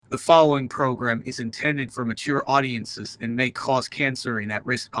The following program is intended for mature audiences and may cause cancer in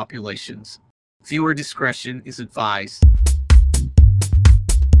at-risk populations. Viewer discretion is advised.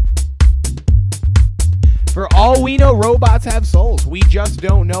 For all we know, robots have souls. We just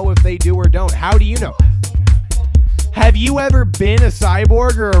don't know if they do or don't. How do you know? Have you ever been a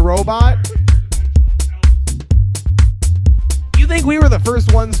cyborg or a robot? You think we were the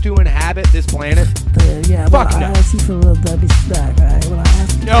first ones to inhabit this planet? Fuck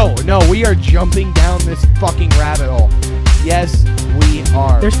no. No, we are jumping down this fucking rabbit hole. Yes, we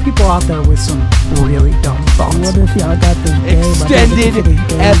are. There's people out there with some really dumb thoughts. What if y'all got this Extended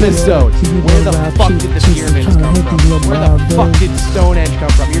episode. Where the fuck did the pyramids come from? Where the fuck did Stonehenge come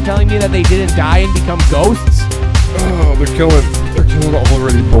from? You're telling me that they didn't die and become ghosts? Oh, they're killing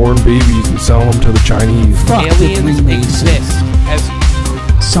already born babies and selling them to the Chinese. Aliens exist as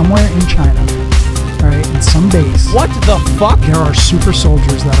somewhere in China, alright, in some base. What the fuck? There are super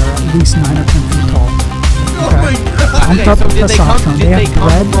soldiers that are at least 9 or 10 feet tall. Oh my god. Pumped up with testosterone. They have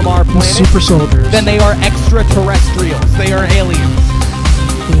bred from our planet? super soldiers. Then they are extraterrestrials. They are aliens.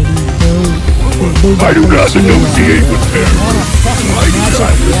 I do not negotiate with terrorists.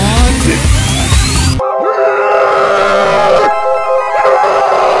 I do not.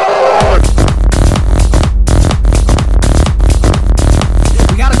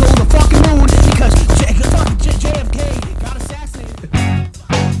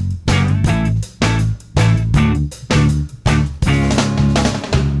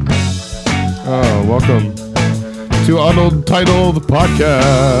 Welcome to Untitled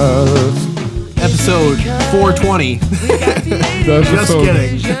Podcast. Episode 420. Just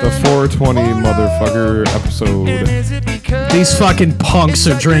kidding. The 420 motherfucker episode. These fucking punks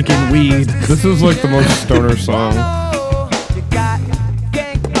are drinking weed. This is like the most stoner song.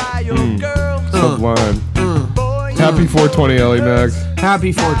 Sublime. Happy 420, Allymac.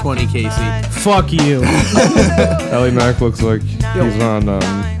 Happy 420, Casey. Fuck you. Allymac looks like he's on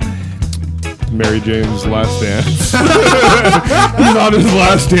Mary Jane's Last Dance. He's on his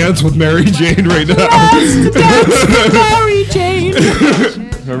last dance with Mary Jane right now. Mary Jane.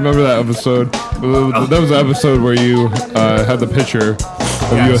 I remember that episode. That was the episode where you had the picture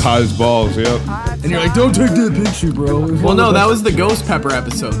of you with high as balls. Yep. And you're like, don't take that picture, bro. Well, no, that was the Ghost Pepper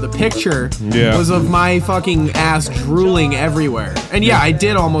episode. The picture was of my fucking ass drooling everywhere. And yeah, I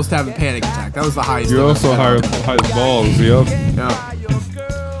did almost have a panic attack. That was the highest. You're also high as balls. Yep. Yeah.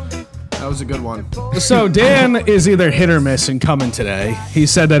 That was a good one. So Dan is either hit or miss in coming today. He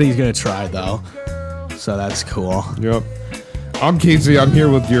said that he's gonna try though, so that's cool. Yep. I'm Casey. I'm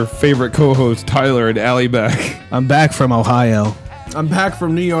here with your favorite co-host Tyler and Allymac. I'm back from Ohio. I'm back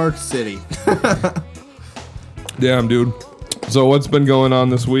from New York City. Damn, dude. So what's been going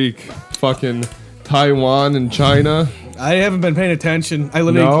on this week? Fucking Taiwan and China. I haven't been paying attention. I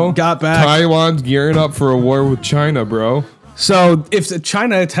literally got back. Taiwan's gearing up for a war with China, bro. So if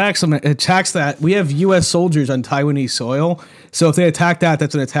China attacks that, we have U.S. soldiers on Taiwanese soil. So if they attack that,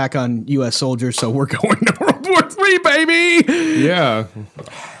 that's an attack on U.S. soldiers. So we're going to World War III, baby. Yeah,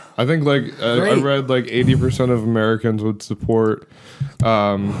 I think I read like 80% of Americans would support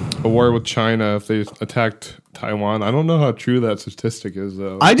a war with China if they attacked Taiwan. I don't know how true that statistic is,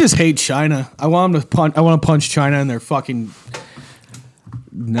 though. I just hate China. I want them to punch. I want to punch China in their fucking.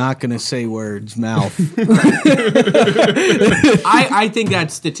 Not gonna say words, mouth. I think that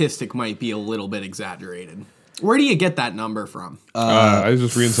statistic might be a little bit exaggerated. Where do you get that number from? I was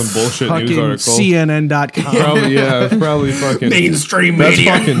just reading some bullshit news article. CNN.com. Probably, yeah, it's probably fucking mainstream that's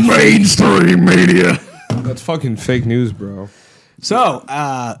media. Fucking mainstream media. That's fucking fake news, bro. So,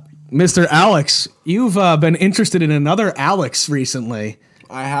 Mr. Alex, you've been interested in another Alex recently.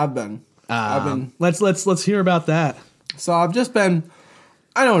 I have been. Let's hear about that. So I've just been.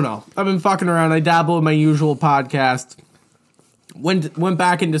 I don't know. I've been fucking around. I dabble in my usual podcast. Went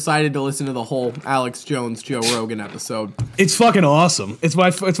back and decided to listen to the whole Alex Jones Joe Rogan episode. It's fucking awesome. It's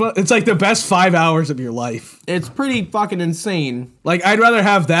like the best 5 hours of your life. It's pretty fucking insane. Like I'd rather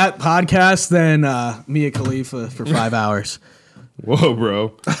have that podcast than Mia Khalifa for 5 hours. Whoa,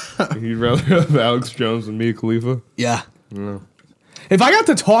 bro. You'd rather have Alex Jones than Mia Khalifa? Yeah. If I got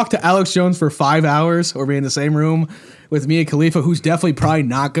to talk to Alex Jones for 5 hours or be in the same room with Mia Khalifa, who's definitely probably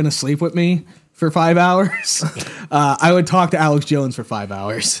not going to sleep with me for 5 hours, I would talk to Alex Jones for 5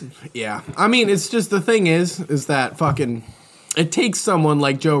 hours. Yeah. I mean, it's just the thing is that fucking it takes someone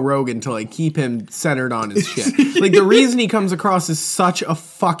like Joe Rogan to like keep him centered on his shit. Like the reason he comes across as such a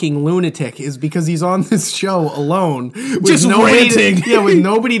fucking lunatic is because he's on this show alone, with Just nobody ranting. with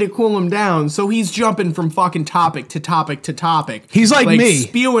nobody to cool him down. So he's jumping from fucking topic to topic to topic. He's like me.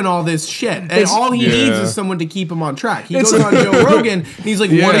 spewing all this shit, and It's- all he Yeah. needs is someone to keep him on track. He It's- goes on Joe Rogan, and he's like,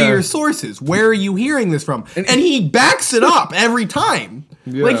 "What Yeah. are your sources? Where are you hearing this from?" And he backs it up every time.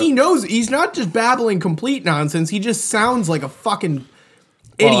 Yeah. Like he knows he's not just babbling complete nonsense. He just sounds like a fucking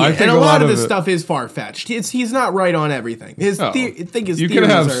idiot. I think And a a lot lot of of his it- stuff is far fetched. He's not right on everything. I think his you theories can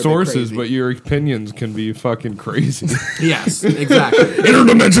have are a bit sources, crazy. but your opinions can be fucking crazy. yes, exactly.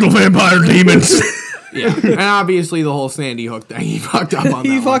 Interdimensional vampire demons. Yeah, and obviously the whole Sandy Hook thing, he fucked up on that.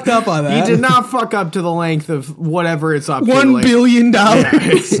 He one. fucked up on that. He did not fuck up to the length of whatever it's up to. $1 like- billion.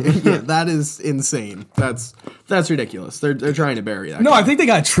 Yeah, that is insane. That's ridiculous. They're trying to bury that. No, guy. I think they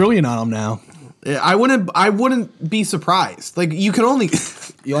got $1 trillion on him now. Yeah, I wouldn't be surprised. Like you can only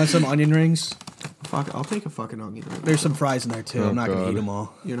You want some onion rings? fuck. I'll take a fucking onion ring. There's some fries in there too. I'm not gonna God. eat them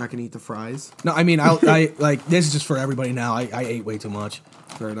all. You're not gonna eat the fries. No, I mean, I like this is just for everybody now. I ate way too much.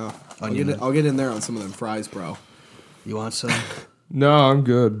 Fair enough. Onion. I'll get in there on some of them fries, bro. You want some? No, I'm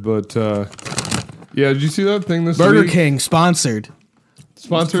good, but yeah, did you see that thing this Burger week? King sponsored.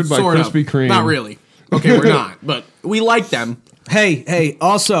 Sponsored by Sort of. Krispy Kreme. Not really. Okay, we're not, but we like them. Hey!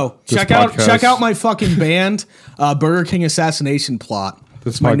 Also, This check out podcast- my fucking band, Burger King Assassination Plot.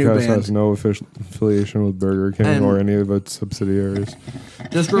 This It's my new podcast band. has no affiliation with Burger King And- or any of its subsidiaries.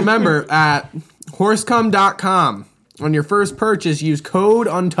 Just remember at horsecom.com, on your first purchase, use code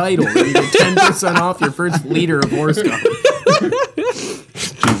Untitled and you get 10% off your first liter of Horsecom.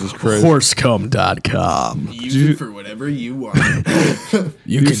 Jesus Christ. Horsecom.com. Use it for whatever you want.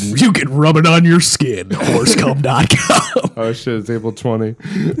 You can rub it on your skin. Horsecom.com. Oh shit, it's April 20.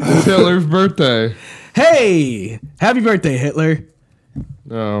 It's Hitler's birthday. Hey! Happy birthday, Hitler.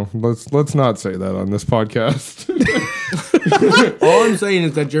 No, let's not say that on this podcast. All I'm saying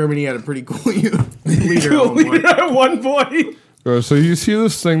is that Germany had a pretty cool leader at one point. At one point. So you see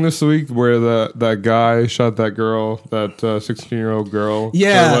this thing this week where that guy shot that girl, that 16-year-old girl,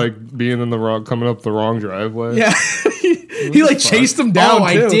 Yeah. for, like being in the wrong, coming up the wrong driveway. Yeah. he like chased him down. Oh,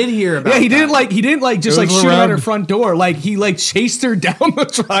 I too. did hear about Yeah, he that. didn't like just It like was shoot her at her around- front door. Like he like chased her down the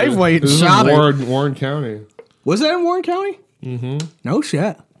driveway and This is shot in her. Warren County. Was that in Warren County? Mm-hmm. No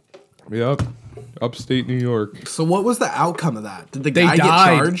shit. Yep, upstate New York. So what was the outcome of that? Did the They guy died.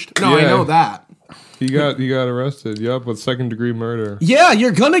 get charged? No, I Yeah. know that. He got arrested. Yep, with second-degree murder. Yeah,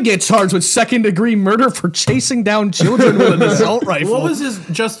 you're gonna get charged with second-degree murder for chasing down children with an assault rifle. What was his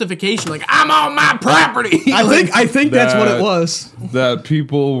justification? Like, I'm on my property. I think that's what it That- was. That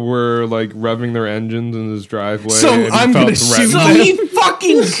people were like revving their engines in his driveway. So and he I'm felt gonna threatened. shoot So he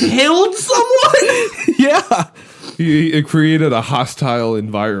fucking killed someone? Yeah, It created a hostile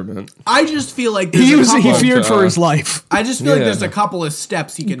environment. I just feel like there's he a couple, feared for his life. I just feel like Yeah. there's a couple of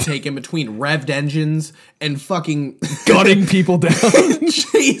steps he can take in between revved engines and fucking Gunning people down.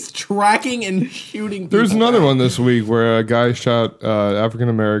 chase, tracking, and shooting people. There's another down. one this week where a guy shot African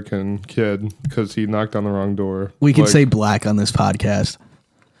American kid because he knocked on the wrong door. We can Like, say black on this podcast.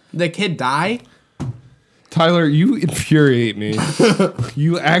 The kid die? Tyler, you infuriate me.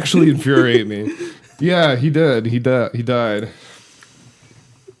 You actually infuriate me. Yeah, he did. He died.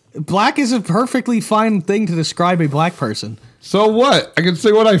 Black is a perfectly fine thing to describe a black person. So what? I can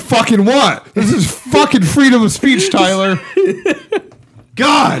say what I fucking want. This is fucking freedom of speech, Tyler.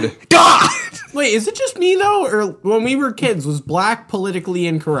 God. Wait, is it just me though? Or when we were kids, was black politically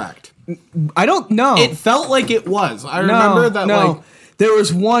incorrect? I don't know. It felt like it was. I remember that like there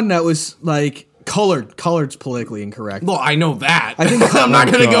was one that was like colored. Colored's politically incorrect. well, I know that. I think- I'm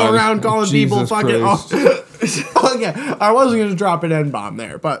not gonna go God. around calling people Jesus fucking. Christ. Okay, I wasn't gonna drop an N-bomb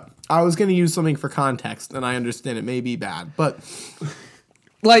there, but I was gonna use something for context, and I understand it may be bad, but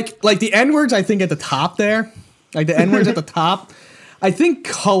Like the N words, I think at the top there, like the N words at the top. I think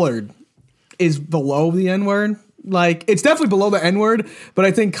colored is below the N word. Like it's definitely below the N word, but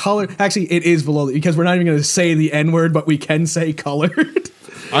I think colored actually it is below because we're not even going to say the N word, but we can say colored.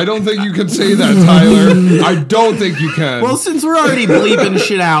 I don't think you can say that, Tyler. I don't think you can. well, since we're already bleeping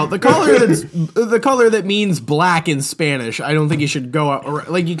shit out, the color that means black in Spanish, I don't think you should go out,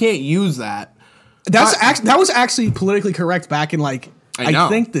 like you can't use that. That was actually politically correct back in like I know. I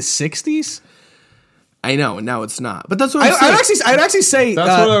think the 60s. I know, and now it's not. But that's what I'm saying. I'd actually say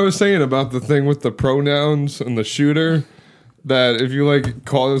That's what I was saying about the thing with the pronouns and the shooter. That if you like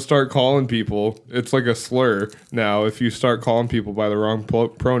start calling people, it's like a slur now. If you start calling people by the wrong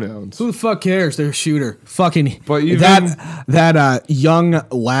pronouns, who the fuck cares? They're a shooter. Fucking But even- that young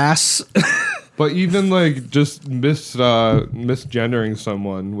lass. But even like just misgendering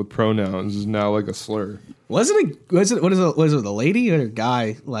someone with pronouns is now like a slur. Was it the lady or a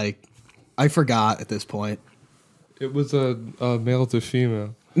guy? Like, I forgot at this point. It was a male to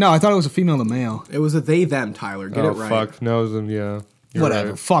female. No, I thought it was a female to male. It was a they them, Tyler. Get it right. Fuck. No, it was yeah. You're Whatever.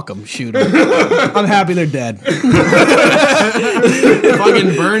 right. Fuck them. Shoot them. I'm happy they're dead.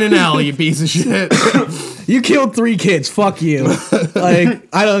 Fucking burn in hell, you piece of shit. You killed 3 kids. Fuck you. Like,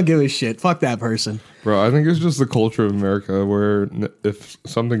 I don't give a shit. Fuck that person. Bro, I think it's just the culture of America where if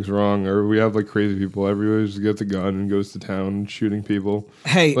something's wrong or we have like crazy people, everybody just gets a gun and goes to town shooting people.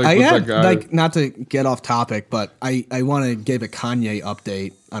 Hey, like, I what's had, that guy? like, not to get off topic, but I want to give a Kanye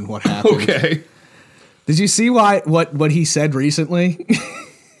update on what happened. Okay. Did you see what he said recently?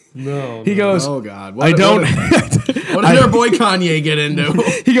 No. He goes, Oh God! I don't. What did our boy Kanye get into?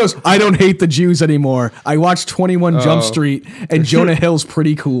 He goes, I don't hate the Jews anymore. I watched 21 Jump Street, and Jonah Hill's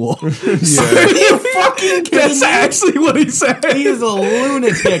pretty cool. Are you fucking kidding That's me? actually what he said. He is a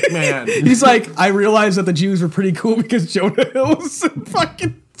lunatic, man. He's like, I realized that the Jews were pretty cool because Jonah Hill was in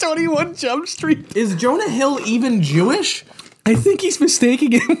fucking 21 Jump Street. Is Jonah Hill even Jewish? I think he's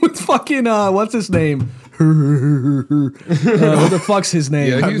mistaking him with fucking, what's his name? What the fuck's his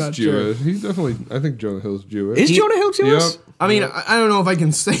name? Yeah, I'm he's not Jewish. sure. He's definitely. I think Jonah Hill's Jewish. Is Jonah Hill Jewish? Yep. I mean, I don't know if I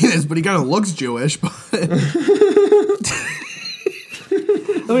can say this, but he kind of looks Jewish. But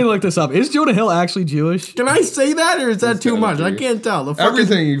Let me look this up. Is Jonah Hill actually Jewish? can I say that, or is that too gotta much? be. I can't tell. The fucking,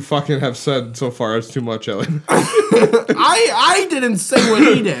 Everything you fucking have said so far is too much, Ellie. I didn't say what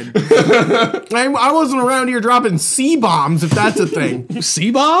he did. I wasn't around here dropping C-bombs, if that's a thing.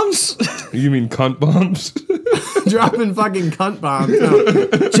 C-bombs? You mean cunt bombs? Dropping fucking cunt bombs.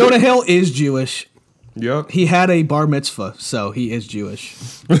 No. Jonah Hill is Jewish. Yep. He had a bar mitzvah, so he is Jewish.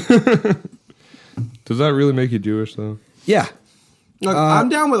 Does that really make you Jewish though? Yeah. Look, I'm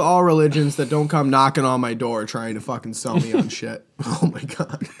down with all religions that don't come knocking on my door trying to fucking sell me on shit. Oh my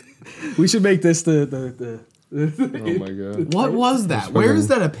God. We should make this the Oh my god. What was that? Where is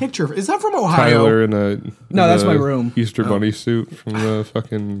that a picture of? Is that from Ohio? Tyler in a No, that's my room. Easter bunny suit from the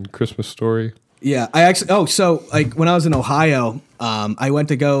fucking Christmas Story. Yeah, I actually. So like when I was in Ohio, I went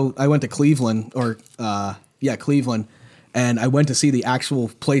to Cleveland Cleveland, and I went to see the actual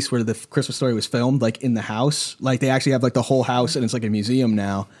place where the Christmas Story was filmed, like in the house. Like they actually have like the whole house, and it's like a museum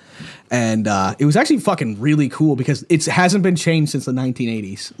now. And it was actually fucking really cool because it hasn't been changed since the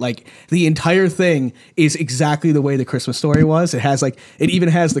 1980s. Like the entire thing is exactly the way the Christmas Story was. It even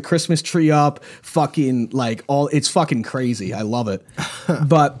has the Christmas tree up, fucking like all. It's fucking crazy. I love it.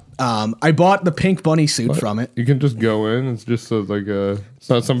 But I bought the pink bunny suit from it. You can just go in. It's just it's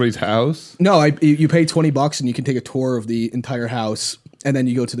not somebody's house. No, you pay $20 and you can take a tour of the entire house. And then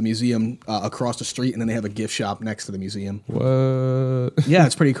you go to the museum across the street, and then they have a gift shop next to the museum. What? Yeah,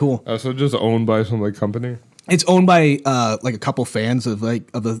 it's pretty cool. So just owned by some like company. It's owned by like a couple fans of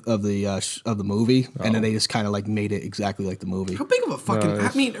the movie, and then they just kind of like made it exactly like the movie. How big of a fucking...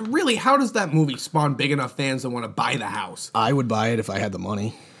 Nice. I mean, really, how does that movie spawn big enough fans that want to buy the house? I would buy it if I had the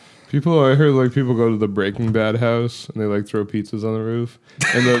money. I heard like people go to the Breaking Bad house and they like throw pizzas on the roof,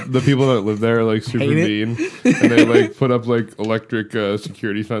 and the people that live there are like super Hate it. mean, and they like put up like electric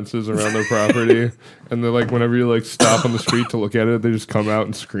security fences around their property, and they're like whenever you like stop on the street to look at it, they just come out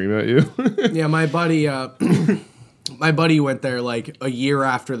and scream at you. Yeah, my buddy... my buddy went there like a year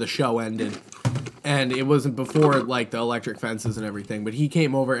after the show ended. And it wasn't before like the electric fences and everything, but he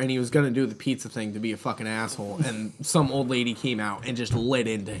came over and he was gonna do the pizza thing to be a fucking asshole, and some old lady came out and just lit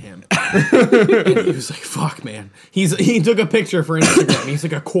into him. And he was like, "Fuck, man." He took a picture for Instagram. He's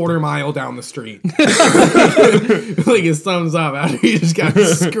like a quarter mile down the street, like his thumbs up after he just got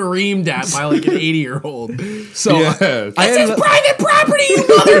screamed at by like an 80-year-old. So Yeah. This is private property, you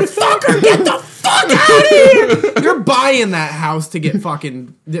motherfucker! Get the fuck out of here! You're buying that house to get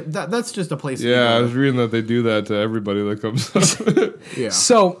fucking. That's just a place. to Yeah, go. I was reading that they do that to everybody that comes up. Yeah.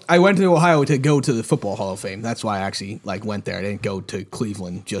 So I went to Ohio to go to the Football Hall of Fame. That's why I actually like went there. I didn't go to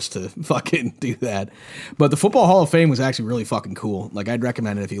Cleveland just to fucking do that. But the Football Hall of Fame was actually really fucking cool. Like I'd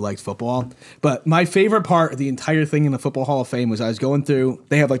recommend it if you liked football. But my favorite part of the entire thing in the Football Hall of Fame was I was going through.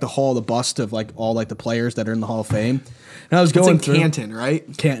 They have like the hall, the bust of like all like the players that are in the Hall of Fame. And I was It's going in through Canton, right?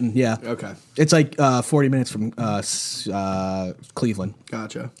 Canton, yeah. Okay. It's like 40 minutes from Cleveland.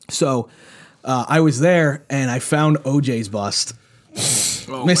 Gotcha. So I was there and I found OJ's bust.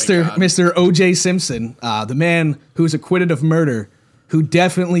 Oh my God. Mr. OJ Simpson, the man who's acquitted of murder, who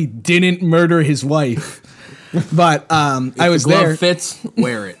definitely didn't murder his wife. But I was the glove there. fits,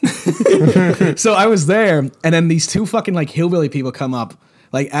 wear it. So I was there, and then these two fucking like hillbilly people come up,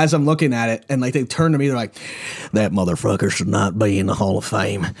 like as I'm looking at it, and like they turn to me, they're like, "That motherfucker should not be in the Hall of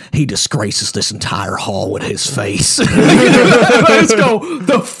Fame. He disgraces this entire hall with his face." I just go,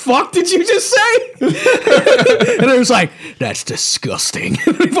 "The fuck did you just say?" And it was like, "That's disgusting."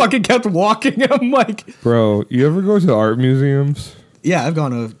 And they fucking kept walking. And I'm like, Bro, you ever go to art museums? "Yeah, I've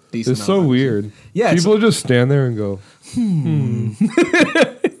gone to a decent." It's so weird. Yeah, people just stand there and go,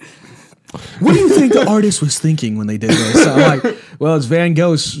 What do you think the artist was thinking when they did this? I'm like, well, it's Van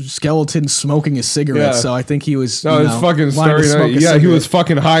Gogh's skeleton smoking a cigarette, Yeah. so I think he was. No, it's fucking wanting to Starry smoke Night. a Yeah, he cigarette. was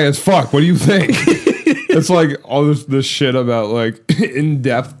fucking high as fuck. What do you think? It's like all this shit about like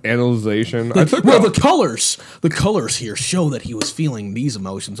in-depth analyzation. I took Well, the colors here show that he was feeling these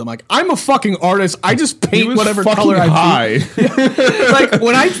emotions. I'm like, I'm a fucking artist. I just he paint was whatever fucking color I high. like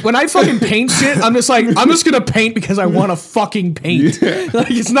when I fucking paint shit, I'm just like, I'm just gonna paint because I want to fucking paint. Yeah.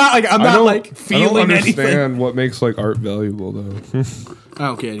 Like it's not like I'm not like I don't feeling understand anything. what makes like art valuable though. I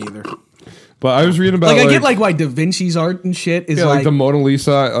don't get it either. But I was reading about Like I get like why Da Vinci's art and shit is yeah, like like the Mona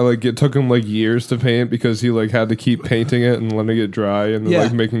Lisa, like it took him like years to paint because he like had to keep painting it and letting it dry and then, Yeah.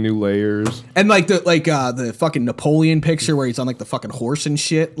 like making new layers. and like the fucking Napoleon picture where he's on like the fucking horse and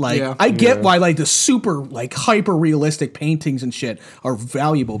shit. Like Yeah. I get why like the super like hyper realistic paintings and shit are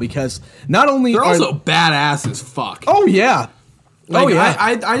valuable because not only They're are also badass as fuck. oh yeah. Like, Oh, yeah.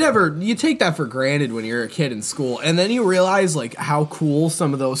 I never, you take that for granted when you're a kid in school, and then you realize, like, how cool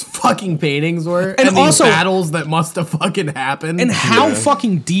some of those fucking paintings were, and these also- battles that must have fucking happened. And how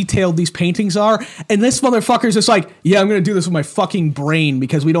fucking detailed these paintings are. And this motherfucker's just like, yeah, I'm going to do this with my fucking brain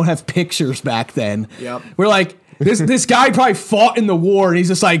because we don't have pictures back then. Yep. We're like, this guy probably fought in the war and he's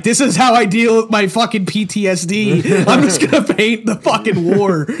just like, this is how I deal with my fucking PTSD. I'm just going to paint the fucking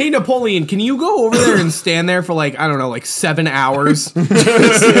war. Hey, Napoleon, can you go over there and stand there for, like, I don't know, like 7 hours?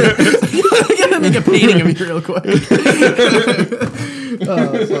 I gotta make a painting of you real quick.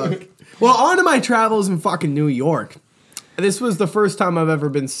 Oh, fuck. Well, on to my travels in fucking New York. This was the first time I've ever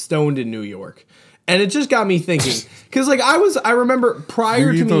been stoned in New York. And it just got me thinking, because like I remember prior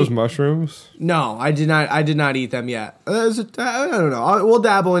You to eat me. those mushrooms? No, I did not eat them yet. I don't know. We'll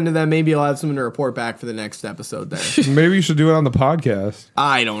dabble into them. Maybe I'll have something to report back for the next episode there. Maybe you should do it on the podcast.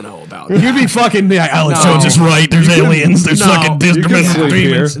 I don't know about that. You'd be fucking like, Alex No. Jones is right. There's aliens. There's No. fucking You can dimensional sleep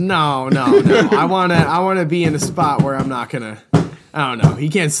here. demons. No. I wanna be in a spot where I'm not gonna. I don't know. He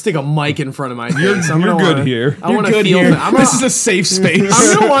can't stick a mic in front of my face. You're good here. I You're want to good feel here. that. This is a safe space.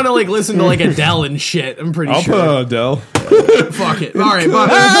 I'm gonna want to like listen to like Adele and shit. I'm pretty I'll sure. put on Adele. Fuck it. All right, but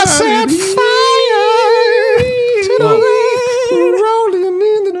I set fire to the land rolling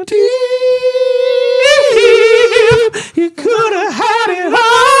in the deep. You could have had it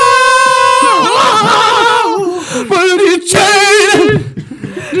all, but you changed.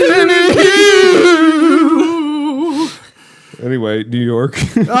 Anyway, New York.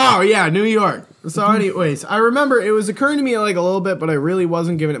 oh yeah, New York. So, anyways, I remember it was occurring to me like a little bit, but I really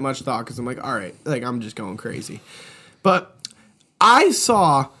wasn't giving it much thought because I'm like, all right, like I'm just going crazy. But I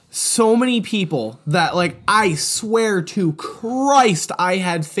saw so many people that, like, I swear to Christ, I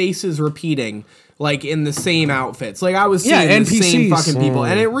had faces repeating, like, in the same outfits. Like, I was seeing Yeah, the same NPCs. fucking people.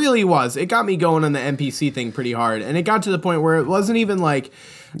 And it really was. It got me going on the NPC thing pretty hard. And it got to the point where it wasn't even like,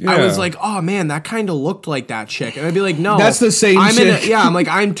 I Yeah. was like, oh, man, that kind of looked like that chick. And I'd be like, no. That's the same I'm chick. I'm like,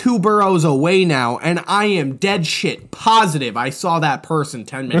 I'm 2 boroughs away now, and I am dead shit positive I saw that person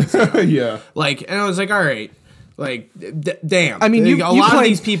 10 minutes ago. Yeah. Like, and I was like, all right. Like, damn. I mean, Like, you a lot of played-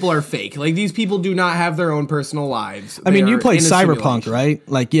 these people are fake. Like, these people do not have their own personal lives. I mean, They you are played in a Cyberpunk, simulation. right?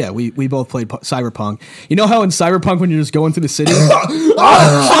 Like, yeah, we both played Cyberpunk. You know how in Cyberpunk when you're just going through the city?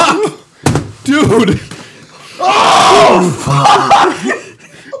 Dude.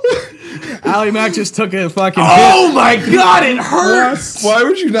 Allymac just took a fucking Oh my god, it hurts! Why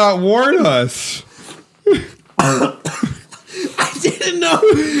would you not warn us? I didn't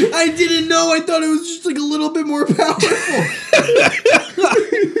know. I thought it was just like a little bit more powerful.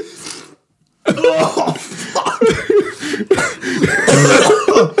 Oh, fuck.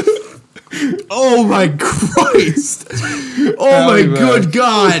 Oh my Christ. Oh my Allymac. good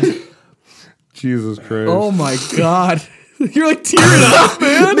God. Jesus Christ. Oh my god. You're like tearing up,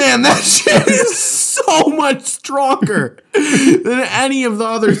 man. Man, that shit is so much stronger than any of the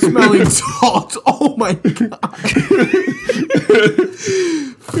other smelling salts. Oh my god.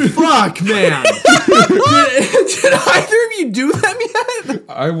 Fuck, man. Did either of you do them yet?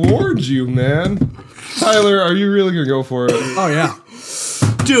 I warned you, man. Tyler, are you really gonna go for it? Oh yeah.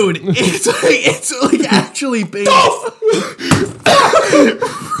 Dude, it's like actually painful.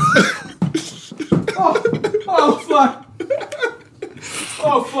 Oh fuck.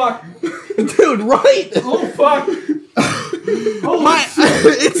 Oh fuck. Dude, right? Oh fuck.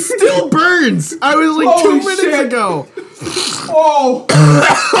 It still burns. I was like Holy 2 minutes shit. ago. Oh.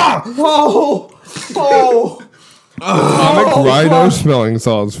 Oh. Atomic Rhino smelling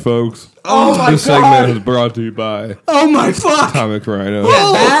salts, folks. Oh my This segment is brought to you by Oh my fuck. Atomic Rhino.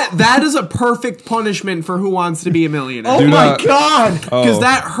 That is a perfect punishment for Who Wants to Be a Millionaire. Oh Do my not- god. Because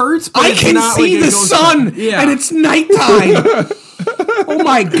that hurts, but I it's can not see like it the goes sun yeah. and it's nighttime. Oh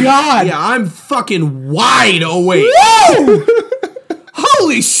my god. Yeah, I'm fucking wide awake. Whoa!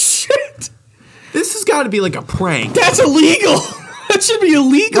 Holy shit. This has got to be like a prank. That's illegal. That should be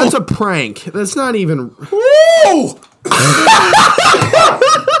illegal. That's a prank. That's not even. Whoa!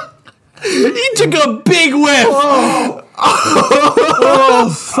 He took a big whiff.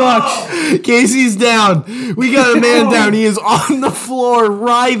 Oh, fuck. Casey's down. We got a man down. He is on the floor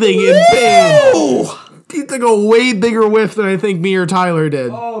writhing in pain. Whoa! He took a way bigger whiff than I think me or Tyler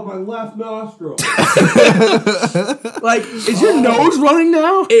did. Oh, my left nostril. Like, is your nose running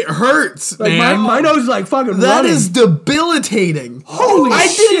now? It hurts, Like, man. my nose is like fucking That running. is debilitating. Holy I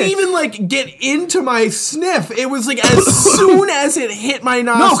shit. didn't even like get into my sniff. It was like as soon as it hit my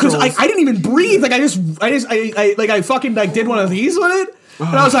No, nostrils. because I didn't even breathe. Like, I fucking like did one of these with it. And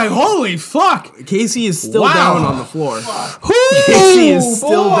I was like, holy fuck. Casey is still Wow. down on the floor. Ooh, Casey is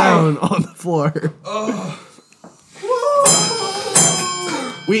still boy. down on the floor.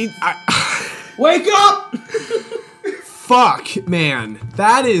 Wake up! Fuck, man.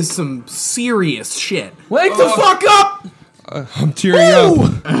 That is some serious shit. Wake the fuck up! I'm tearing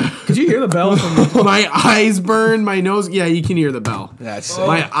up. Could you hear the bell from My eyes burn, my nose. Yeah, you can hear the bell. That's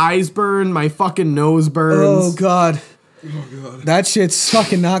My eyes burn, my fucking nose Oh burns. god. That shit's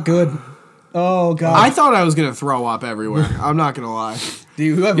fucking not good. Oh god. I thought I was gonna throw up everywhere. I'm not gonna lie.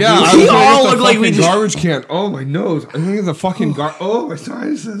 Dude, who have Yeah, I We was gonna all get the look like we fucking just- garbage can. Oh, my nose. I think it's a fucking Oh, my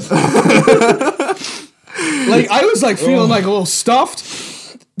sinuses. like I was like feeling like a little stuffed.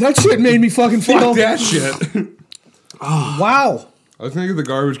 That shit made me fucking feel Fuck that shit. wow. I was gonna get the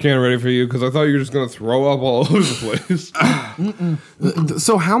garbage can ready for you because I thought you were just gonna throw up all over the place.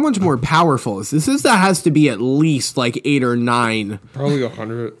 So how much more powerful is this? That has to be at least like 8 or 9. Probably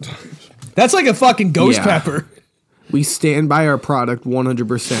 100. That's like a fucking ghost Yeah. pepper. We stand by our product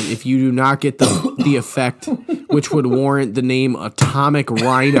 100%. If you do not get the effect which would warrant the name Atomic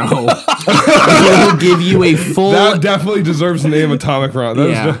Rhino, we will give you a full. That definitely deserves the name Atomic Rhino.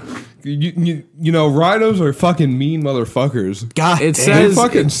 Yeah. You know, rhinos are fucking mean motherfuckers. God It damn. They says-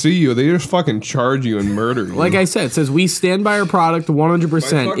 fucking see you. They just fucking charge you and murder you. Like I said, it says we stand by our product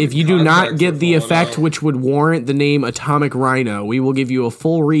 100%. My If you do fucking not contacts get are the falling effect out. which would warrant the name Atomic Rhino, we will give you a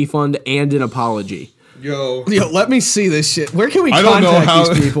full refund and an apology. Yo, Yo, let me see this shit. Where can we I don't know contact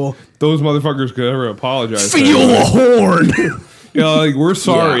how these people? those motherfuckers could ever apologize. Feel the horn. Yeah, like we're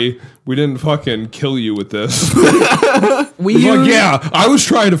sorry. We didn't fucking kill you with this. We It's like, use- yeah, I was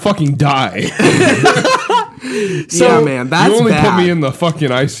trying to fucking die. Yeah, man, that's you only bad. put me in the fucking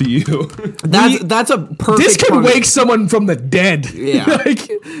ICU. That's a perfect. This could pun- wake someone from the dead. Yeah. like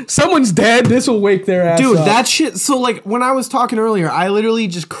someone's dead. This will wake their ass Dude, up. that shit. So, like, when I was talking earlier, I literally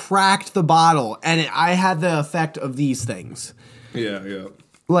just cracked the bottle, and I had the effect of these things. Yeah, yeah.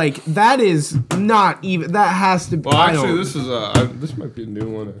 Like, that is not even. That has to be. Well, I actually, don't- this is this might be a new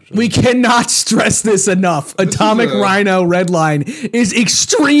one. Actually, We cannot stress this enough. Atomic is a- Rhino Red Line is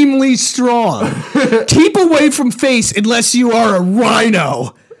extremely strong. Keep away from face unless you are a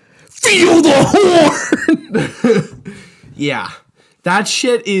rhino. Feel the horn. Yeah. That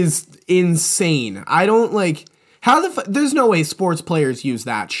shit is insane. I don't like. How the there's no way sports players use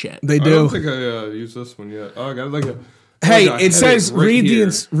that shit. They I don't do. think I used this one yet. Oh, I got like a. Hey, like a it says headache right read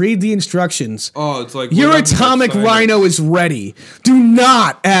here. read the instructions. Oh, it's like Your we have to atomic sign it. rhino is ready. Do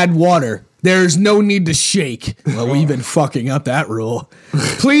not add water. There's no need to shake. Well, we've been fucking up that rule.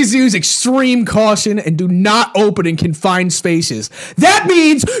 Please use extreme caution and do not open in confined spaces. That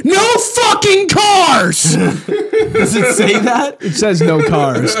means no fucking cars. Does it say that? It says no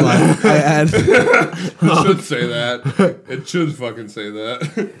cars, but I add. It should say that. It should fucking say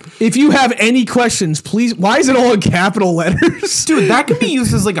that. If you have any questions, please. Why is it all in capital letters? Dude, that could be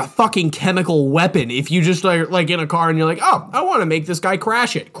used as like a fucking chemical weapon. If you just like in a car and you're like, oh, I want to make this guy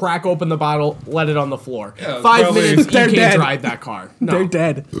crash it. Crack open the bottle, let it on the floor. Yeah, 5 probably- minutes, you They're can't dead. drive that car. No. They're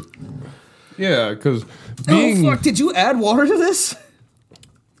dead. Yeah, because Oh being fuck! Did you add water to this?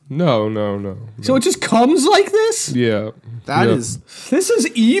 no. So it just comes like this? Yeah, That yeah. is. This is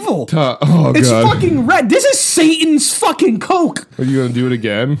evil. Oh It's god. fucking red. This is Satan's fucking Coke. Are you gonna do it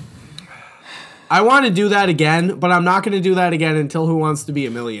again? I want to do that again, but I'm not going to do that again until Who Wants to Be a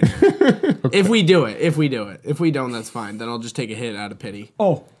Millionaire. If we do it. If we don't, that's fine. Then I'll just take a hit out of pity.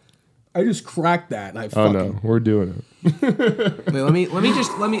 Oh, I just cracked that. And I Oh fucking. no, we're doing it. Wait, let me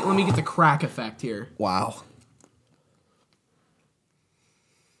get the crack effect here. Wow.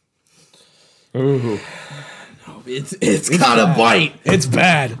 Ooh. It's got a bite. It's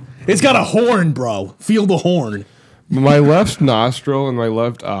bad. It's got a horn, bro. Feel the horn. My left nostril and my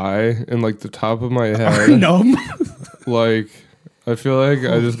left eye and like the top of my head. Numb. Like, I feel like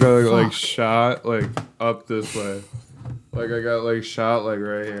I just got like shot like up this way. Like I got like shot like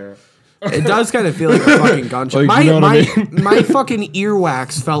right here. It does kind of feel like a fucking gunshot. Like, you know what I mean? My fucking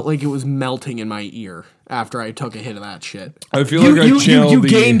earwax felt like it was melting in my ear after I took a hit of that shit. I feel like I channeled you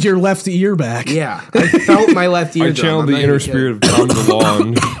gained your left ear back. Yeah, I felt my left ear. I channeled the inner spirit of Tom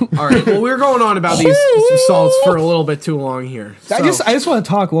DeLonge. All right, well, we're going on about these salts for a little bit too long here. I just want to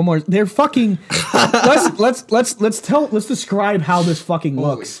talk one more. They're fucking. let's describe how this fucking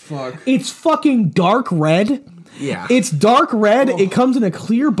looks. Fuck. It's fucking dark red. Yeah. It's dark red. It comes in a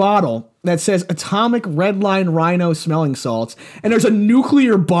clear bottle that says Atomic Redline Rhino smelling salts, and there's a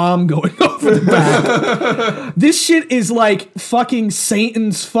nuclear bomb going over the back. This shit is like fucking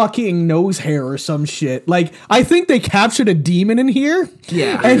Satan's fucking nose hair or some shit. Like, I think they captured a demon in here.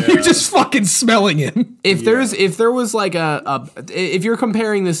 Yeah. And you're just fucking smelling him. If there was like if you're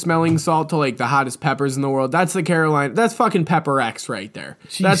comparing the smelling salt to like the hottest peppers in the world, that's the Carolina. That's fucking Pepper X right there.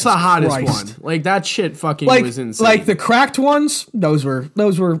 That's Jesus the hottest Christ. one. Like that shit fucking Like, was insane. like the cracked ones, those were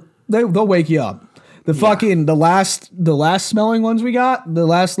they'll wake you up. The fucking the last smelling ones we got, the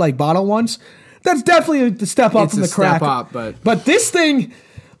last like bottle ones, that's definitely a step up It's from a the crack. step up, but this thing,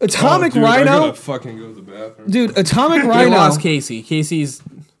 Atomic Dude, I Rhino, gotta fucking go to the bathroom. dude, Atomic we Rhino, lost Casey.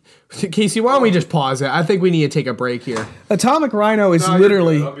 Casey, why don't we just pause it? I think we need to take a break here. Atomic Rhino is No, you're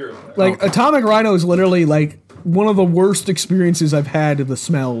literally good. I'll be right back. like Atomic Rhino is literally like one of the worst experiences I've had in the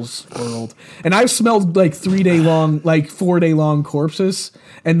smells world. And I've smelled like 4-day long corpses,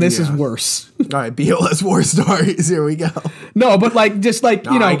 and this is Yeah. worse. All right, BLS war stories. Here we go. No, but like just like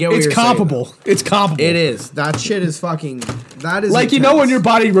No, I get what it's you're saying, comparable. It's comparable. It is. That shit is fucking. That is Like, you know when intense. your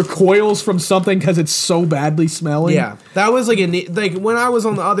body recoils from something because it's so badly smelling? Yeah, that was like when I was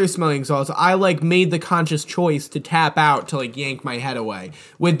on the other smelling salts, I like made the conscious choice to tap out to like yank my head away.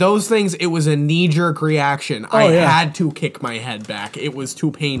 With those things, it was a knee-jerk reaction. I yeah. had to kick my head back. It was too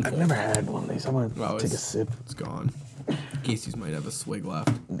painful. Never had one of these. I'm going Well, to take a sip. It's gone. Casey's might have a swig left.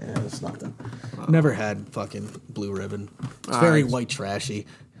 Yeah, it's nothing. Never had fucking Blue Ribbon. It's very white trashy.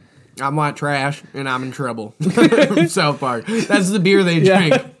 I'm white trash, and I'm in trouble. From South Park. That's the beer they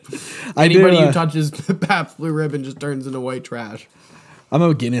drink. Anybody who touches Pabst Blue Ribbon just turns into white trash. I'm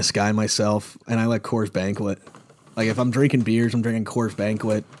a Guinness guy myself, and I like Coors Banquet. Like, if I'm drinking beers, I'm drinking Coors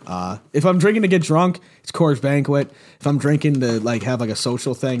Banquet. If I'm drinking to get drunk, it's Coors Banquet. If I'm drinking to like have like a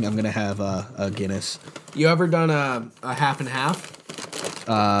social thing, I'm gonna have a Guinness. You ever done a half and half?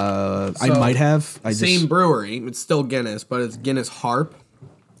 I might have. Same brewery. It's still Guinness, but it's Guinness Harp.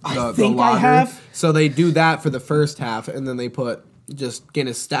 I think I have. So they do that for the first half, and then they put just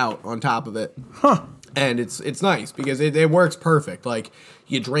Guinness Stout on top of it. Huh. And it's nice because it works perfect. Like,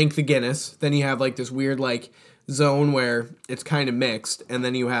 you drink the Guinness, then you have like this weird like zone where it's kind of mixed, and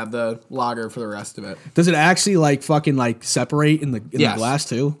then you have the lager for the rest of it. Does it actually like fucking like separate in the Yes. glass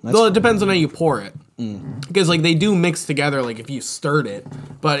too? Well, it depends on how you pour it. Because like they do mix together, like if you stirred it,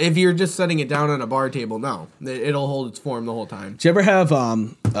 but if you're just setting it down on a bar table, no, it'll hold its form the whole time. Do you ever have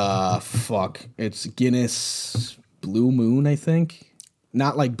it's Guinness Blue Moon, I think.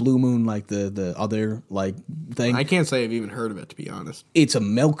 Not like Blue Moon like the other like thing. I can't say I've even heard of it, to be honest. It's a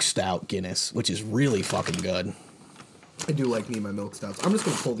milk stout Guinness, which is really fucking good. I do like me and my milk stouts. I'm just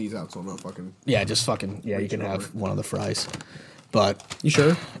gonna pull these out so I'm not fucking. Yeah, just fucking you can have one of the fries. But You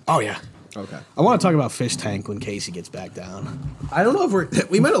sure? oh yeah. Okay. I want to talk about Fish Tank when Casey gets back down. I don't know if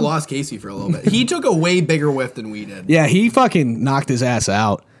we might have lost Casey for a little bit. He took a way bigger whiff than we did. Yeah, he fucking knocked his ass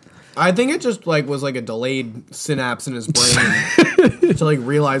out. I think it just like was like a delayed synapse in his brain to like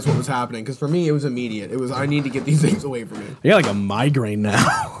realize what was happening. Because for me, it was immediate. It was I need to get these things away from me. I got like a migraine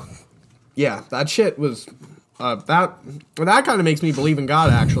now. Yeah, that shit was that kind of makes me believe in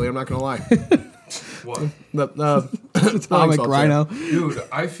God. Actually, I'm not gonna lie. What? The Atomic Rhino. Dude,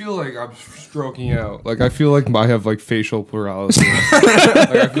 I feel like I'm stroking out. Like, I feel like I have, like, facial paralysis. Like,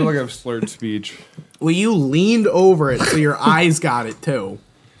 I feel like I have slurred speech. Well, you leaned over it so your eyes got it too,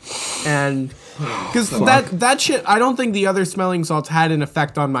 and because that shit, I don't think the other smelling salts had an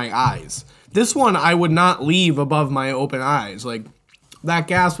effect on my eyes. This one, I would not leave above my open eyes. Like, that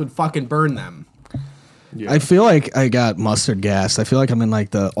gas would fucking burn them. I feel like I got mustard gas. I feel like I'm in like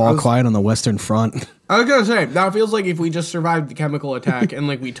the All Quiet on the Western Front. I was gonna say that feels like if we just survived the chemical attack and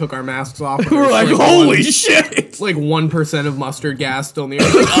like we took our masks off, We were like, holy shit! Like 1% of mustard gas still in the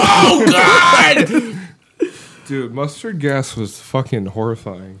air. Like, oh god! Dude, mustard gas was fucking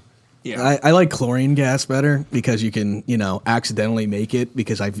horrifying. Yeah. I like chlorine gas better because you can, accidentally make it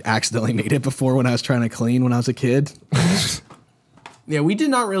because I've accidentally made it before when I was trying to clean when I was a kid. Yeah, we did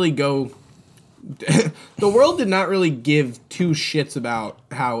not really go. The world did not really give two shits about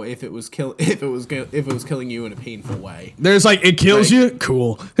how if it was killing you in a painful way. There's it kills you?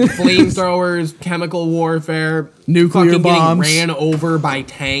 Cool. Flamethrowers, chemical warfare, Nuclear fucking bombs. getting ran over by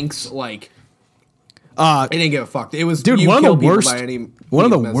tanks, it didn't give a fuck. It was Dude, you one of kill the people worst by any one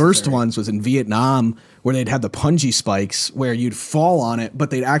of the means worst necessary. ones was in Vietnam where they'd have the punji spikes where you'd fall on it,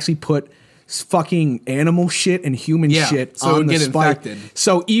 but they'd actually put fucking animal shit and human Yeah, shit so it on would the get spike. infected.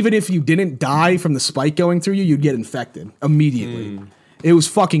 So even if you didn't die from the spike going through you, you'd get infected immediately. It was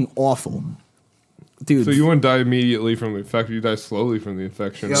fucking awful. Dude. So you wouldn't die immediately from the infection. You die slowly from the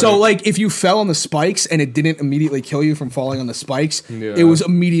infection. Yeah. So, if you fell on the spikes and it didn't immediately kill you from falling on the spikes, Yeah. it was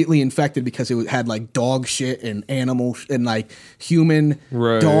immediately infected because it had dog shit and animal and human,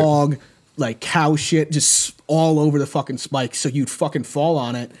 Right. dog, cow shit just all over the fucking spikes. So you'd fucking fall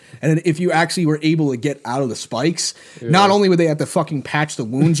on it. And then if you actually were able to get out of the spikes, not only would they have to fucking patch the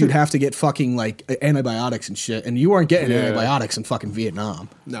wounds, you'd have to get fucking antibiotics and shit. And you weren't getting Yeah. antibiotics in fucking Vietnam.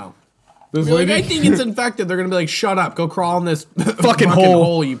 No. this You're lady, I think it's infected. They're gonna be like, "Shut up! Go crawl in this Fucking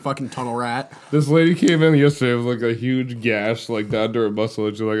hole. you fucking tunnel rat." this lady came in yesterday with a huge gash down to her muscle,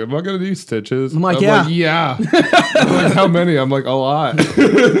 and she's like, "Am I gonna need stitches?" I'm like, "Yeah." yeah. I'm like, how many? I'm like, a lot.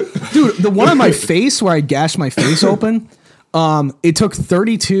 Dude, the one on my face where I gashed my face open, it took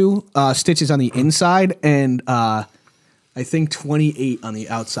 32 stitches on the inside and I think 28 on the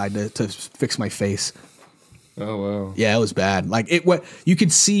outside to fix my face. Oh wow. Yeah, it was bad. You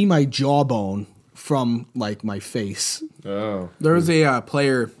could see my jawbone from my face. Oh. There was a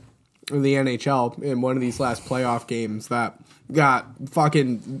player in the NHL in one of these last playoff games that got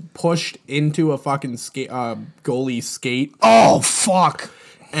fucking pushed into a fucking goalie's skate, Oh fuck!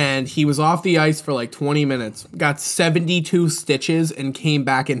 and he was off the ice for 20 minutes, got 72 stitches, and came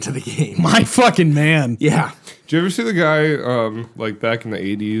back into the game. My fucking man. Yeah. Did you ever see the guy back in the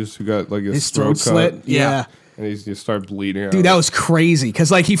 80s who got his His throat slit. cut? Yeah. And he started bleeding out. Dude, that was crazy because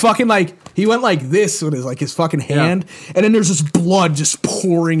he fucking he went like this with his fucking hand, and then there's this blood just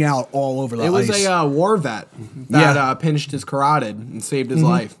pouring out all over the It was ice. a war vet that Yeah. pinched his carotid and saved his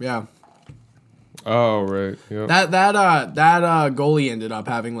life. Yeah. Oh right. Yeah. That goalie ended up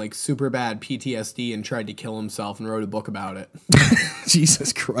having super bad PTSD and tried to kill himself and wrote a book about it.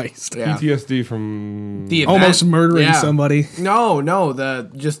 Jesus Christ. Yeah. PTSD from The event- Almost murdering yeah. somebody. No, the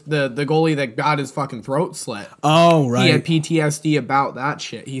goalie that got his fucking throat slit. Oh, right. He had PTSD about that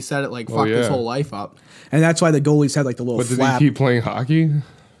shit. He said it fucked his yeah. whole life up. And that's why the goalies had the little But did flap. he keep playing hockey?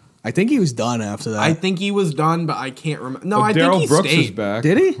 I think he was done after that. I think he was done, but I can't remember. No, I think Daryl he Brooks stayed. is back.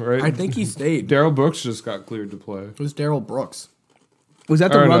 Did he? Right. I think he stayed. Daryl Brooks just got cleared to play. It was Daryl Brooks. Was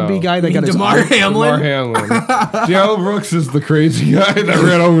that the Or rugby no. guy that You got mean his DeMar eye- Hamlin? Hamlin. Daryl Brooks is the crazy guy that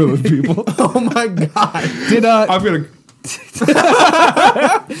ran over the people. Oh my god. Did I'm gonna.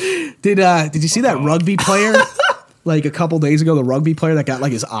 did you see that rugby player? A couple days ago, the rugby player that got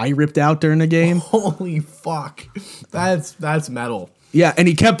his eye ripped out during the game. Holy fuck. That's metal. Yeah, and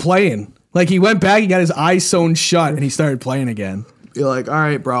he kept playing. He went back, he got his eyes sewn shut, and he started playing again. You're like, all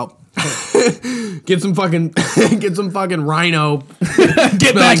right, bro. get some fucking rhino.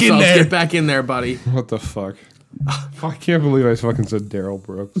 Get back in Cells. there. Get back in there, buddy. What the fuck? I can't believe I fucking said Daryl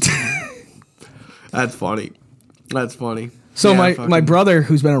Brooks. That's funny. That's funny. So Yeah, my fucking- brother,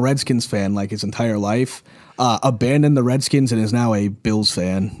 who's been a Redskins fan his entire life, abandoned the Redskins and is now a Bills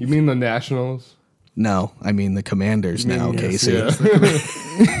fan. You mean the Nationals? No, I mean the Commanders now, Casey. Yeah.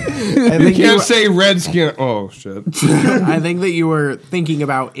 I You think can't say Redskin. Oh shit! I think that you were thinking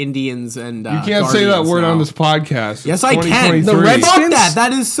about Indians and You can't say that Guardians word now. on this podcast. Yes, I can. 2023. The Reds- Fuck Redskins? that.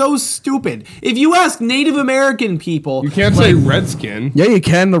 That is so stupid. If you ask Native American people, You can't say Redskin. Yeah, you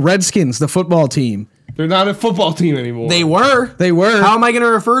can. The Redskins, the football team. They're not a football team anymore. they were. They were. How am I going to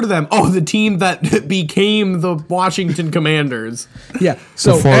refer to them? Oh, the team that became the Washington Commanders. Yeah.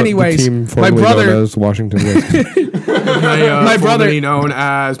 So, anyways, my brother, Washington Redskins. My brother- formerly known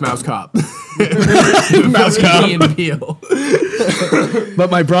as Mouse Cop. Mouse Cop. Ian Peel.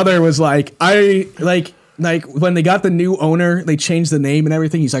 but my brother was like when they got the new owner, they changed the name and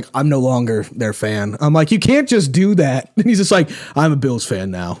everything. He's like, I'm no longer their fan. I'm like, you can't just do that. And he's just like, I'm a Bills fan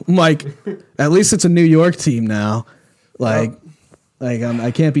now. I'm like, at least it's a New York team now. I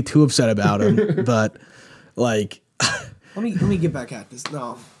can't be too upset about him. But Let me get back at this.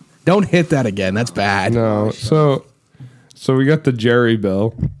 No. don't hit that again. That's bad. No, so we got the Jerry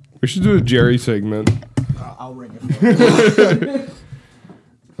Bell. We should do a Jerry segment. I'll ring it.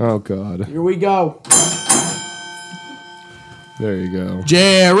 Oh God. Here we go. There you go.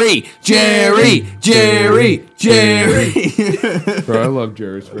 Jerry. Bro, I love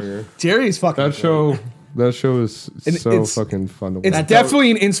Jerry Springer. Jerry's fucking That show is so it's- fucking fun to watch. It's definitely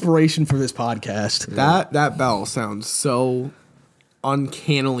an inspiration for this podcast. That bell sounds so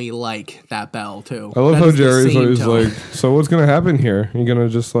uncannily like that bell too. I love That how is the Jerry's same always tone. like, so what's gonna happen here? You gonna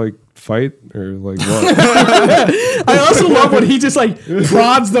just like fight or like what? I also love when he just like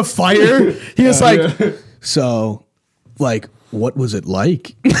prods the fire. He was so, like, what was it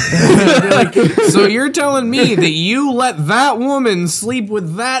like? So you're telling me that you let that woman sleep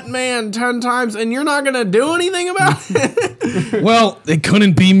with that man 10 times and you're not gonna do anything about it? Well, it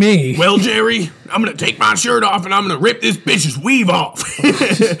couldn't be me. Well, Jerry, I'm gonna take my shirt off and I'm gonna rip this bitch's weave off.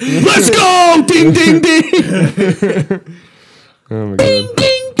 Let's go! Ding, ding, ding! Oh my god.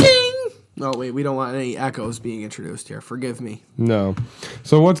 Ding, ding. Oh wait, we don't want any echoes being introduced here. Forgive me. No.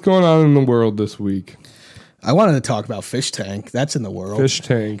 So what's going on in the world this week? I wanted to talk about Fish Tank. That's in the world. Fish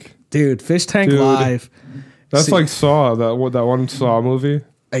Tank. Dude, Fish Tank Dude. Live. That's See- like Saw, that one Saw movie.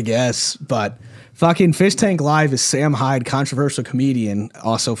 I guess, but fucking Fish Tank Live is Sam Hyde, controversial comedian,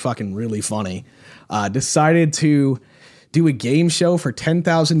 also fucking really funny. Decided to do a game show for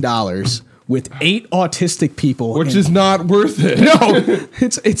 $10,000 with 8 autistic people, Which and- is not worth it. no,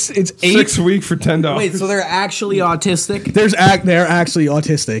 it's 8. 6 weeks for $10. Wait, so they're actually autistic? They're actually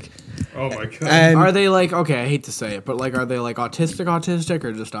autistic, Oh my god. and Are they like, okay, I hate to say it, but like, are they like autistic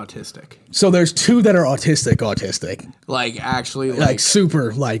or just autistic? so there's 2 that are autistic, Like actually like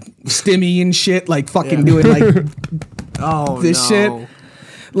super, like stimmy and shit, like fucking doing like oh this no. shit.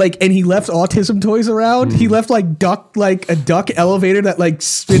 Like, and he left autism toys around. He left like a duck elevator that like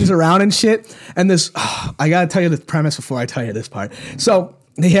spins around and shit. And this, I gotta tell you the premise before I tell you this part. So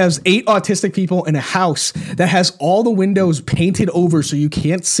he has 8 autistic people in a house that has all the windows painted over so you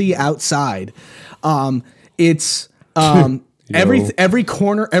can't see outside. It's every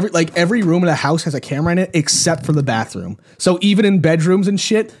corner, every room in the house has a camera in it except for the bathroom. So even in bedrooms and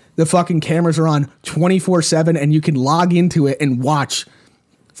shit, the fucking cameras are on 24/7, and you can log into it and watch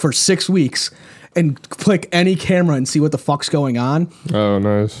for 6 weeks and click any camera and see what the fuck's going on. Oh,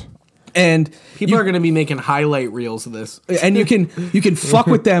 nice. And People are going to be making highlight reels of this. and you can fuck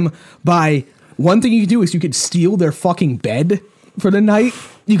with them by, one thing you can do is you can steal their fucking bed for the night.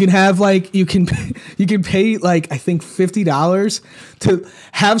 You can have like you can pay like I think $50 to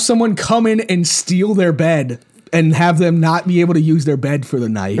have someone come in and steal their bed and have them not be able to use their bed for the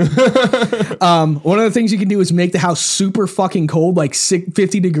night. One of the things you can do is make the house super fucking cold, like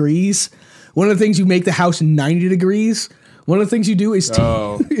 50 degrees. One of the things you make the house 90 degrees. One of the things you do is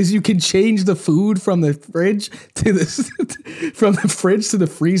is you can change the food from the fridge to the from the fridge to the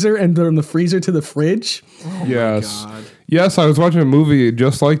freezer and from the freezer to the fridge. Yes. Yes, I was watching a movie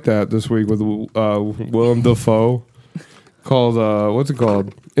just like that this week with Willem Dafoe called, what's it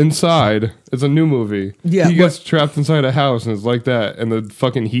called? Inside. It's a new movie. Yeah, He gets trapped inside a house and it's like that. And the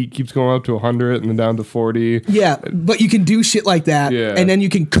fucking heat keeps going up to 100 and then down to 40. Yeah, but you can do shit like that, Yeah. and then you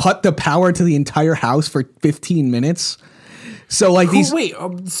can cut the power to the entire house for 15 minutes. So like these, Wait,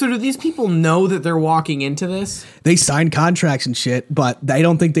 so do these people know that they're walking into this? they signed contracts and shit, but I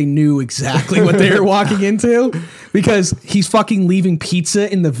don't think they knew exactly what they were walking into, because he's fucking leaving pizza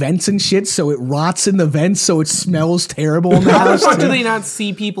in the vents and shit, so it rots in the vents, so it smells terrible in the How the house. fuck do too. they not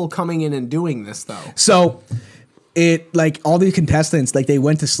see people coming in and doing this though? So it, like, all the contestants, like, they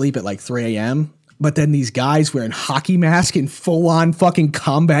went to sleep at like 3 a.m. But then these guys wearing hockey masks and full on fucking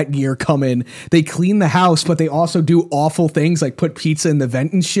combat gear come in. They clean the house, but they also do awful things like put pizza in the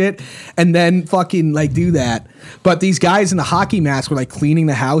vent and shit, and then fucking like do that. But these guys in the hockey mask were like cleaning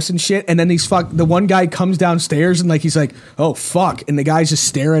the house and shit. And then the one guy comes downstairs and like he's like, oh fuck, and the guys just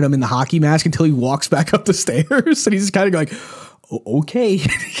stare at him in the hockey mask until he walks back up the stairs, and he's just kind of like, oh, okay.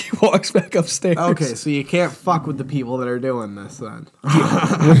 He walks back upstairs. Okay, so you can't fuck with the people that are doing this then.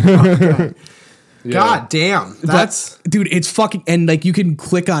 Okay. God damn. That's Dude, it's fucking, and like you can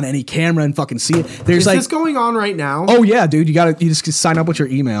click on any camera and fucking see it. There's is like, this going on right now? oh yeah, dude, you just sign up with your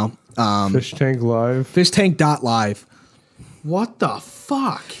email. Fish Tank Live. Fishtank.live. What the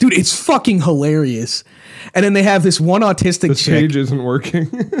fuck? Dude, it's fucking hilarious. And then they have this one autistic This chick. page isn't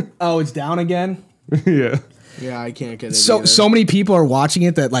working. Oh, it's down again? Yeah. Yeah, I can't get it. So either. so many people are watching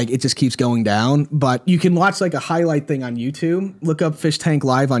it that like it just keeps going down. But you can watch like a highlight thing on YouTube. Look up Fish Tank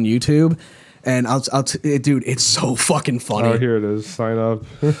Live on YouTube. And dude, it's so fucking funny. Oh, here it is. Sign up.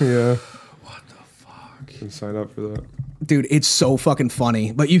 Yeah. What the fuck? Can sign up for that. Dude, it's so fucking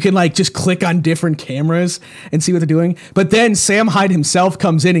funny. But you can like just click on different cameras and see what they're doing. But then Sam Hyde himself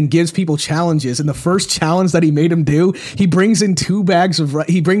comes in and gives people challenges. And the first challenge that he made him do, he brings in 2 bags of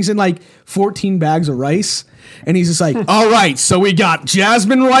he brings in like 14 bags of rice. And he's just like, all right, so we got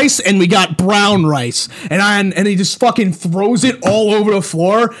jasmine rice and we got brown rice. And he just fucking throws it all over the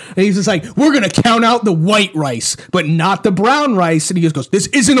floor. And he's just like, we're going to count out the white rice, but not the brown rice. And he just goes, this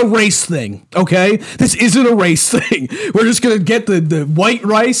isn't a race thing, okay? This isn't a race thing. We're just going to get the white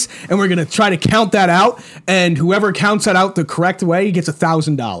rice and we're going to try to count that out. And whoever counts that out the correct way gets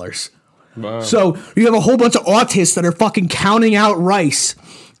 $1,000. Wow. So you have a whole bunch of autists that are fucking counting out rice.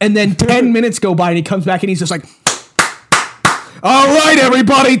 And then 10 minutes go by and he comes back and he's just like, all right,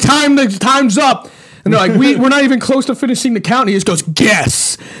 everybody, time's up. And they're like, we're not even close to finishing the count. And he just goes,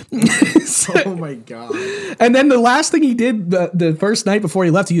 guess. Oh, my God. And then the last thing he did the first night before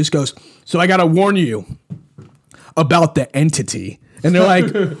he left, he just goes, so I got to warn you about the entity. And they're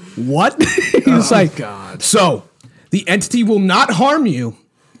like, what? He's like, God. So the entity will not harm you,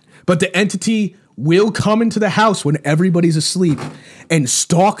 but the entity will come into the house when everybody's asleep and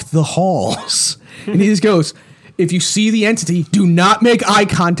stalk the halls. And he just goes, if you see the entity, do not make eye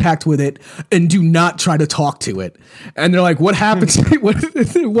contact with it and do not try to talk to it. And they're like, what happens?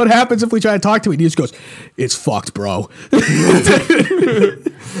 What happens if we try to talk to it? And he just goes, it's fucked, bro.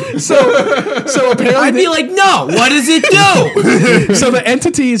 So apparently I'd be like, no, what does it do? So the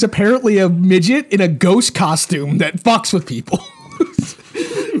entity is apparently a midget in a ghost costume that fucks with people.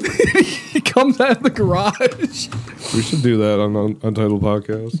 He comes out of the garage. we should do that on Untitled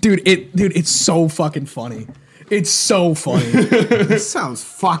Podcast. Dude, it's so fucking funny. It's so funny. This sounds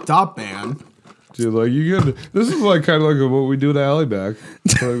fucked up, man. Dude, like you can. This is like kind of like what we do to Allymac.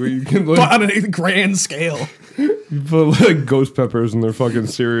 Like where you can But like on a grand scale. you put like ghost peppers in their fucking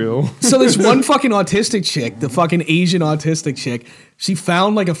cereal. So this one fucking autistic chick, the fucking Asian autistic chick, she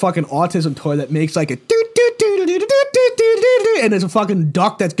found like a fucking autism toy that makes like a and there's a fucking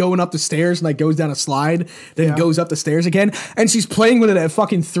duck that's going up the stairs and like goes down a slide, then goes up the stairs again. And she's playing with it at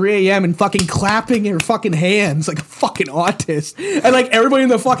fucking 3 a.m. and fucking clapping her fucking hands like a fucking autist. And like everybody in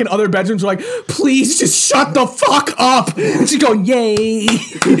the fucking other bedrooms are like, please just shut the fuck up. And she's going, yay, yay.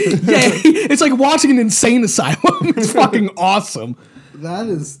 It's like watching an insane asylum. It's fucking awesome. That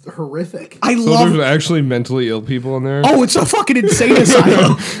is horrific. I So love there's actually mentally ill people in there. Oh, it's a fucking insane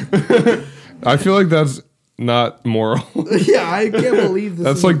asylum. I feel like that's not moral. Yeah, I can't believe this.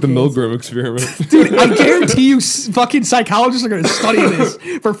 That's like the Milgram experiment. Dude, I guarantee you fucking psychologists are going to study this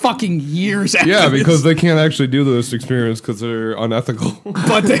for fucking years after Yeah, this. because they can't actually do those experiments because they're unethical.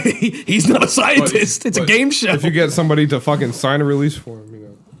 But he's not a scientist. It's a But game show. If you get somebody to fucking sign a release form, you know.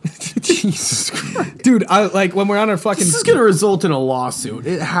 Jesus Christ. Dude, I like when we're on our fucking This is gonna result in a lawsuit.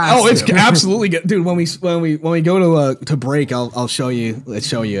 It has. Oh, it's to. absolutely good. Dude, when we go to break, I'll show you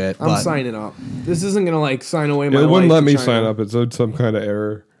it. I'm but- signing up. This isn't gonna like sign away my. It wouldn't life let to me China. sign up. It's some kind of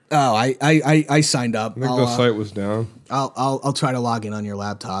error. Oh, I signed up. I think the site was down. I'll try to log in on your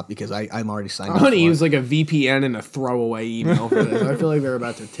laptop because I'm already signed I'm up. gonna for use it. like a VPN and a throwaway email for this. I feel like they're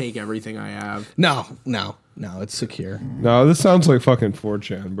about to take everything I have. No, it's secure. No, this sounds like fucking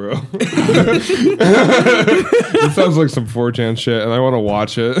 4chan, bro. This sounds like some 4chan shit, and I want to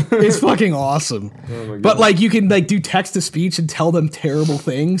watch it. It's fucking awesome. my But like you can like do text to speech and tell them terrible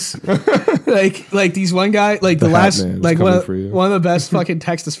things. like these one guy, like the Hat last Man is like coming for you. one of the best fucking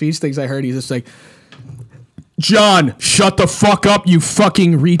text to speech things I heard. He's just like, John, shut the fuck up, you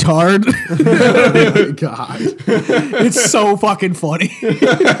fucking retard. God. It's so fucking funny.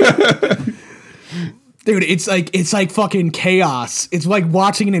 Dude, it's like fucking chaos. It's like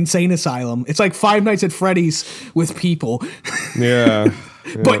watching an insane asylum. It's like Five Nights at Freddy's with people. Yeah.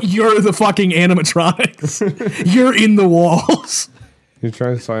 But you're the fucking animatronics. You're in the walls. You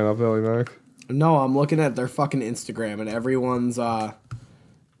trying to sign up, Allymac? No, I'm looking at their fucking Instagram and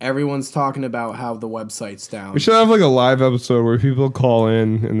everyone's talking about how the website's down. We should have like a live episode where people call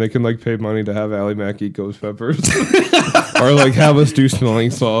in and they can like pay money to have Allymac eat ghost peppers. Or like have us do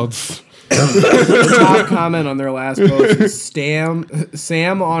smelling salts. The top comment on their last post is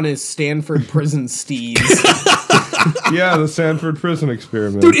Sam on his Stanford prison steeds. Yeah, the Stanford prison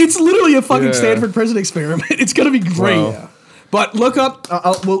experiment. Dude, it's literally a fucking Yeah. Stanford prison experiment. It's gonna be great. Wow. But look up.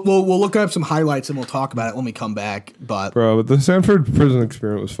 We'll look up some highlights and we'll talk about it when we come back. But Bro, but the Stanford prison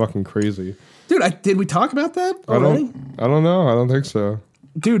experiment was fucking crazy. dude, did we talk about that already? I don't know. I don't think so.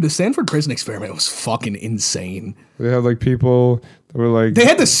 Dude, the Stanford prison experiment was fucking insane. They had like people that were like, They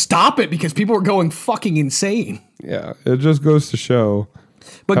had to stop it because people were going fucking insane. yeah, it just goes to show.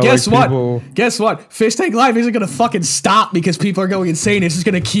 But How, guess like, what? people- Guess what? Fish Tank Live isn't gonna fucking stop because people are going insane. It's just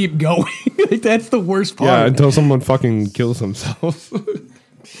gonna keep going. Like, that's the worst part. Yeah, until someone fucking kills themselves.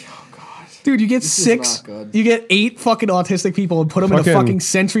 Dude, you get is six. not good. You get 8 fucking autistic people and put them in a Fucking- fucking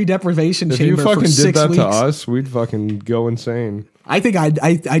sensory deprivation If you chamber fucking for 6 did that weeks. to us, we'd fucking go insane. I think I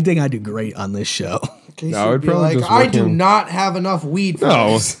do great on this show. Casey No, would I'd be probably like, just I work do in- not have enough weed for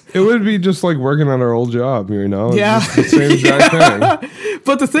No, this. it would be just like working on our old job, you know? It's Yeah. just the same exact thing.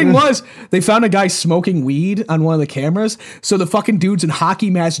 But the thing was, they found a guy smoking weed on one of the cameras. So the fucking dudes in hockey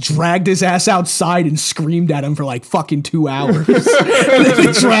masks dragged his ass outside and screamed at him for like fucking 2 hours. And then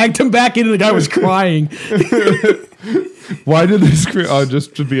they dragged him back in and the guy was crying. Why did they scream? Oh,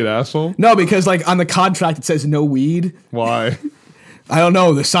 just to be an asshole? No, because like on the contract it says no weed. Why? I don't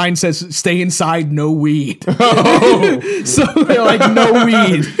know. The sign says stay inside, no weed. So they're like, no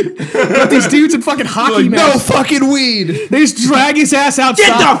weed. But these dudes in fucking hockey masks, fucking weed. they just drag his ass outside.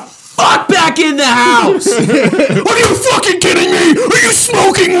 Get the fuck back in the house! Are you fucking kidding me? Are you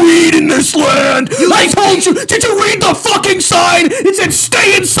smoking weed in this land? I told you. Did you read the fucking sign? It said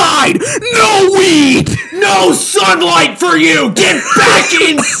stay inside. No weed. No sunlight for you! Get back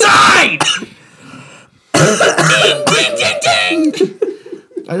inside! Ding, ding, ding, ding!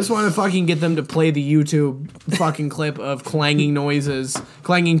 I just want to fucking get them to play the YouTube fucking clip of clanging noises,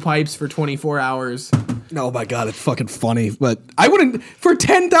 clanging pipes for 24 hours. Oh my god, it's fucking funny. But I wouldn't. For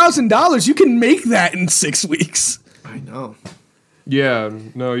 $10,000, you can make that in 6 weeks. I know. Yeah,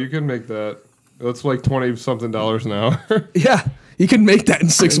 no, you can make that. That's like $20-something an hour. Yeah, you can make that in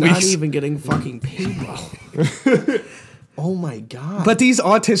 6 They're not weeks. even getting fucking paid well. Oh my god. But these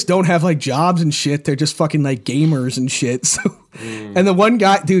autists don't have like jobs and shit. They're just fucking like gamers and shit. So, and the one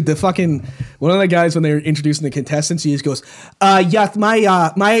guy, dude, one of the guys when they were introducing the contestants, he just goes, "Yeah,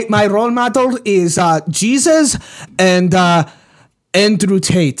 my role model is Jesus and Andrew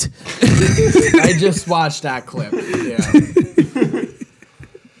Tate." I just watched that clip. Yeah.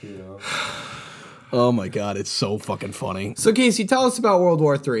 Oh my god, it's so fucking funny. So Casey, tell us about World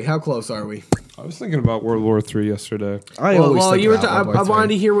War III. How close are we? I was thinking about World War III yesterday. I You were. I wanted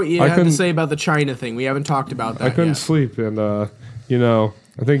to hear what you had to say about the China thing. We haven't talked about that. I couldn't yet. sleep, and I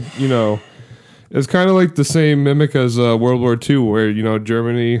think it's kind of like the same mimic as World War II, where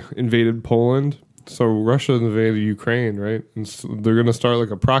Germany invaded Poland, so Russia invaded Ukraine, right? And so they're gonna start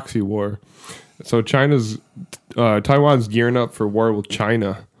like a proxy war. So Taiwan's gearing up for war with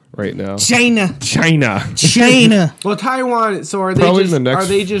China right now. China. Well, Taiwan. So are Probably they the next- are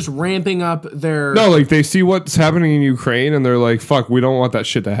they just ramping up their? No, like they see what's happening in Ukraine, and they're like, "Fuck, we don't want that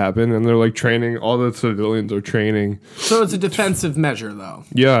shit to happen," and they're like training. All the civilians are training. So it's a defensive measure, though.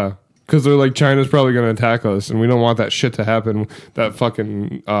 Yeah. Because they're like, China's probably going to attack us, and we don't want that shit to happen. That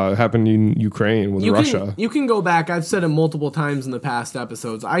fucking happened in Ukraine with Russia. You can go back. I've said it multiple times in the past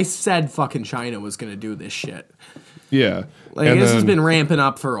episodes. I said fucking China was going to do this shit. Yeah, Like this has been ramping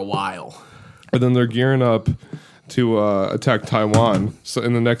up for a while. And then they're gearing up to attack Taiwan. So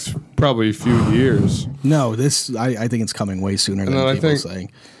in the next probably few years. No, I think it's coming way sooner than then people I are think-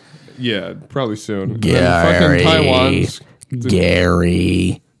 saying. Yeah, probably soon.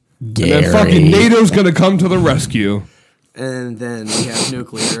 Gary. And then fucking NATO's gonna come to the rescue. And then we have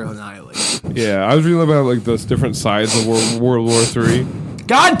nuclear annihilation. Yeah, I was reading about like those different sides of World War III.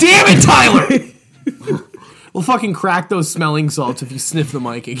 God damn it, Tyler! We'll fucking crack those smelling salts if you sniff the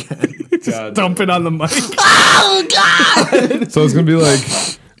mic again. God. Dump it on the mic. Oh God! So it's gonna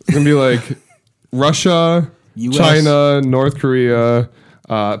be like Russia, US. China, North Korea,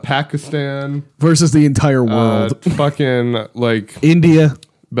 Pakistan, Versus the entire world. fucking like India.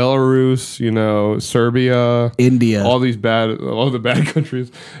 Belarus, Serbia, India. all the bad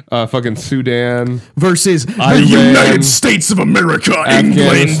countries, fucking Sudan, Versus Iran, the United States of America, England,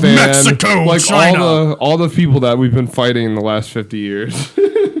 Afghanistan, Mexico, like China. all the people that we've been fighting in the last 50 years.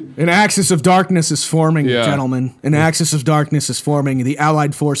 An axis of darkness is forming, Yeah. gentlemen. An axis of darkness is forming. The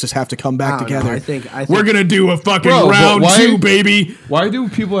Allied forces have to come back I don't know. together. I think We're gonna do a fucking Bro, but round why- 2, baby. Why do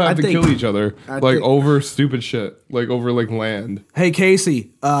people have to think- kill each other I like think- over stupid shit, like over like land? Hey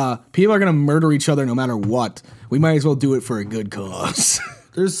Casey, people are gonna murder each other no matter what. We might as well do it for a good cause.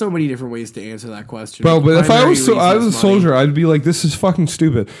 There's so many different ways to answer that question. Bro, but if I Primary was reason a is money. soldier, I'd be like, this is fucking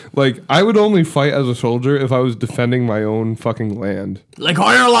stupid. Like, I would only fight as a soldier if I was defending my own fucking land. Like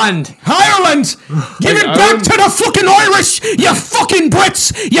Ireland! Ireland, give it I back would- to the fucking Irish, you fucking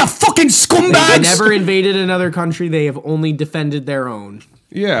Brits, you fucking They scumbags. never invaded another country. They have only defended their own.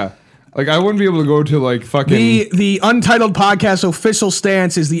 Yeah. Like, I wouldn't be able to go to, like, fucking... The Untitled Podcast official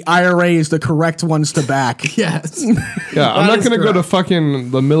stance is the IRA is the correct ones to back. Yes. Yeah, I'm not is going to go to correct.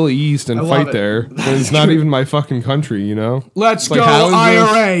 fucking the Middle East and love fight it. there. When it's not even my fucking country, you know? Let's Like, go how is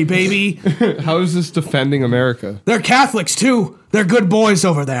IRA, baby. How is this defending America? They're Catholics too. They're good boys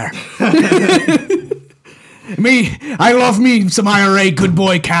over there. I love me some IRA good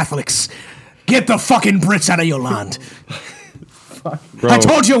boy Catholics. Get the fucking Brits out of your land. Bro, I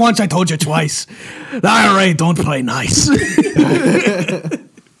told you once, I told you twice. The IRA don't play nice.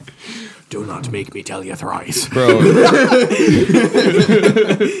 Do not make me tell you thrice. Bro.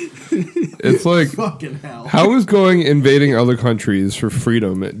 It's like, Fucking hell. how is going invading other countries for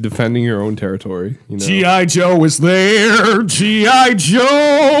freedom, defending your own territory? You know? G.I. Joe is there. G.I.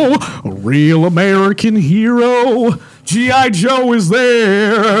 Joe, a real American hero. G.I. Joe is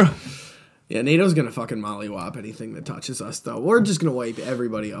there. Yeah, NATO's gonna fucking mollywop anything that touches us, though. We're just gonna wipe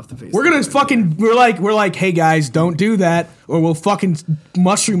everybody off the face. We're gonna fucking. We're like, hey guys, don't do that, or we'll fucking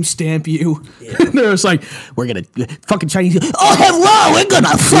mushroom stamp you. Yeah. They're just like, we're gonna fucking Chinese. Oh hello, we're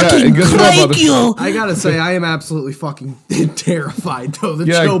gonna fucking crank you. I gotta say, I am absolutely fucking terrified though that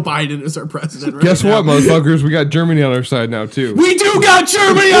Joe Biden is our president. Right Guess now. what, motherfuckers? We got Germany on our side now too. We do got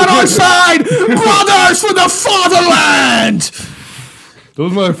Germany on our side, brothers for the fatherland.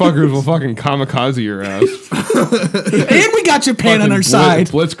 Those motherfuckers will fucking kamikaze your ass. And we got Japan on our side.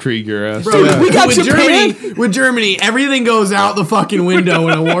 Blitzkrieg your ass. Bro, yeah. We got with Japan. With Germany, everything goes out the fucking window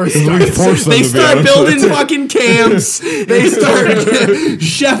when a war starts. force them They to be start on building fucking camps. They start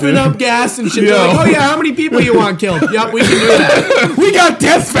chefing up gas and shit. They're like, oh yeah, how many people you want killed? Yep, we can do that. We got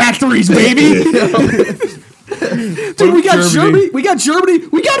death factories, baby. Dude, we got Germany. We got Germany.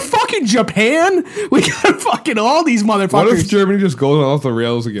 We got fucking Japan. We got fucking all these motherfuckers. What if Germany just goes off the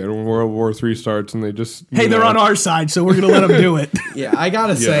rails again when World War III starts and they just Hey, they're on our side, so we're gonna let them do it. Yeah, I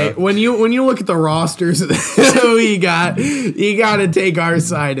gotta say, when you look at the rosters that we got, you gotta take our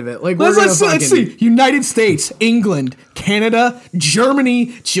side of it. Like, Let's see. United States, England, Canada,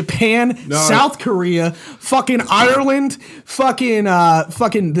 Germany, Japan, South Korea, fucking Ireland, fucking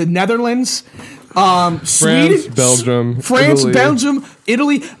the Netherlands. Sweden, Belgium, Italy. Belgium,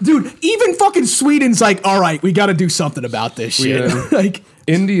 Italy, dude. Even fucking Sweden's like, all right, we got to do something about this shit. Like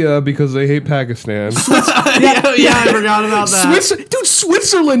India because they hate Pakistan. yeah, I forgot about that.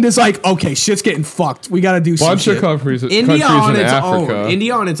 Switzerland is like, okay, shit's getting fucked. We got to do Bunch some of shit. countries India on in its Africa. own.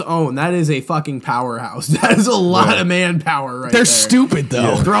 India on its own. That is a fucking powerhouse. That is a lot of manpower right there. They're stupid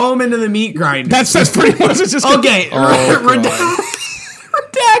though. Yeah. Throw them into the meat grinder. That's pretty much it's just okay.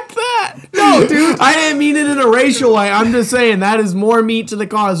 Redact that. No, dude. I didn't mean it in a racial way. I'm just saying that is more meat to the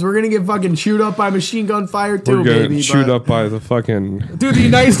cause. We're gonna get fucking chewed up by machine gun fire too, We're gonna baby. shoot up by the fucking. Dude, the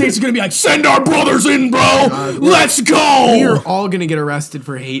United States is gonna be like, send our brothers in, bro. Let's go. We are all gonna get arrested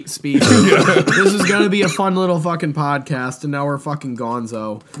for hate speech. This is gonna be a fun little fucking podcast, and now we're fucking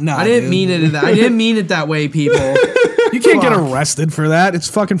gonzo. Nah, I didn't mean it. I didn't mean it that way, people. You can't get arrested for that. It's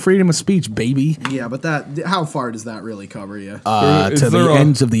fucking freedom of speech, baby. Yeah, but how far does that really cover you? To the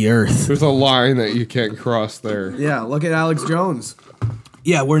ends of the earth. There's a line that you can't cross there. Yeah, look at Alex Jones.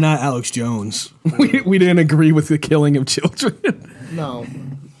 Yeah, we're not Alex Jones. We didn't agree with the killing of children. No.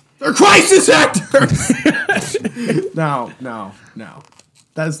 They're crisis actors! No.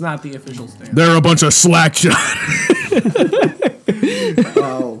 That's not the official stand. They're a bunch of slack shot.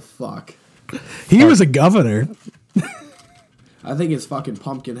 Oh, fuck. He was a governor. I think it's fucking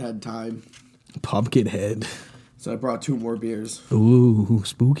Pumpkinhead time. Pumpkinhead. So I brought 2 more beers. Ooh,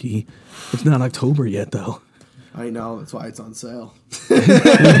 spooky. It's not October yet, though. I know, that's why it's on sale.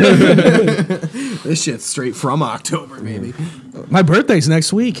 This shit's straight from October, baby. My birthday's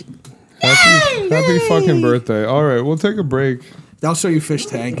next week. Happy fucking birthday! All right, we'll take a break. I'll show you fish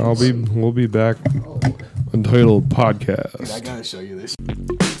tank. We'll be back. Untitled podcast. I gotta show you this.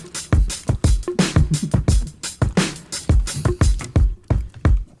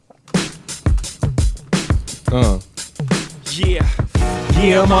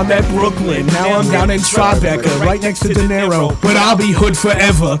 Yeah, I'm on that Brooklyn. Now I'm down in Tribeca, right next to De Niro. But I'll be hood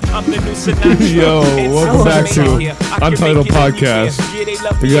forever. Yo, welcome back to Untitled Podcast.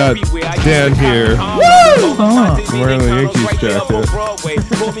 We got Dan here. I'm wearing a Yankees jacket.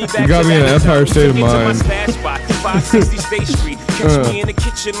 You got me in an Empire State of Mind. Catch me in the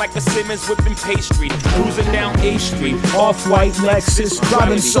kitchen like a Simmons whipping pastry. Cruising down A Street. Off-white Lexus,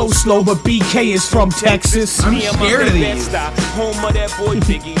 driving so slow, but BK is from Texas. I'm scared of these. Home of that boy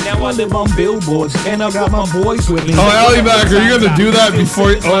Biggie. Now I live on billboards, and I got my boys with me. Oh, Allymac, are you gonna do that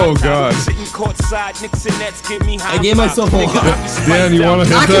before? Oh God. I gave myself a lot. Dan, you wanna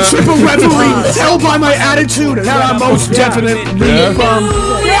hit I can that? trip a referee. Tell by my attitude that I'm most definitely from.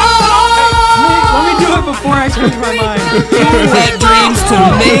 Let me do it before I change my mind. Wet dreams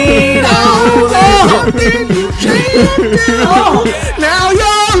tomatoes. Now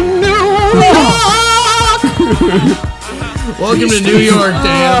you're New York. Welcome to New York,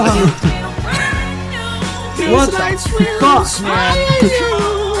 Dan. What the fuck, man?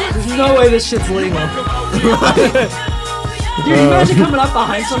 There's no way this shit's legal. Dude, you imagine coming up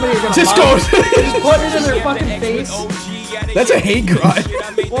behind somebody you're gonna Just hug, go. just putting it in their fucking face. That's a hate crime.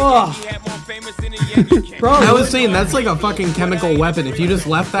 Whoa. Bro, I was saying that's like a fucking chemical weapon. If you just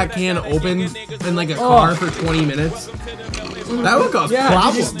left that can open in like a car for 20 minutes, that would cause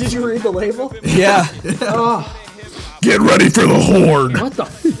problems. did you read the label? Yeah. Get ready for the horn. What the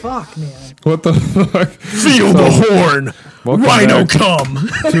fuck, man? What the fuck? Feel the horn. Welcome Rhino back come.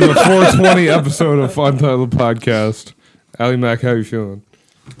 to the 420 episode of Untitled Podcast. Allymac, how you feeling?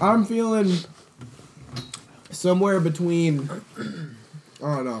 I'm feeling somewhere between,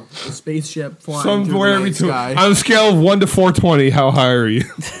 I don't know, a spaceship flying Somewhere through the between. night On a scale of 1 to 420, how high are you?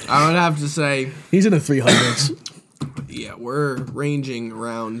 I would have to say, He's in the 300s. yeah, we're ranging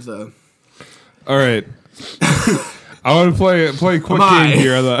around the. All right. I want to play a quick Am game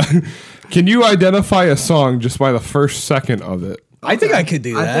I? here. Can you identify a song just by the first second of it? I think I could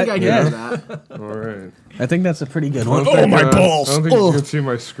do that. I think I can yeah. do that. All right. I think that's a pretty good one. I don't think, my I balls. don't think you Ugh. can see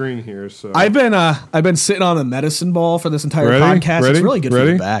my screen here. So I've been sitting on a medicine ball for this entire Ready? podcast. Ready? It's really good for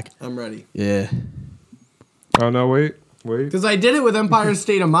Ready? the back. I'm ready. Yeah. Oh no! Wait. Because I did it with Empire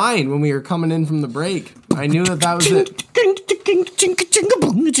State of Mind when we were coming in from the break. I knew that was it.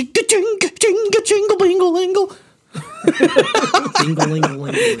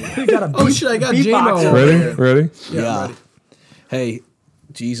 You got a Oh shit, I got beatbox J-Mo. over Ready? here. Ready? Yeah. Hey,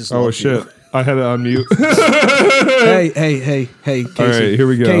 Jesus. Oh love shit! you. I had it on mute. Hey, Casey. All right, here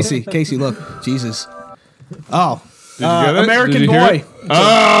we go. Casey, look, Jesus. Oh, Did you get it? American Did you hear Boy. it?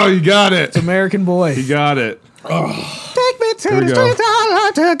 Oh, you got it. American Boy. You got it. Take me to Here we the go. streets, I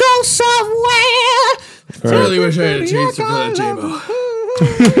like to go somewhere. I really wish I had a chance for that J-Mo.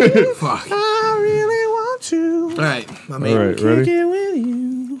 Fuck. I really want to. Alright, my All man. right, ready? Get with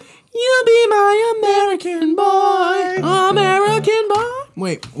you. You be my American boy. American boy.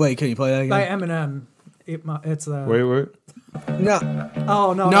 Wait, can you play that By again? Eminem. It's Wait. No.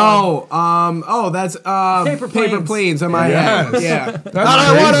 Oh no. No, oh, that's Paper Paper Planes. Planes on my head. Yeah. That's All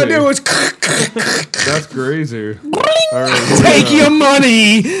I want to crazy. do is That's crazy. All right, here we take go. your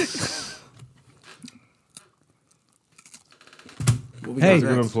money. Hey. You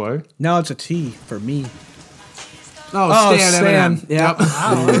gonna play? Now it's a T for me. Oh, Stan Eminem. Yep.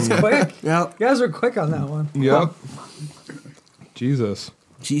 Wow, that's quick. Yep. You guys were quick on that one. Yep. Jesus.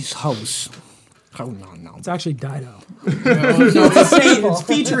 Jeez, house. Oh, no. It's actually Dido. No, it's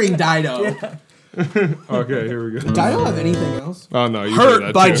featuring Dido. Okay, here we go. Dido have anything else? Oh no, you Hurt heard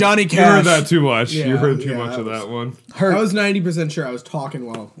that by too. Johnny You Cash. heard that too much. You Yeah, heard too yeah, much that of was- that one. Hurt. I was 90% sure I was talking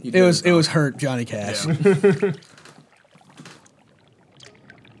while you did It was hurt Johnny Cash.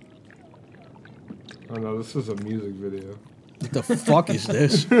 Oh no, this is a music video. What the fuck is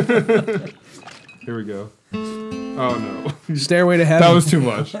this? Here we go. Oh no, Stairway to Heaven. that was too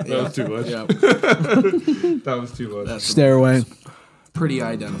much. That was too much. Yep. That was too much. That's Stairway. pretty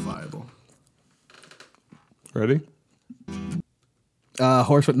identifiable. Ready?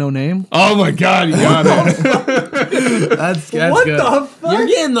 Horse with no name. Oh my god, you got it. That's What good. the fuck? You're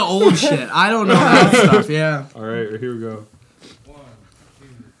getting the old shit. I don't know that stuff. Yeah. All right, here we go.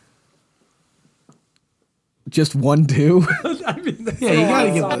 Just 1, 2. I mean, that's Yeah, a you lot gotta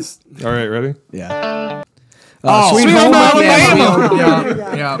of give songs. us. All right, ready? Yeah. Sweet Home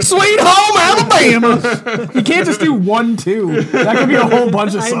Alabama. Yeah. Sweet Home Alabama. You can't just do 1, 2. That could be a whole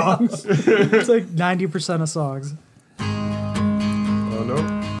bunch of I know. songs. It's like 90% of songs. Oh no.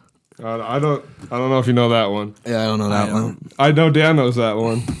 I don't know if you know that one. Yeah, I don't know that one. I know Dan knows that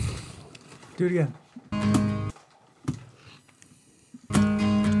one. Do it again.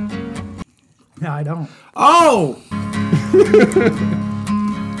 No, I don't. Oh! Is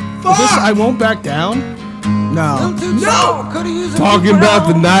this I Won't Back Down? No. Talking about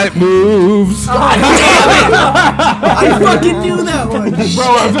the night moves. I fucking knew that one. Bro,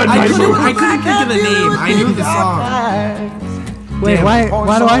 I couldn't think of the name. I knew the song. Wait, why do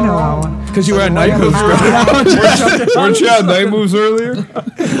I know that one? Because you were at night moves. Weren't you at night moves earlier?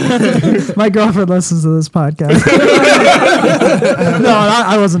 My girlfriend listens to this podcast. No,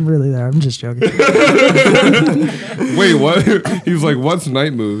 I wasn't really there. I'm just joking. Wait, what? He was like, "What's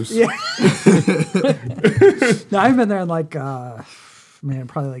night moves?" Yeah. No, I've been there in like,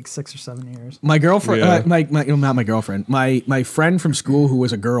 probably like 6 or 7 years. My girlfriend, Yeah. not my girlfriend. My friend from school who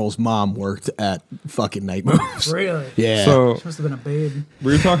was a girl's mom worked at fucking night moves. Really? Yeah. So Must have been a babe.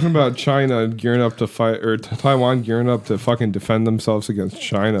 we were talking about China gearing up to fight, or Taiwan gearing up to fucking defend themselves against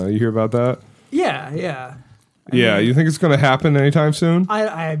China. You hear about that? Yeah, yeah. Yeah. You think it's going to happen anytime soon?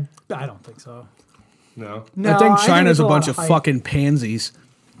 I don't think so. No. No, I think China's it's a bunch of hype. fucking pansies.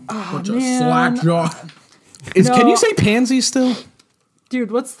 Bunch of man. slack jaw. Can No. you say pansies still?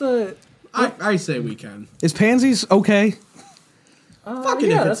 Dude, what's the? I say we can. Is pansies okay?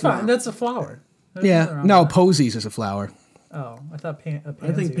 Fucking yeah, if that's it's fine. not. That's a flower. There's nothing Yeah. wrong No, with that. posies is a flower. Oh, I thought a pansy.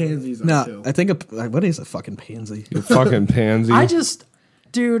 I think pansies are No, too. I think what is a fucking pansy? You fucking pansy.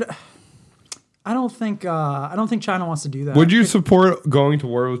 Dude, I don't think China wants to do that. Would you support going to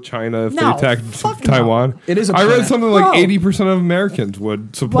war with China if No, they attacked fuck Taiwan? no. It is a I read plan. something Bro. like 80% of Americans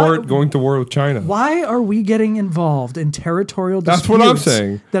would support What? going to war with China. Why are we getting involved in territorial That's disputes what I'm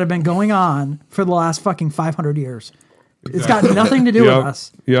saying. that have been going on for the last fucking 500 years? It's got nothing to do with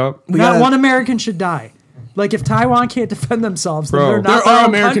us. Yep. Not one American should die. Like, if Taiwan can't defend themselves, then Bro. they're not There their are own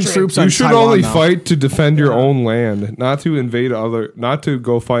American country. troops You on should Taiwan only now. fight to defend your own land, not to invade not to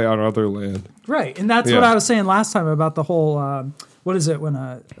go fight on other land. Right, and that's Yeah. what I was saying last time about the whole, what is it, when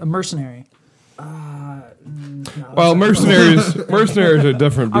a mercenary. Well, mercenaries are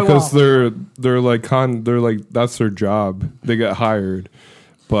different I because won't. they're like that's their job. They get hired.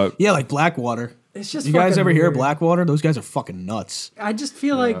 But Yeah, like Blackwater. It's just You guys fucking ever hear of weird. Blackwater? Those guys are fucking nuts. I just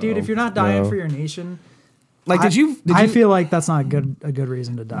feel like, dude, if you're not dying for your nation, Like, did you I feel like that's not a good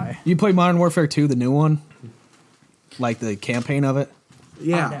reason to die. you play Modern Warfare 2, the new one? Like the campaign of it? I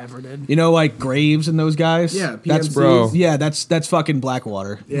Yeah. never did. You know, like Graves and those guys. Yeah, that's PMCs. Bro. Yeah, that's fucking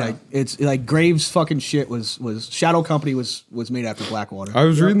Blackwater. Yeah. Like it's like Graves fucking shit was Shadow Company was made after Blackwater. I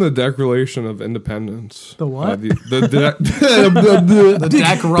was reading the Declaration of Independence. The what? The The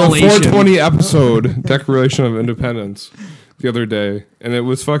Declaration. 420 episode Declaration of Independence the other day, and it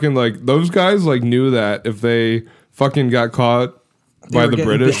was fucking like those guys like knew that if they fucking got caught by were the getting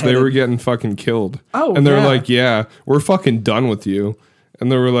British, they beheaded. were getting fucking killed. Oh, and they're yeah. like, yeah, we're fucking done with you.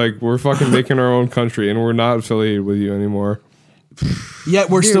 And they were like, we're fucking making our own country, and we're not affiliated with you anymore.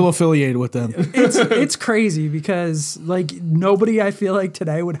 Yet we're still affiliated with them. It's crazy because like nobody I feel like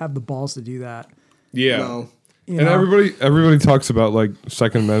today would have the balls to do that. Yeah. No. You And know? everybody talks about like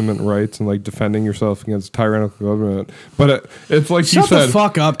Second Amendment rights and like defending yourself against tyrannical government, but it's like Shut you said, the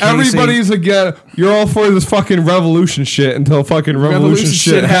fuck up, Casey. everybody's again. You're all for this fucking revolution shit until fucking revolution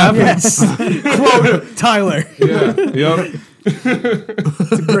shit happens. Quote Tyler. Yeah. Yep.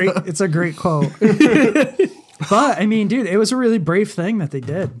 It's a great quote. But I mean, dude, it was a really brave thing that they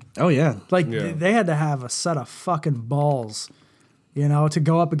did. Oh yeah. Like Yeah. they had to have a set of fucking balls, you know, to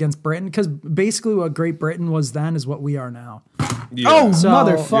go up against Britain because basically what Great Britain was then is what we are now. Yeah. Oh So-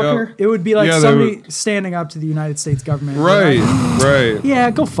 motherfucker. It would be like Yeah, they somebody standing up to the United States government. and be Right. like, Right. yeah,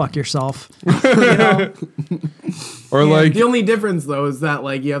 go fuck yourself. You know? Or like, The only difference though is that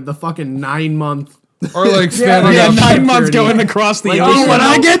like you have the fucking 9-month. or like standing Yeah, up. 9 months going across the Like, ocean. oh, when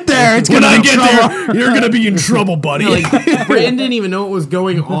I get there, it's when I get there, you're gonna be in trouble, buddy. Like Britain didn't even know what was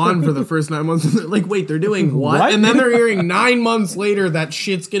going on for the first 9 months. They're like, wait, they're doing what? And then they're hearing 9 months later that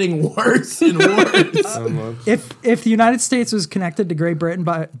shit's getting worse and worse. If the United States was connected to Great Britain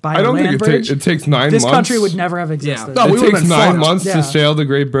by I a don't land think bridge, it takes 9 this months. country would never have existed. No, It we would've takes been 9 fucked. months Yeah. to sail the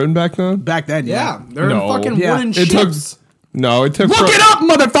Great Britain back then. Back then, Yeah, they're No. in fucking Yeah. wooden It took. ships. No, it took. Look it up,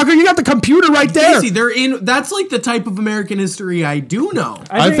 motherfucker. You got the computer right there. Casey, they're in. That's like the type of American history I do know.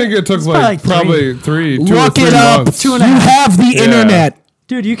 I think it took it's like probably three. 2 or Look 3 it up. months. Two and You a half. have the Yeah. internet.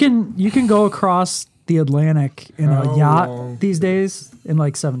 Dude, you can go across the Atlantic in a yacht these days in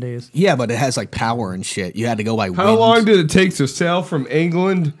like 7 days. Yeah, but it has like power and shit. You had to go by How wind. long did it take to sail from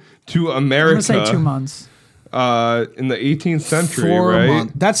England to I'm America? gonna say 2 months. In the 18th century, 4 right?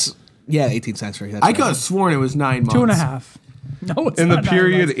 months. That's 18th century. That's I right. could have sworn it was 9 months. 2.5. No, it's In the not 9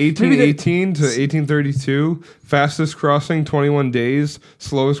 period months. Maybe they- 1818 to 1832, fastest crossing 21 days,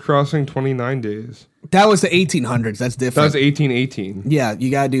 slowest crossing 29 days. That was the 1800s. That's That different. was 1818. Yeah, you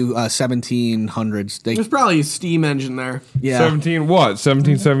gotta do 1700s. There's probably a steam engine there. Yeah,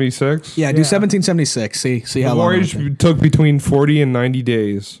 1776? yeah. Do 1776. See The how long. voyage it would take. took between 40 and 90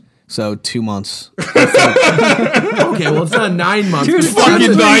 days. So 2 months. Okay, well it's not 9 months. Dude, That's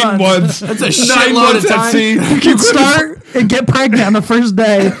fucking a- 9 months. That's a 9 shitload months of at time. sea. You can start and get pregnant on the first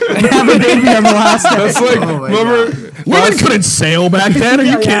day and have a baby on the last day. That's like, Oh my remember, Women couldn't sail back then. Are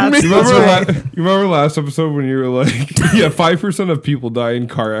you kidding me? you remember last episode when you were like, yeah, 5% of people die in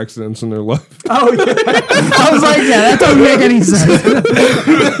car accidents in their life. Oh, yeah. I was like, yeah, that doesn't make any sense.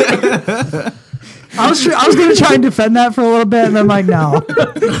 I was going to try and defend that for a little bit, and then like, no,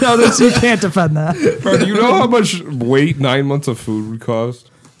 you can't defend that. Bro, do you know how much weight 9 months of food would cost?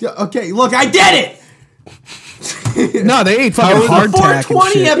 Yeah, okay, look, I did it. No, they ate That fucking was the hardtack and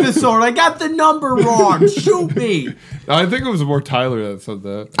 420 shit. episode. I got the number wrong. Shoot me. I think it was more Tyler that said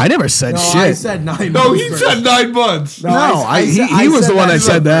that. I never said No, shit. I said 9 months. No, he first. said 9 months. no, I he said- was the one that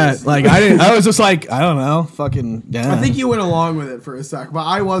said that. first. Like I didn't. I was just like, I don't know, fucking. Yeah. I think you went along with it for a sec, but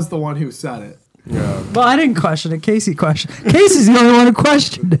I was the one who said it. Yeah. Well, I didn't question it. Casey questioned. Casey's the only one who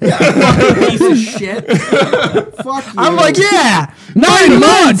questioned it. Piece of shit. Fuck you. I'm like, yeah, 9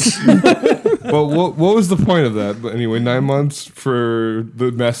 months. Well, what was the point of that? But anyway, 9 months for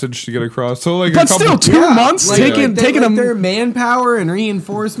the message to get across. So like, But still, 2 months taking their manpower and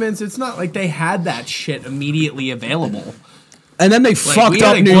reinforcements. It's not like they had that shit immediately available. And then they fucked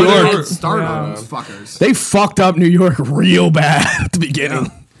up New York. Start on those fuckers. They fucked up New York real bad at the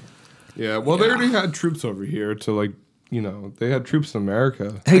beginning. Yeah, well, they already had troops over here to like, they had troops in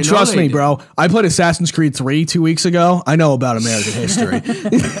America. Hey, I know trust they me, did. bro. I played Assassin's Creed 3 2 weeks ago. I know about American history.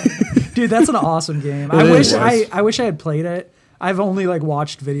 Dude, that's an awesome game. I wish I had played it. I've only like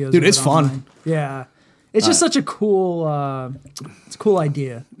watched videos. Dude, of it's it fun. online. Yeah, it's just such a cool, it's a cool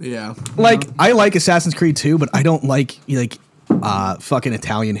idea. Yeah. Like, I like Assassin's Creed 2, but I don't like fucking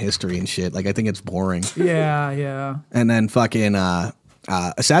Italian history and shit. Like, I think it's boring. Yeah. And then fucking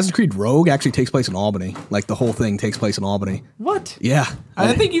Assassin's Creed Rogue actually takes place in Albany. Like, the whole thing takes place in Albany. What? Yeah.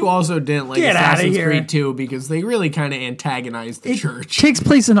 I think you also didn't like Get outta Assassin's here. Creed 2 because they really kind of antagonized the church. Takes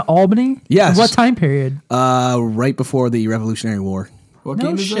place in Albany. Yes. What time period? Right before the Revolutionary War. What No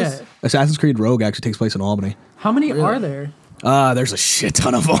game is shit. this? Assassin's Creed Rogue actually takes place in Albany. How many are there? There's a shit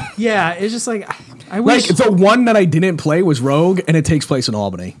ton of them. Yeah, it's just like I Like, wish. the one that I didn't play was Rogue, and it takes place in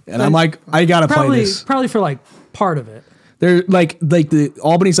Albany. And I'm like, I gotta play this. Probably for like part of it. They're like the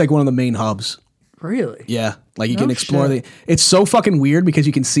Albany's like one of the main hubs. Really? Yeah, like you No can explore shit. It's so fucking weird because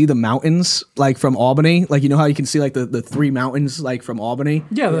you can see the mountains like from Albany. Like, you know how you can see like the 3 mountains like from Albany.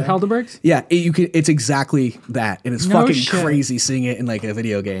 Yeah, the Helderbergs. Yeah, it's exactly that, and it's No fucking shit. crazy seeing it in like a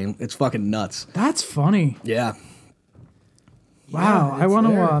video game. It's fucking nuts. That's funny. Yeah. Wow, I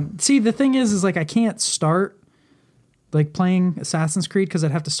want to see. The thing is like I can't start like playing Assassin's Creed because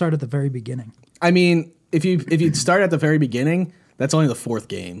I'd have to start at the very beginning. I mean, if you start at the very beginning, that's only the 4th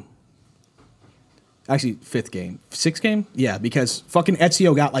game. Actually, 5th game. 6th game? Yeah, because fucking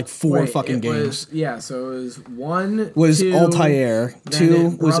Ezio got like 4 fucking games. So it was 1 Was 2, Altair. then 2 it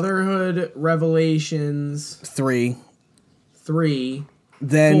was Brotherhood, Revelations, 3. 3,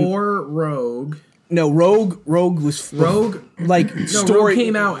 Then 4, Rogue. no, Rogue was Rogue? like No, story Rogue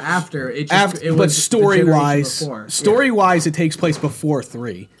came out after. It just, after, it was but the story generation wise, before. it takes place before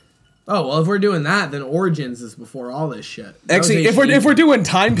 3. Oh well, if we're doing that, then Origins is before all this shit. That was Actually, if HD. we're doing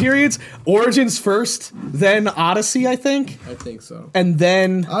time periods, Origins first, then Odyssey, I think, I think so. and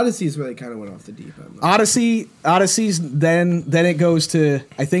then Odyssey is where they kind of went off the deep end. Odyssey's then it goes to,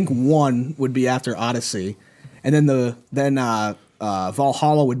 I think 1 would be after Odyssey, and then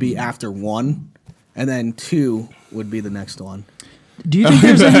Valhalla would be after 1, and then 2 would be the next one. Do you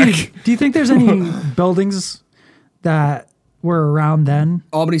think there's any buildings that were around then?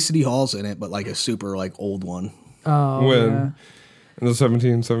 Albany City Hall's in it, but like a super like old one. Oh, When? yeah. In the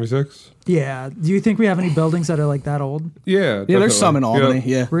 1776? Yeah. Do you think we have any buildings that are like that old? Yeah. Yeah, there's some in Albany.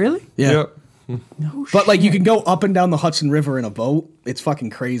 Yeah. Really? Yeah. Yep. No But like you can go up and down the Hudson River in a boat. It's fucking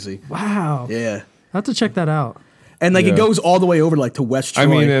crazy. Wow. Yeah. I have to check that out. And like Yeah. it goes all the way over like to West Troy. I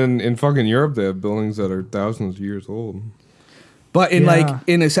mean, in fucking Europe, they have buildings that are thousands of years old. but in Yeah. like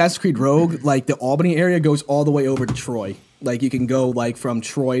in Assassin's Creed Rogue, like the Albany area goes all the way over to Troy. Like you can go like from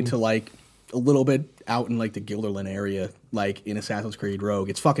Troy to like a little bit out in like the Guilderland area, like in Assassin's Creed Rogue.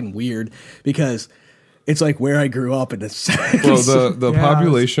 It's fucking weird because it's like where I grew up and it's Well, the Yeah.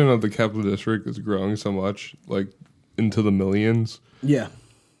 population of the capital district is growing so much, like into the millions. yeah.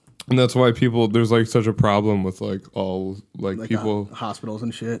 And that's why there's like such a problem with like all like people. Hospitals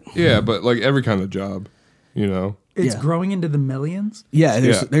and shit. Yeah, but like every kind of job, It's Yeah. growing into the millions. Yeah,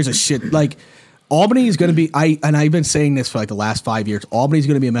 Yeah. there's a shit like Albany is going to be I've been saying this for like the last 5 years. Albany's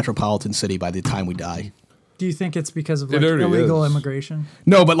going to be a metropolitan city by the time we die. Do you think it's because of It like already illegal is. immigration?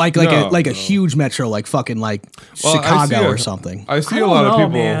 No, but like No, a huge metro like fucking like Well, I Chicago see or something. I see I a don't lot of know, people.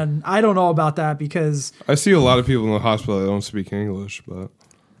 man. I don't know about that because I see a lot of people in the hospital that don't speak English, but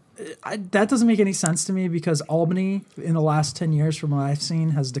that doesn't make any sense to me because Albany in the last 10 years from what I've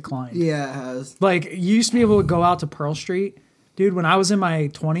seen has declined. Yeah, it has. Like you used to be able to go out to Pearl Street. Dude, when I was in my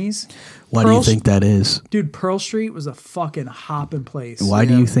 20s, Why do you think that is? Dude, Pearl Street was a fucking hopping place. Why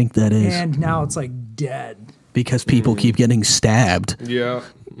do you think that is? And now it's like dead. Because people keep getting stabbed. yeah.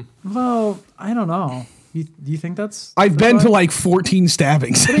 Well, I don't know. Do you think that's? I've that's been why? to like 14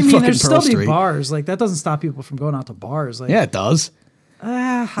 stabbings But I in mean, fucking there's Pearl still be Street. bars. Like that doesn't stop people from going out to bars. Like, Yeah, it does.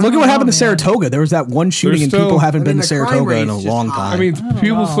 I Look at don't what happened know, to man. Saratoga. There was that one shooting There's and still- people haven't I been mean, to the crime Saratoga in a rate's just long high. time. I mean,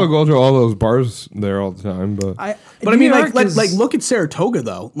 people know. still go to all those bars there all the time, but But New I mean, York is- like look at Saratoga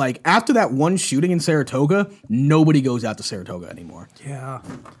though. Like after that one shooting in Saratoga, nobody goes out to Saratoga anymore. Yeah,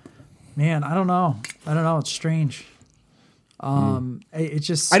 man, I don't know. It's strange. It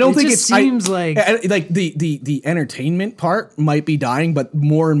just I don't it think just it's seems like the entertainment part might be dying, but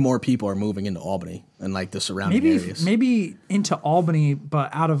more and more people are moving into Albany and like the surrounding areas. maybe into Albany, but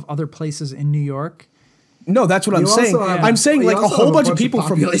out of other places in New York. No, that's what I'm saying. I'm saying like a whole bunch of people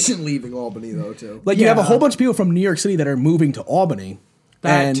from population leaving Albany though too. like you have a whole bunch of people from New York City that are moving to Albany.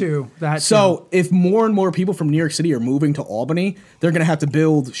 That So if more and more people from New York City are moving to Albany, they're gonna have to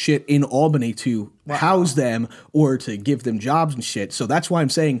build shit in Albany to house them or to give them jobs and shit. So that's why I'm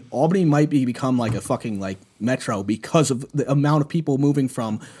saying Albany might become like a fucking like metro because of the amount of people moving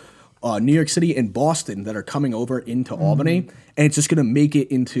from New York City and Boston that are coming over into Albany, and it's just gonna make it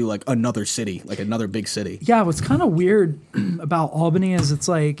into like another city, like another big city. Yeah, what's kind of weird about Albany is it's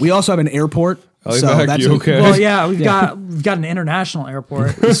like We also have an airport. Allymac, that's you okay? well, yeah, we've got an international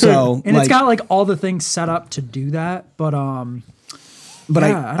airport, So and like, it's got like all the things set up to do that. But But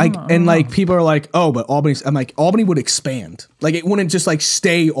yeah, I don't know. and like people are like, oh, but Albany's. I'm like, Albany would expand. Like it wouldn't just like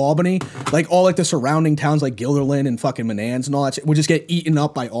stay Albany. Like all like the surrounding towns like Guilderland and fucking Menands and all that shit would just get eaten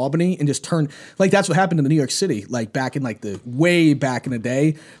up by Albany and just turn. Like that's what happened in New York City. Like back in like the way back in the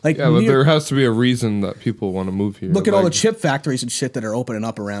day. Like Yeah, but New there York- has to be a reason that people want to move here. look at all the like, chip factories and shit that are opening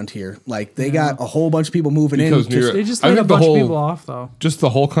up around here. Like they got a whole bunch of people moving in. Because New York- they just I laid a think the bunch whole- of people off though. Just the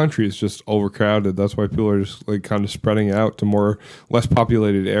whole country is just overcrowded. That's why people are just like kind of spreading out to less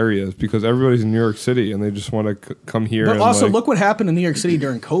populated areas because everybody's in New York City and they just want to come here. But and also, like, look what happened in New York City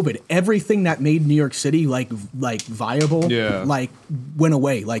during COVID. Everything that made New York City like viable, like went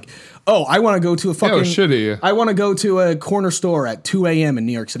away. Like, oh, I want to go to a fucking it was shitty. I want to go to a corner store at 2 a.m. in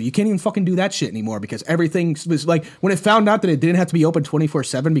New York City. You can't even fucking do that shit anymore because everything was like when it found out that it didn't have to be open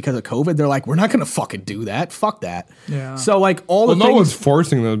 24/7 because of COVID. They're like, we're not gonna fucking do that. Fuck that. Yeah. So like all the no things. one's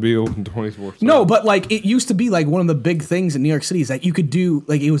forcing them to be open 24/7. No, but like it used to be like one of the big things in New York City is that you could do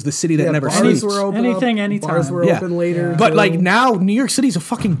like it was the city that never bars sleeps. were open Anything, up, anytime. Bars were Yeah. open later. But so- like now, New York City's a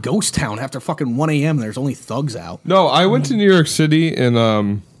fucking ghost town after fucking 1 a.m. and there's only thugs out. No, I went to New York City in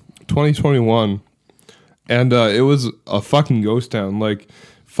 2021, and it was a fucking ghost town. Like,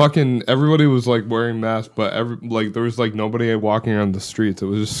 fucking everybody was like wearing masks, but there was like nobody walking around the streets. It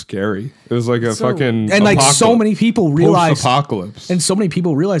was just scary. It was like a fucking And like so many people realized apocalypse. and so many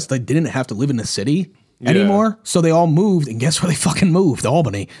people realized they didn't have to live in the city anymore. So they all moved, and guess where they fucking moved?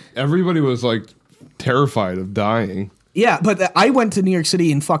 Albany. Everybody was like terrified of dying. Yeah, but I went to New York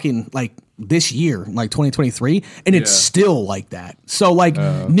City in fucking like this year, like 2023, and it's still like that. So like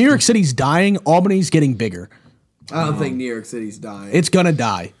New York City's dying, Albany's getting bigger. I don't think New York City's dying. It's gonna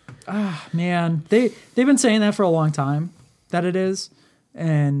die. Man, they've been saying that for a long time that it is,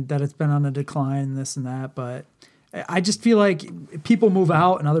 and that it's been on a decline and this and that. But I just feel like people move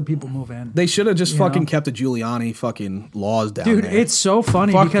out and other people move in. They should have just You fucking know? kept the Giuliani fucking laws down Dude, there. it's so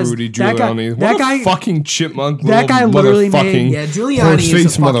funny Fuck because Rudy that Giuliani. guy, What a fucking chipmunk. that guy little literally made- motherfucking Yeah, Giuliani is a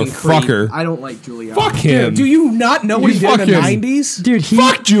horse-faced fucking motherfucker. creep. I don't like Giuliani. Fuck him. Do you not know what You he did in the fucking- 90s? Dude,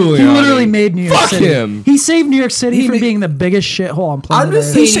 Fuck Giuliani. He literally made New York Fuck City. him. He saved New York City He from ma- being the biggest shithole on planet I'm just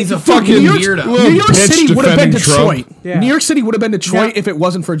Earth. saying he's a Dude, fucking New York- weirdo. New York bitch City would have been defending Trump. Detroit. Yeah. New York City would have been Detroit Yeah. if it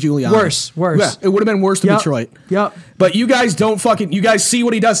wasn't for Giuliani. Worse. Yeah, it would have been worse than Yep. Detroit. Yep. But you guys don't fucking. You guys see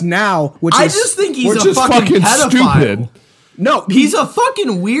what he does now, which I is just think he's Which a is fucking pedophile. stupid. no. He's a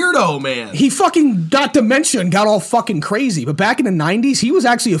fucking weirdo, man. He fucking got dementia and got all fucking crazy. But back in the 90s, he was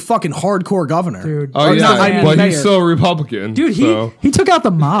actually a fucking hardcore governor. Dude. Oh Or yeah, not, I mean, but mayor. he's still a Republican. Dude, so. he took out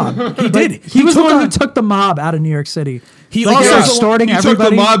the mob. He did. He was the took one who out- took the mob out of New York City. He Like, also they were extorting he everybody. took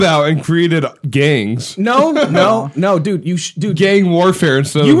the mob out and created gangs, No, dude. Dude. gang warfare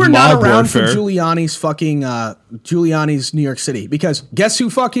instead You of were mob not around warfare. for Giuliani's fucking Giuliani's New York City because guess who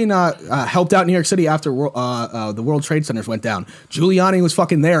fucking helped out New York City after the World Trade Centers went down? Giuliani was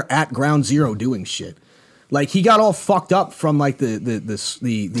fucking there at Ground Zero doing shit. Like he got all fucked up from like the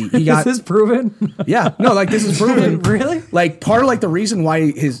he got Is this proven? yeah no like this is proven Really? like part of like the reason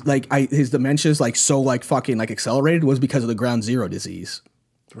why his his dementia is like so like fucking like accelerated was because of the Ground Zero disease.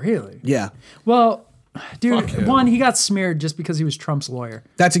 Really? Yeah. Well, Fuck dude, him. one, he got smeared just because he was Trump's lawyer.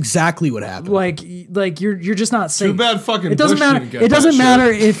 That's exactly what happened. Like you're just not safe. Too bad fucking It doesn't Bush matter. didn't get It doesn't that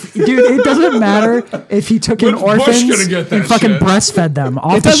matter if, dude. It doesn't matter if he took in When's Bush orphans gonna get that and fucking shit? breastfed them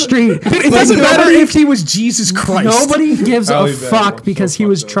off the street. It doesn't matter if he was Jesus Christ. Nobody gives a Allymac fuck was because so he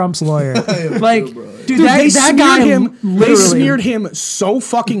was fucked up. Trump's lawyer. Like, dude, Dude, they that smeared guy him. They literally smeared him so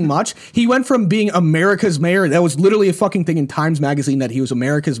fucking much. He went from being America's mayor. That was literally a fucking thing in Times Magazine that he was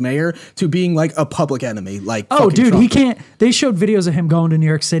America's mayor to being like a public enemy. Like, Oh, fucking dude, Trump. he can't. They showed videos of him going to New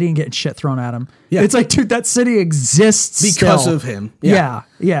York City and getting shit thrown at him. Yeah. It's like, dude, that city exists Because still. of him. Yeah,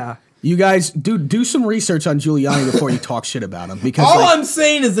 yeah. You guys do some research on Giuliani before you talk shit about him. Because all I'm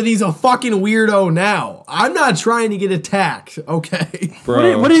saying is that he's a fucking weirdo now. I'm not trying to get attacked, okay?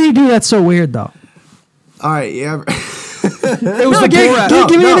 Bro. What did he do that's so weird though? All right, yeah. it was the Borat.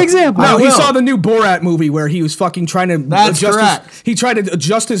 Give me an example. No, he saw the new Borat movie where he was fucking trying to he tried to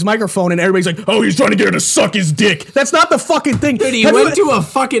adjust his microphone and everybody's like, oh, he's trying to get her to suck his dick. That's not the fucking thing. Dude, he went to a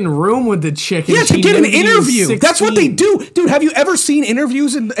fucking room with the chick. Yeah, to get an interview. That's what they do. Dude, have you ever seen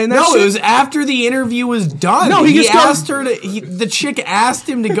interviews and that No, shit? it was after the interview was done. No, he asked her to, the chick asked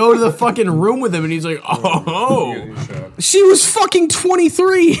him to go to the fucking room with him and he's like, oh. She was fucking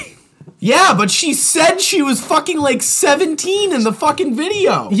 23. Yeah, but she said she was fucking like 17 in the fucking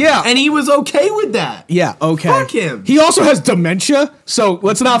video. Yeah. And he was okay with that. Yeah, okay. Fuck him. He also has dementia, so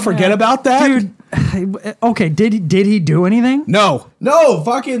let's not forget about that. Dude, okay, did he do anything? No. No,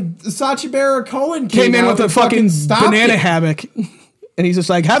 fucking Sacha Baron Cohen Came in out with a and fucking stopped banana it. hammock. And he's just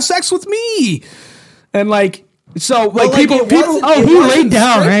like, have sex with me. And like, so like like, people it wasn't- Oh, it he wasn't laid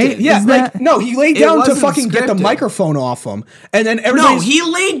down, scripted. right? yeah, Isn't like that- no, he laid down to wasn't fucking get the scripted. microphone off him. And then No, everybody's he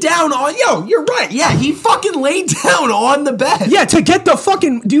laid down on. Yo, you're right. Yeah, he fucking laid down on the bed. yeah, to get the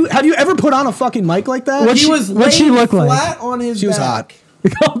fucking have you ever put on a fucking mic like that? What'd he was what'd she laying look like? flat on his. She was back. hot.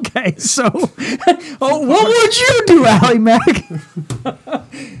 Okay, so what would you do, Allymac?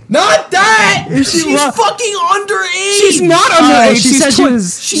 Not that. She's wa- fucking underage. She's not underage. she said she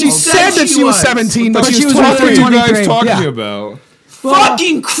was- She said that she was 17, but But she was was 23. What are you guys 23. talking Yeah. about?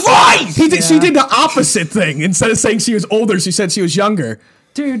 Fucking Christ! She did the opposite thing. Instead of saying she was older, she said she was younger.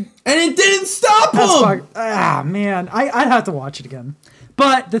 Dude, And it didn't stop that's him. man, I'd have to watch it again.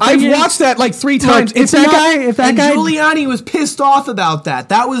 But the thing I've is, watched that like 3 times. if that And guy, Giuliani was pissed off about that.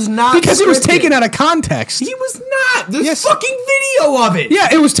 That was not because it was scripted. taken out of context. He was not. There's Yes. fucking video of it. Yeah,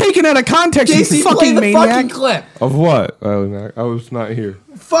 it was taken out of context. JC, You play fucking the maniac. fucking clip. Of what, Allymac? I was not here.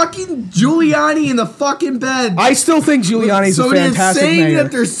 Fucking Giuliani in the fucking bed. I still think Giuliani's so a fantastic saying mayor.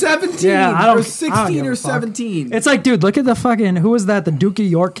 that they're 17 Yeah, I don't- or I don't 16 give or a fuck. 17. it's like, dude, look at the fucking who was that? The Duke of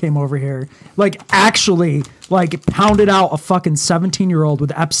York came over here, like actually, like pounded out a fucking 17-year-old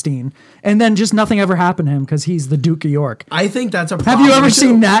with Epstein, and then just nothing ever happened to him because he's the Duke of York. I think that's a Have problem. you ever too.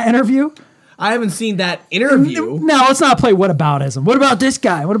 seen that interview? I haven't seen that interview. No, let's not play whataboutism. What about this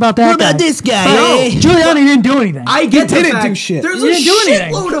guy? What about that What guy? about this guy, But eh? Giuliani didn't do anything. I get the didn't fact do shit. There's He a didn't do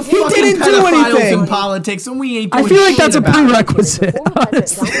anything. shitload of He fucking didn't do pedophiles anything. in politics, and we ain't I doing feel like shit that's a about it. prerequisite.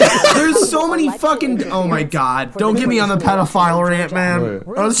 Honestly. There's so many fucking. Oh my god! Don't get me on the pedophile rant, man.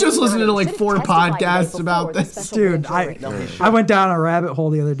 I was just listening to like 4 podcasts about this. Dude, I went down a rabbit hole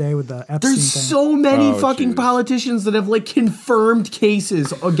the other day with the Epstein There's thing. so many Oh, fucking jeez. politicians that have like confirmed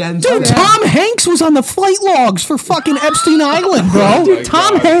cases against Dude, them. Tom Hanks was on the flight logs for fucking Epstein Island, bro. Oh my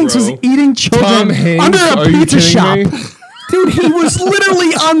Tom God, Hanks was bro. eating children Tom Hanks, under a are you pizza kidding shop. me? Dude, he was literally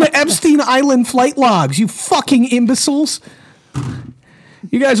on the Epstein Island flight logs. You fucking imbeciles.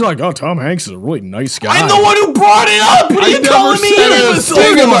 You guys are like, oh, Tom Hanks is a really nice guy. I'm the one who brought it up. What are I you never calling me? said an a imbecile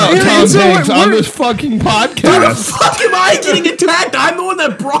thing for? about Tom it's a- Hanks on we're- this fucking How the podcast. fuck am I getting attacked? I'm the one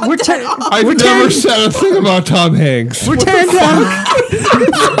that brought We're that ta- up. I've never said a thing about Tom Hanks. We're tearing down.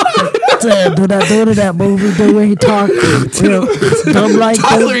 Do that movie the way he talk. It's dumb like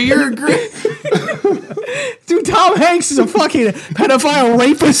Tyler, you're a great. Dude, Tom Hanks is a fucking pedophile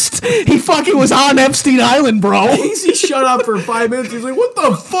rapist. He fucking was on Epstein Island, bro. He shut up for 5 minutes. He's like, "What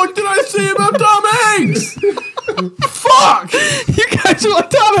the fuck did I say about Tom Hanks?" Fuck! You guys are like,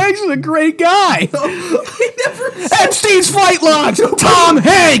 Tom Hanks is a great guy. I never. Epstein's flight logs. Tom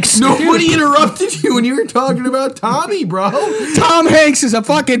Hanks. Nobody interrupted you when you were talking about Tommy, bro. Tom Hanks is a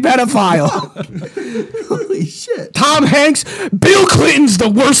fucking pedophile. Holy shit! Tom Hanks. Bill Clinton's the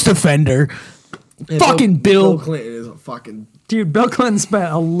worst offender. Fucking Bill. Clinton is a fucking. Dude, Bill Clinton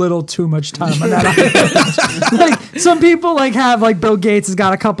spent a little too much time on that island. Like some people like have like Bill Gates has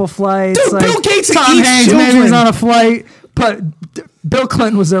got a couple flights. Dude, like, Bill Gates Tom eats Hanks maybe was children. on a flight, but Bill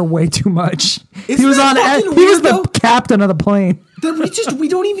Clinton was there way too much. Isn't he was that on. fucking He was weird, the though? captain of the plane. That we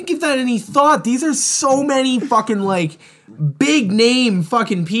don't even give that any thought. These are so many fucking like big name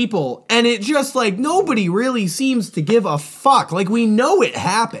fucking people, and it just like nobody really seems to give a fuck. Like we know it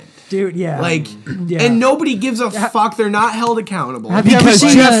happened. Dude, yeah. Like, Yeah. and nobody gives a fuck. They're not held accountable. Have you ever Because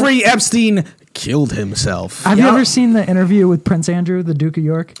seen Jeffrey Epstein killed himself. Have you Yeah. ever seen the interview with Prince Andrew, the Duke of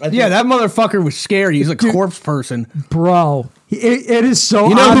York? Yeah, that motherfucker was scared. He's a corpse person. Bro, it is so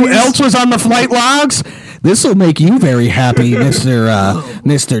You know who obvious. else was on the flight logs? This will make you very happy,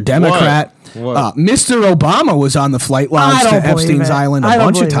 Mr. Democrat. What? Mr. Obama was on the flight lounge I to don't believe Epstein's it. Island a I don't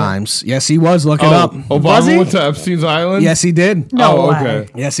bunch of believe it. times. Yes, he was. Look it up. Was he? Obama went to Epstein's Island? Yes, he did. No way. okay.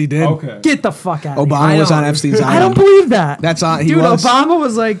 Yes, he did. Okay. Get the fuck out of here. Obama was I on don't- Epstein's Island. I don't believe that. That's on. He Dude, was. Obama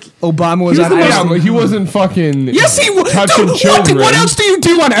was like, Obama was He was on. the most- Yeah, but he wasn't fucking Yes, he was. touching Dude, children. what else do you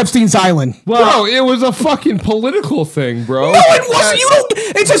do on Epstein's Island? Bro, it was a fucking political thing, bro. No, it wasn't. You don't.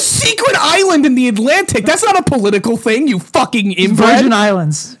 It's a secret island in the Atlantic. That's not a political thing. You fucking inbred. Virgin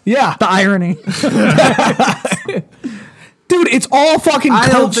Islands. Yeah, The irony. dude, it's all fucking. I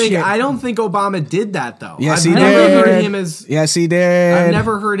cult don't shit. think Obama did that though. Yes, I've he never did. heard him as. Yes, he did. I've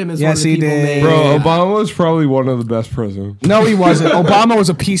never heard him as Yes, one of the he people did. named. Bro, Obama was probably one of the best presidents. No, he wasn't. Obama was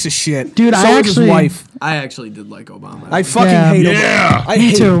a piece of shit. Dude, so I was his actually- wife. I actually did like Obama. I fucking Yeah. hate Yeah. Obama. I Me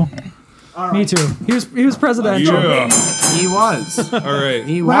hate too. Me too. He was presidential. He was. All right.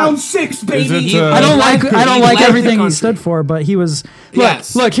 He Round was. 6, Is baby. it, I don't like led- I don't he like led the everything he country. stood for, but he was look,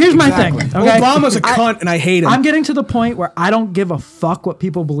 Yes, look, here's my exactly. thing. Okay? Obama's a cunt, and I hate him. I'm getting to the point where I don't give a fuck what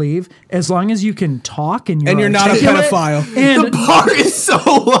people believe as long as you can talk and And you're not a articulate. pedophile. And The bar is so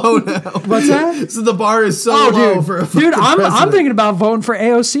low now. what's that? So the bar is so Oh, low dude, for a dude, fucking I'm president. thinking about voting for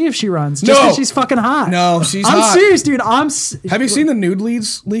AOC if she runs, just No. because she's fucking hot. No, she's I'm hot. serious, dude. Have you seen the nude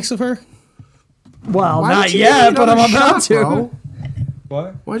leaks of her? Well, Why not don't you yet, give me but I'm another about shot, to. bro?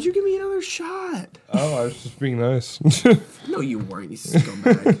 What? Why'd you give me another shot? Oh, I was just being nice. No, you weren't. You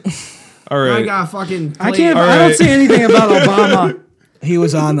scumbag. All I right. got fucking. I can't. All I don't right. see anything about Obama. He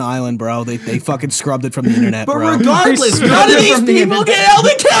was on the island, bro. They fucking scrubbed it from the internet, But bro. regardless, They none of scrubbed it these from the people internet. get held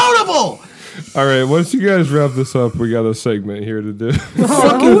accountable. All right. Once you guys wrap this up, we got a segment here to do.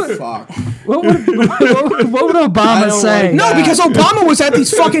 Fucking fuck. What would Obama I don't say? like No, because Obama was at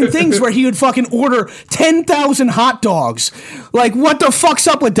these fucking things where he would fucking order 10,000 hot dogs. Like, what the fuck's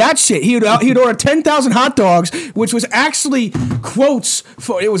up with that shit? He'd order 10,000 hot dogs, which was actually quotes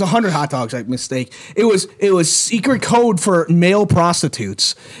for, it was 100 hot dogs, I mistake. It was secret code for male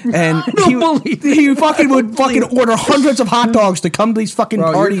prostitutes. And he fucking would fucking order hundreds of hot dogs to come to these fucking Bro,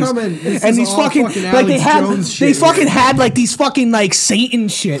 you're parties. coming- this And is these all fucking, fucking like they Alex had, Jones they shit fucking here. had like these fucking like Satan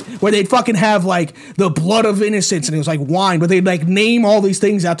shit where they'd fucking have like the blood of innocence and it was like wine, but they'd like name all these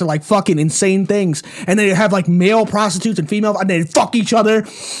things after like fucking insane things. And they'd have like male prostitutes and female, and they'd fuck each other.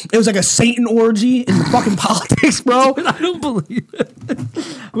 It was like a Satan orgy in the fucking politics, bro. I don't believe it.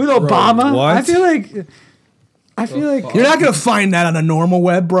 With Obama, what? I feel like You're not gonna find that on the normal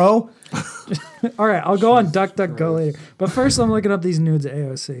web, bro. all right, I'll go on DuckDuckGo later. But first, I'm looking up these nudes of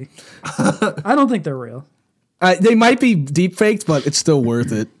AOC. I don't think they're real. They might be deep faked, but it's still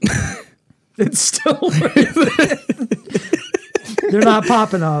worth it. It's still worth it. They're not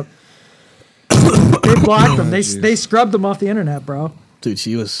popping up. They blocked them. They scrubbed them off the internet, bro. Dude,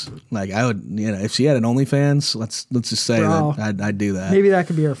 she was like, I would, if she had an OnlyFans, let's just say Bro. that I'd do that. Maybe that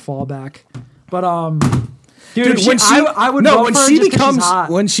could be her fallback. But dude, When I would vote when for her she just 'cause she's becomes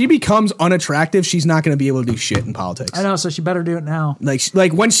hot. when she becomes unattractive, she's not going to be able to do shit in politics. I know, so she better do it now.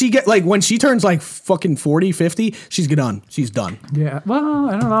 Like when she turns like fucking 40, 50, she's done. She's done. Yeah. Well,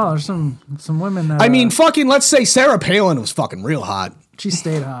 I don't know. There's some women that I mean, fucking let's say Sarah Palin was fucking real hot. she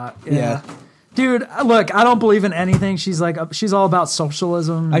stayed hot. Yeah. Dude, look, I don't believe in anything. She's all about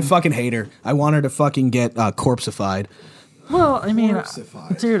socialism. I fucking hate her. I want her to fucking get corpseified. Well, I mean,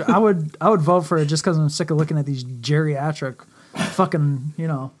 Corpseified. dude, I would vote for it just because I'm sick of looking at these geriatric, fucking,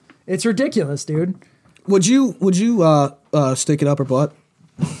 it's ridiculous, dude. Would you stick it up her butt?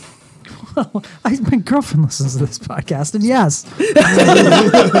 My girlfriend listens to this podcast, and yes,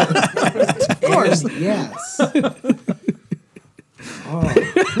 Of course, yes.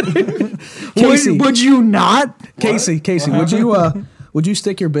 Casey, would you not? Casey, would you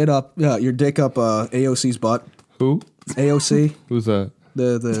stick your dick up AOC's butt? Who? AOC, Who's that?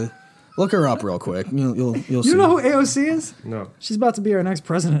 the look her up real quick. You'll see. You know who AOC is? No. She's about to be our next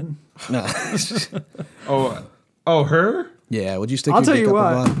president. Oh, her? Yeah, would you stick I'll your tell dick you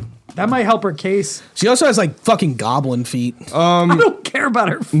up her what. butt? That might help her case. She also has like fucking goblin feet. I don't care about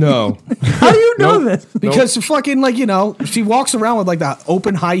her. No. How do you know this? Because fucking she walks around with like the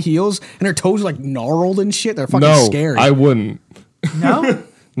open high heels and her toes are like gnarled and shit. They're fucking No. scary. I wouldn't. No?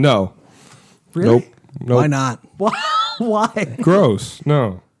 No. Really? Nope. Nope. Why not? Why? Gross.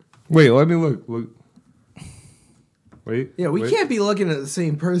 No. Wait, let me look. Wait. Yeah, we wait. can't be looking at the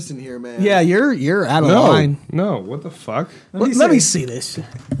same person here, man. Yeah, you're out of No. line. No. What the fuck? Let me see this.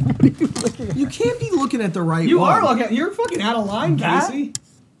 You can't be looking at the right You one. are looking. You're fucking out of line, That? Casey.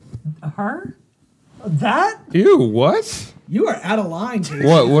 Her? That? Ew, what? You are out of line, Casey.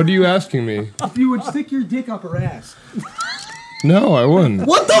 What are you asking me? You would stick your dick up her ass. No, I wouldn't.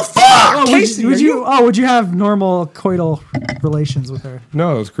 What the fuck, Oh, Casey? would you have normal coital relations with her?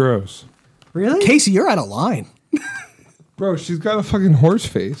 No, it's gross. Really? Casey, you're out of line. Bro, she's got a fucking horse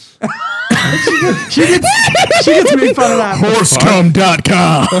face. She gets made fun of that.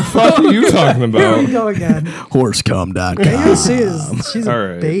 Horsecum.com. The fuck are you talking Here we about? go again. Horsecum.com. You see, she's a All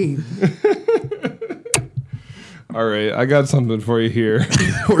right. babe. All right, I got something for you here.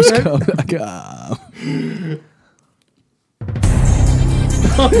 Horsecum.com.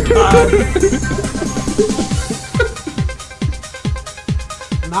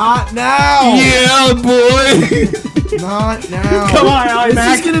 Not now. Yeah, boy. Not now. Come on, Allymac.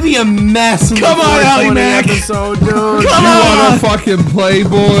 This is gonna be a mess. Come on, Allymac. Episode, dude. You wanna fucking play,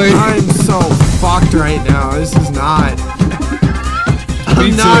 boy? I'm so fucked right now. This is not.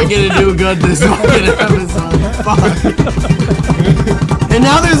 I'm not gonna do good this fucking episode. Fuck. And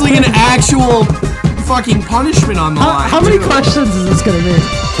now there's like an actual fucking punishment on the line. How many too. questions is this gonna be?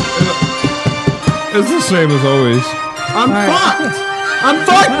 It's the same as always. I'm fucked. I'm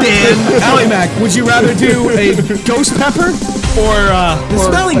fucked, Dan. Allymac, would you rather do a ghost pepper or The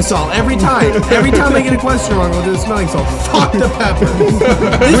smelling salt every time. Every time I get a question wrong, I'll do the smelling salt. Fuck the pepper.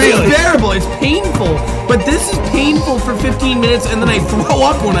 This is bearable. It's painful. But this is painful for 15 minutes, and then I throw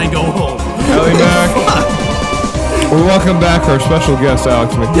up when I go home. Allymac. Well, welcome back our special guest,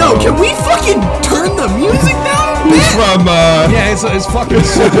 Alex Yo, McDonald. can we fucking turn the music down? He's from, yeah, it's fucking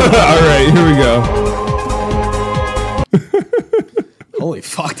sick. all right, here we go. Holy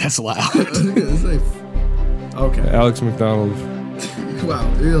fuck, that's loud. Okay. Alex McDonald.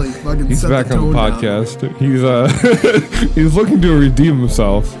 Wow, really fucking He's set back the on the tone podcast. He's looking to redeem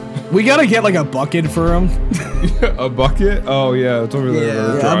himself. We gotta get like a bucket for him. A bucket? Oh yeah, it's over there. Yeah. by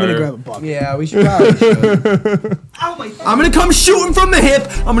the Yeah, I'm gonna dryer. grab a bucket. down. Yeah, we should probably should. I'm gonna come shooting from the hip.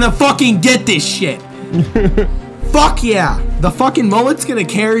 I'm gonna fucking get this shit. Fuck yeah. The fucking mullet's gonna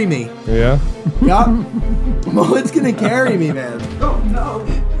carry me. Yeah. Yup. Mullet's gonna carry me, man. Oh no.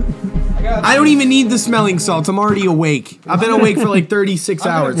 I don't even need the smelling salts. I'm already awake. I've been awake for like 36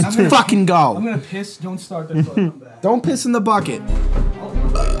 hours. Let's fucking go. I'm gonna piss. Don't start this. Don't piss in the bucket.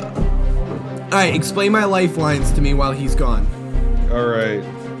 Alright, explain my lifelines to me while he's gone. All right.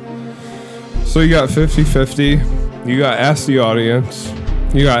 So you got 50-50. You got Ask the Audience.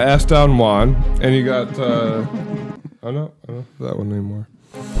 You got Ask Down Juan. And you got, I don't know that one anymore.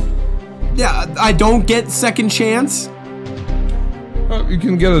 Yeah, I don't get second chance. Oh, you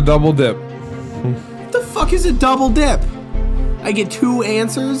can get a double dip. What the fuck is a double dip? I get 2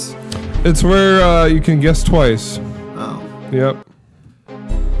 answers? It's where you can guess twice. Oh, Yep.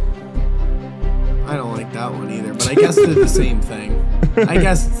 I don't like that one either, but I guess they're the same thing. I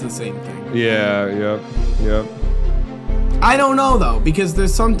guess it's the same thing. Yeah, yep. I don't know though, because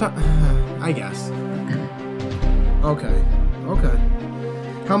there's sometimes. I guess. Okay.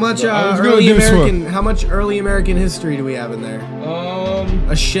 How much I was gonna early do American? How much early American history do we have in there?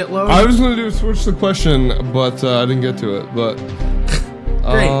 A shitload. I was gonna switch the question, but I didn't get to it. But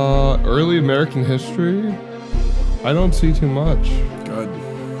Great. early American history, I don't see too much. Good.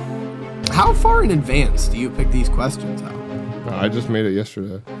 How far in advance do you pick these questions out? I just made it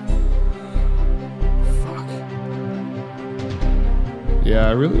yesterday. Fuck. Yeah,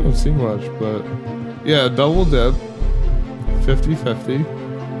 I really don't see much, but yeah, double dip, 50-50.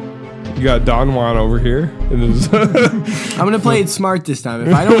 You got Don Juan over here. And I'm gonna play it smart this time.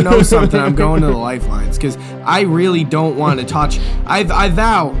 If I don't know something, I'm going to the lifelines because I really don't want to touch. I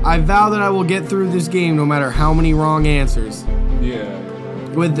vow that I will get through this game no matter how many wrong answers. yeah.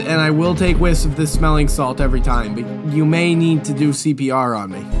 And I will take whiffs of this smelling salt every time. But you may need to do CPR on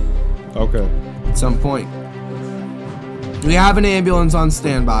me Okay. at some point. We have an ambulance on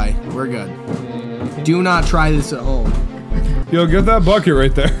standby. We're good. Do not try this at home. Yo, get that bucket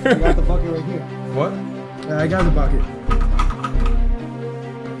right there. I got the bucket right here. What? I got the bucket.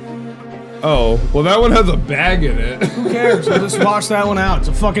 Oh, well, that one has a bag in it. Who cares? We'll just wash that one out. It's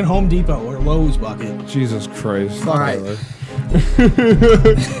a fucking Home Depot or Lowe's bucket. Jesus Christ. All right.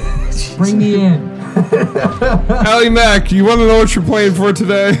 Bring me in. Allymac, you want to know what you're playing for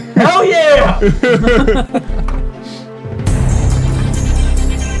today? Hell yeah!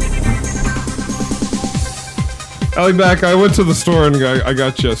 Allymac, I went to the store and I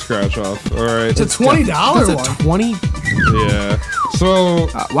got you a scratch off. All right. It's a $20 That's a one. 20. Yeah. So,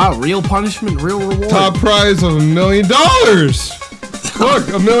 Wow, real punishment, real reward. top prize of $1 million. Look,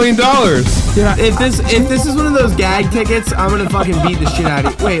 $1 million. If this is one of those gag tickets, I'm gonna fucking beat the shit out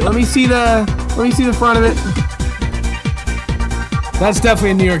of you. Wait, let me see the front of it. That's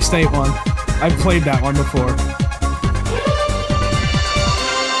definitely a New York State one. I've played that one before.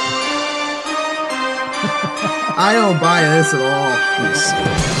 I don't buy this at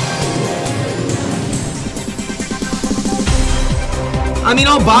all. I mean,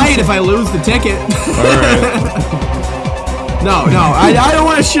 I'll buy it if I lose the ticket. All right. No, I don't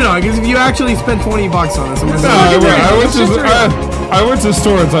want to shit on it, because if you actually spent $20 on this, I'm gonna I went to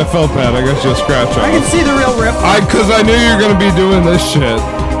stores. I felt bad. I got you a scratch off. I can see the real rip. Because I knew you were gonna be doing this shit.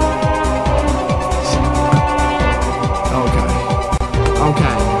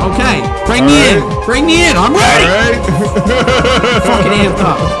 Okay. Bring me in. I'm ready. All right. Fucking amped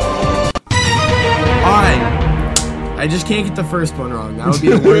up. All right. I just can't get the first one wrong. That would be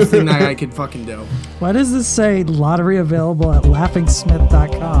the worst thing that I could fucking do. Why does this say lottery available at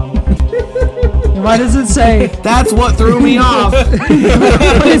laughingsmith.com? Why does it say? That's what threw me off. But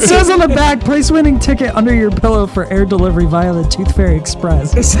it says on the back, place winning ticket under your pillow for air delivery via the Tooth Fairy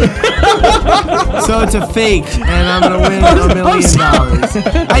Express. So it's a fake, and I'm gonna win $1 million.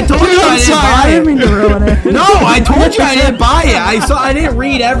 I told you I didn't buy I didn't it. mean to ruin it. No, I told you I didn't buy it. I didn't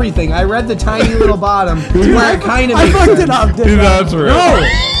read everything. I read the tiny little bottom where it kind of I makes fucked sense. it up, didn't I? That's right. No,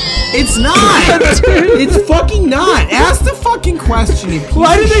 it's not. It's fucking not. Ask the fucking question, you piece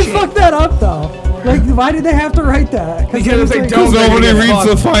Why did of they shit. fuck that up though? Like, why did they have to write that? Because they don't. Nobody reads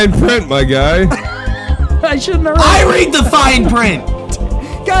the fine print, my guy. I shouldn't have. I read the fine print.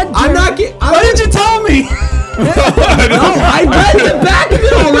 God damn I'm not it. getting. Why did you tell me? No, I read the back of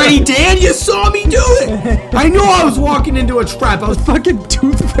it already, Dan. You saw me do it. I knew I was walking into a trap. I was. Fucking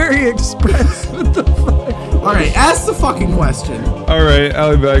Tooth Fairy Express. What the fuck? All right, ask the fucking question. All right,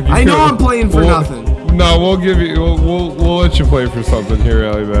 Allymac. I know I'm playing for nothing. No, we'll give you. We'll let you play for something here,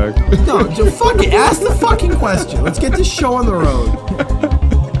 Allymac. No, just fuck it. Ask the fucking question. Let's get this show on the road.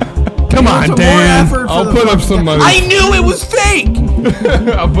 Come on, Some more Dan. effort for I'll the put up fucking- some money. I knew it was fake.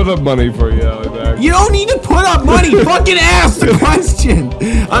 I'll put up money for you, Allymac. You don't need to put up money. Fucking ask the question.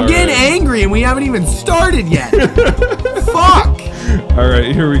 I'm getting angry and we haven't even started yet. Fuck. All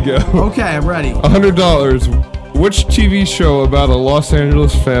right, here we go. Okay, I'm ready. $100. Which TV show about a Los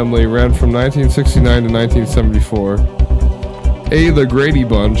Angeles family ran from 1969 to 1974? A. The Grady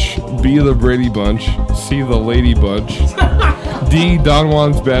Bunch. B. The Brady Bunch. C. The Lady Bunch. D. Don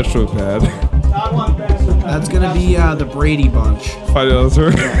Juan's Bachelor Pad. That's gonna be the Brady Bunch. Final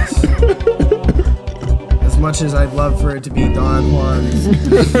answer. As much as I'd love for it to be Don Juan's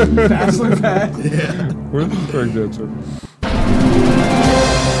Bachelor Pad. Yeah. Where's the correct answer?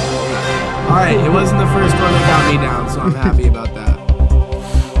 Alright, it wasn't the first one that got me down, so I'm happy about that.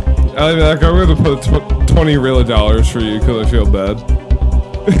 Allymac, I'm going to put $20 real dollars for you because I feel bad.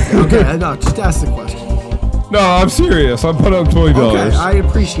 Okay, no, just ask the question. No, I'm serious. I'm putting up $20. Okay, I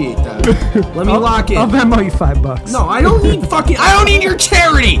appreciate that. Let me lock in. I'll Venmo you $5. No, I don't need your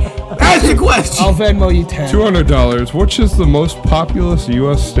charity. Ask the question. I'll Venmo you 10. $200. Which is the most populous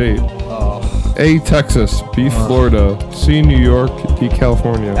U.S. state? A. Texas. B. Florida. C. New York. D.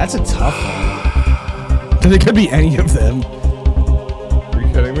 California. That's a tough one. Because it could be any of them. Are you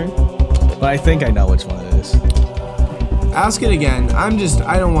kidding me? But I think I know which one it is. Ask it again. I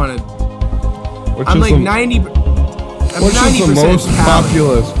don't want to. Which I'm is like the, 90. I'm Which 90% is the most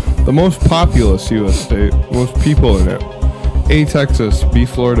Cali. the most populous U.S. state? Most people in it. A. Texas. B.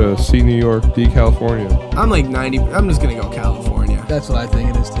 Florida. C. New York. D. California. I'm like 90. I'm just gonna go California. That's what I think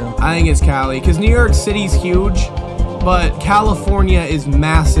it is too. I think it's Cali because New York City's huge, but California is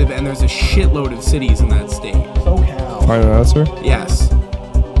massive and there's a shitload of cities in that state. So Cal. Final answer? Yes.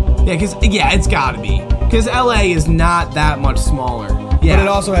 Yeah, it's gotta be because LA is not that much smaller. Yeah. But it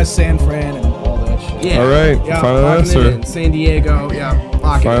also has San Fran and all that shit. Yeah. All right, Yeah, final locking it answer. in. San Diego. Yeah.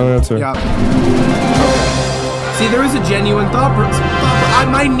 Lock it Final in. answer. Yeah. See, there was a genuine thought.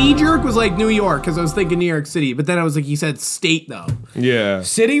 My knee jerk was like New York because I was thinking New York City, but then I was like, you said state though. Yeah.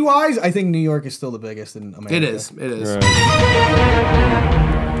 City-wise, I think New York is still the biggest in America. It is. It is. Right.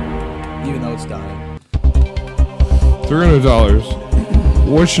 Even though it's dying. $300.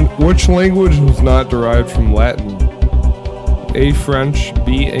 Which language was not derived from Latin? A. French.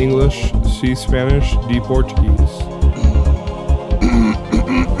 B. English. C. Spanish. D. Portuguese.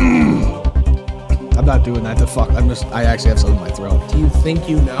 I'm not doing that to fuck. I actually have something in my throat. Do you think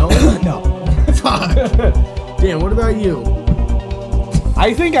you know? No. Fuck. Dan, what about you?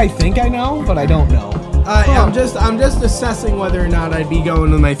 I think I know, but I don't know. I'm just assessing whether or not I'd be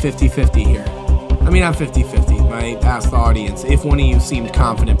going with my 50-50 here. I mean, I'm 50-50. I asked the audience if one of you seemed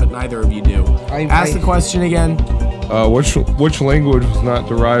confident, but neither of you do. Ask the question again. Which language was not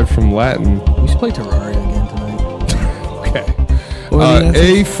derived from Latin? We should play Terraria again tonight. Okay. What are the answers?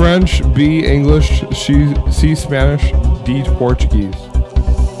 A. French. B. English. C. Spanish. D. Portuguese.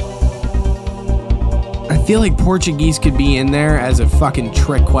 I feel like Portuguese could be in there as a fucking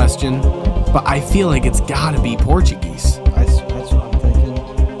trick question, but I feel like it's gotta be Portuguese. That's what I'm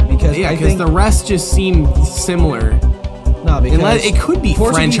thinking. Because Yeah, I because think the rest just seem similar. no, No, because it could be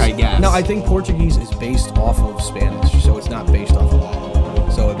French, I guess. No, I think Portuguese is based off of Spanish, so it's not based off of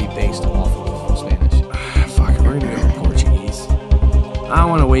Latin. So it'd be based off of Spanish. Fuck, we're gonna go with Portuguese. I don't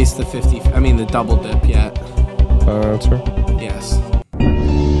want to waste the double dip yet. Answer. Yes.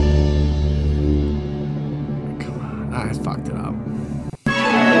 Come on. I fucked it up.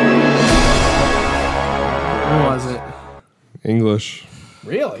 What was it? English.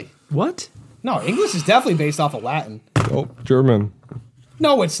 Really? What? No, English is definitely based off of Latin. Oh, German.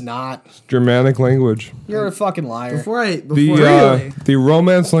 No, it's not. Germanic language. You're a fucking liar. The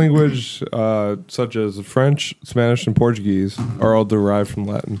Romance language, such as French, Spanish, and Portuguese, are all derived from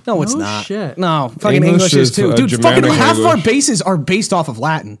Latin. No, it's No not. shit. No, fucking English English is is too. a Dude, fucking Germanic half of our language. bases are based off of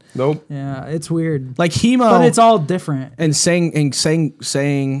Latin. Nope. Yeah, it's weird. Like hemo. But it's all different. and saying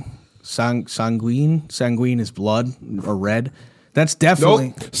sanguine is blood or red. That's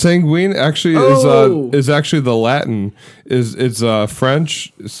definitely Nope. Sanguine actually is actually the Latin. It's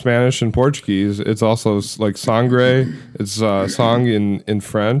French, Spanish, and Portuguese. It's also like sangre. It's song in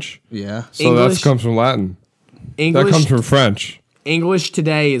French. yeah. So English- that comes from Latin. English, That comes from French. English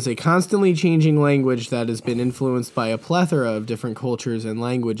today is a constantly changing language that has been influenced by a plethora of different cultures and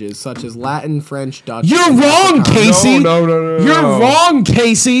languages, such as Latin, French, Dutch. You're and wrong, Afrikaans. Casey. No. You're wrong,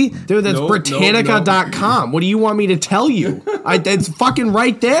 Casey. Dude, that's Nope, Britannica.com. What do you want me to tell you? It's fucking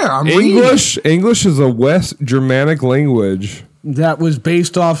right there. I'm reading. English is a West Germanic language That was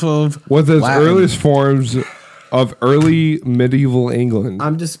based off of with its Latin. earliest forms of early medieval England.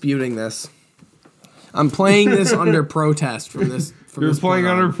 I'm disputing this. I'm playing this under protest from this. From You're this playing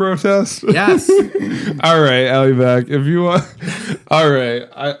point under on. protest? Yes. All right, Allymac, if you want. All right,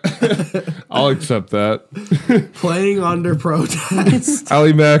 I'll accept that. Playing under protest.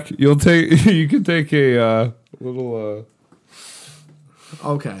 Allymac, you can take a little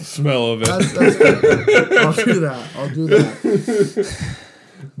Okay. smell of it. That's fair. I'll do that.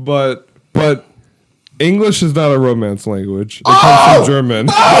 But English is not a Romance language. It comes from German.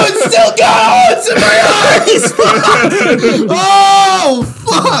 Oh, it's still going! It's in my eyes! Oh,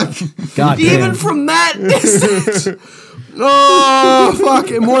 fuck! God Even damn. from that distance! Oh, fuck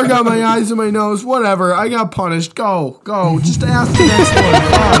it. More got my eyes and my nose. Whatever. I got punished. Go. Just ask the next one.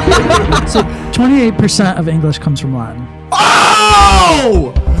 Fuck. So 28% of English comes from Latin.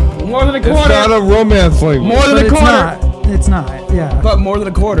 Oh! More than a It's quarter. not a Romance language. More than But a it's quarter. not. It's not. Yeah. But more than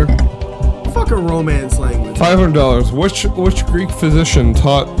a quarter. Fuck a romance language. $500. Which Greek physician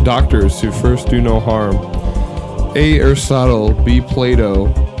taught doctors to first do no harm? A. Aristotle. B.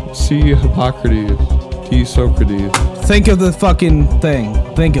 Plato. C. Hippocrates. D. Socrates. Think of the fucking thing.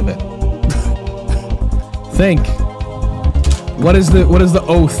 Think of it. Think. What is the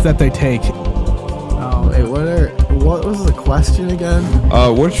oath that they take? Oh, wait, what was the question again?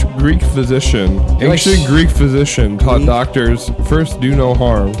 Which Greek physician, ancient Greek physician, taught doctors first do no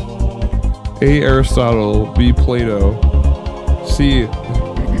harm? A. Aristotle. B. Plato. C.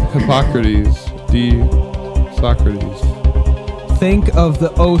 Hippocrates. D. Socrates. Think of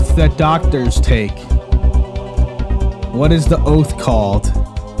the oath that doctors take. What is the oath called?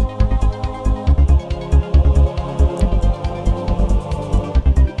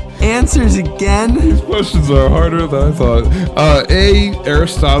 Answers again? These questions are harder than I thought. A.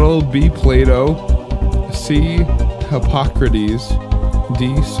 Aristotle. B. Plato. C. Hippocrates.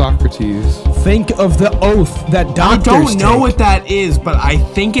 D. Socrates. Think of the oath that I doctors don't know take. what that is, but I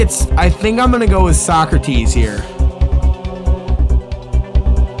think I'm gonna go with Socrates here.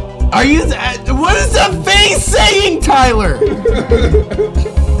 Are you? What is the face saying, Tyler?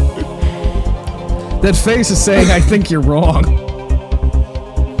 That face is saying, I think you're wrong.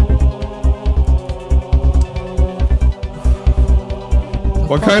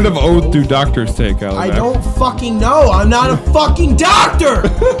 What kind of oath do doctors take, Allymac? I don't fucking know. I'm not a fucking doctor.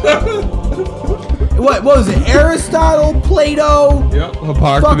 What was it? Aristotle, Plato, Yep, fucking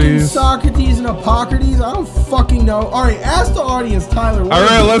Hippocrates. Socrates, and Hippocrates? I don't fucking know. All right, ask the audience, Tyler. All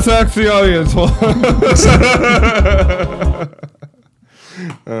right, let's ask the audience.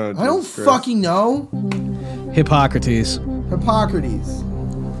 I don't fucking know. Hippocrates. Hippocrates.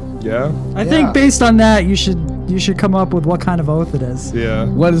 Yeah, I think based on that, you should come up with what kind of oath it is. yeah.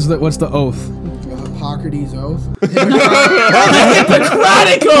 What's the oath? Hippocrates oath.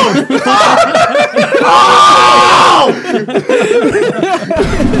 Hippocratic oath!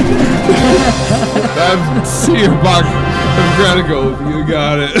 That's C. Hippocratic oath. You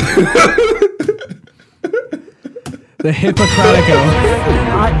got it. The Hippocratic oath.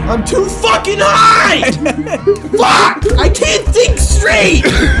 I'm too fucking high! Fuck! I can't think straight!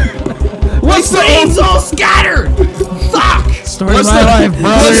 What's the brain's oath? all scattered! Fuck! Story of my life,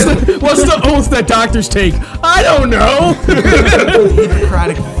 brother. What's the oath that doctors take? I don't know.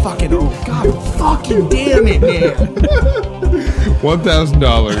 Hippocratic fucking oath. God fucking damn it, man.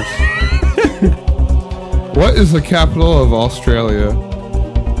 $1,000. What is the capital of Australia?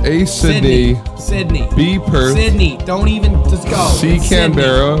 A. Sydney. Sydney. B. Perth. Sydney. Don't even just go. C. It's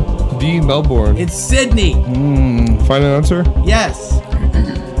Canberra. D. Melbourne. Sydney. It's Sydney. Final answer? Yes.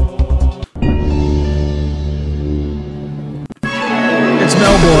 It's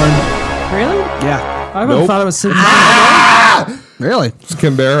Melbourne. Really? Yeah. I would have thought it was Sydney. Really? It's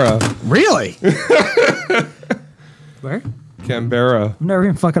Canberra. Really? Where? Canberra. I've never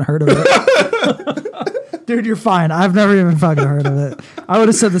even fucking heard of it. Dude, you're fine. I've never even fucking heard of it. I would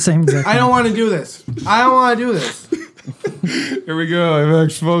have said the same exact thing. I don't want to do this. I don't want to do this. Here we go. I've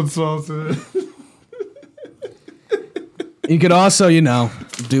exploded salted. You could also,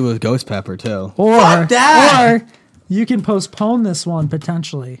 do a ghost pepper too. Or, that. or you can postpone this one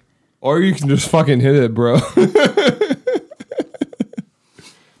potentially. Or you can just fucking hit it, bro.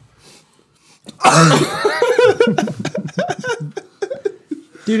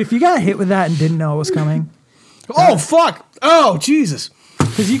 Dude, if you got hit with that and didn't know it was coming, Oh, fuck. Oh, Jesus.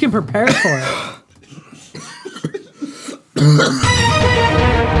 because you can prepare for it.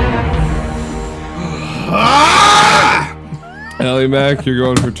 Allymac, you're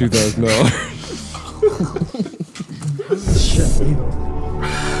going for $2,000. Shit, legal.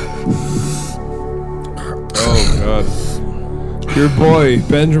 Oh, God. Your boy,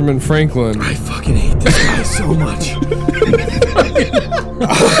 Benjamin Franklin. I fucking hate this guy so much.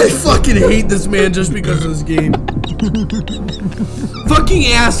 I fucking hate this man just because of this game. Fucking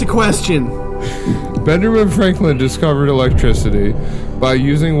ask a question. Benjamin Franklin discovered electricity by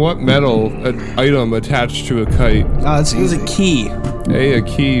using what metal item attached to a kite? Oh, that's It was a key. A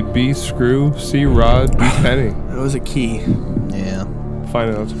key, B, screw, C, rod, D, penny. It was a key. Yeah.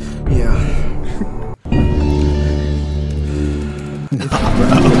 Final answer. Yeah.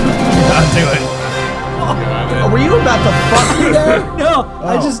 Were you about to fuck me there? No,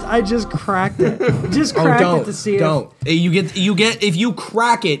 I just cracked it. Just cracked it to see Don't. You get if you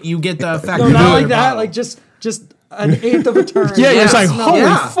crack it, you get the effect. No, of not another like that. bottle. Like just an eighth of a turn. Yeah, you're just like, smell holy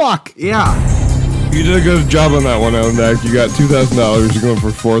it. fuck. Yeah. You did a good job on that one, Allymac. You got $2,000. You're going for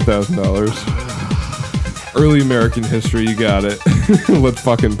 $4,000. Early American history, you got it. Let's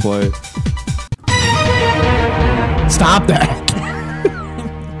fucking play. Stop that.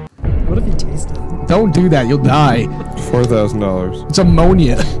 What if you taste it? Don't do that. You'll die. $4,000. It's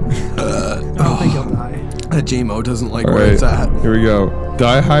ammonia. I don't think you'll die. That JMO doesn't like All where right, it's at. here we go.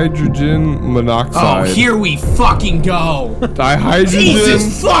 Dihydrogen Oh, monoxide. here we fucking go. Dihydrogen.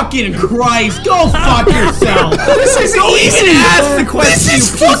 Jesus fucking Christ. Go fuck yourself. This is Don't easy. even ask the question. This is you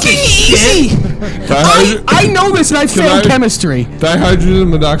piece of fucking shit. easy. I know this and I failed I- chemistry. Dihydrogen He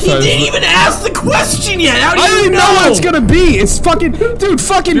monoxide. didn't even ask the question yet. How do I you don't even know what it's gonna be. It's fucking dude.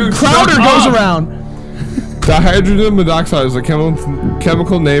 Fucking Crowder shut goes up. around. Dihydrogen monoxide is a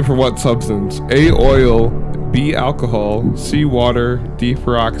chemical name for what substance? A, oil. B, alcohol. C, water. D,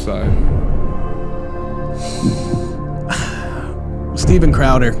 peroxide. Steven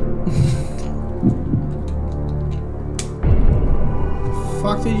Crowder.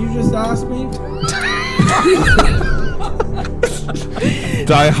 Fuck did you just ask me?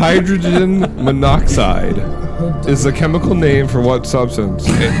 Dihydrogen monoxide is a chemical name for what substance?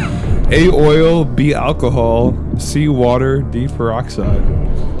 A, oil. B, alcohol. C, water. D, peroxide.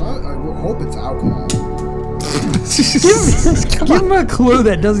 I hope it's alcohol. Give him a clue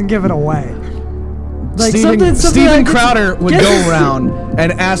that doesn't give it away. Like Steven like Crowder would go around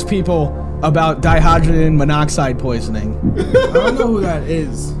and ask people about dihydrogen monoxide poisoning. I don't know who that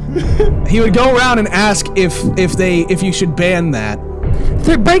is. He would go around and ask if you should ban that.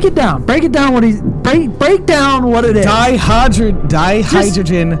 Break it down. Break it down. Break down what it is.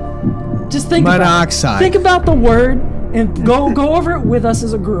 Dihydrogen Just think monoxide. Think about the word and go over it with us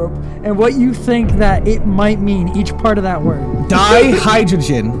as a group and what you think that it might mean. Each part of that word.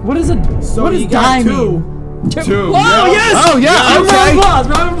 Dihydrogen. What is it? So what does you got di two. mean? Two. Oh yes! Oh yeah. Okay.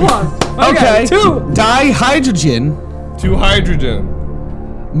 Round of applause. Okay. Two. Dihydrogen Two hydrogen.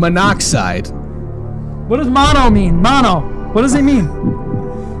 monoxide. What does mono mean? Mono. What does it mean?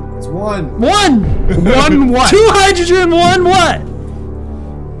 It's one. One. One what? Two hydrogen. One what?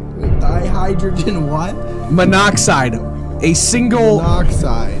 Dihydrogen what? Monoxide. A single.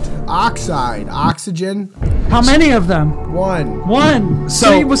 Monoxide. Oxide. Oxygen. How many of them? One. One.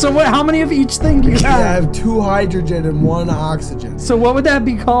 So- So what? How many of each thing do you I have? have two hydrogen and one oxygen. So what would that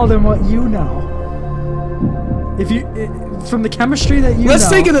be called and what you know? If you from the chemistry that you Let's know,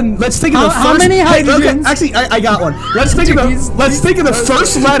 think of the first. how many Hey, okay, hydrogens? actually, I got one. Let's think of the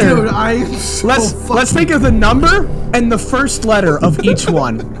first letter. Dude, I'm so Let's think of the number and the first letter of each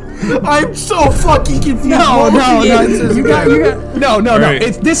one. I'm so fucking confused. No. you got No.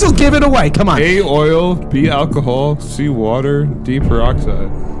 right. This will give it away. Come on. A, oil. B, alcohol. C, water. D, peroxide.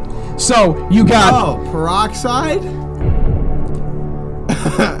 So you got. Oh, peroxide?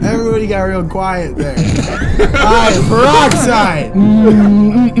 Everybody got real quiet there. Alright, peroxide.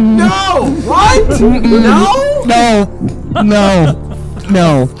 No! What?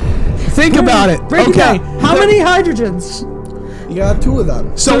 No. Think about it. break it Okay. down. How many hydrogens? You got 2 of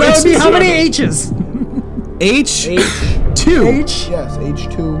them. So that would be how many H's? H2. H. Yes,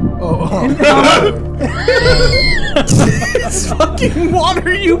 H2. Oh. It's fucking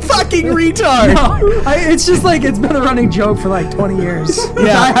water, you fucking retard. No, it's just like it's been a running joke for like 20 years.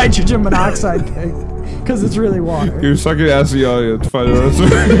 Yeah. Hydrogen monoxide because it's really water. You're sucking ass the audience. Final answer.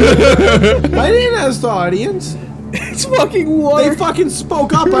 I didn't ask the audience. It's fucking water. They fucking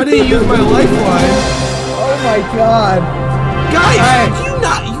spoke up. I didn't use my lifeline. Oh my god. Guys,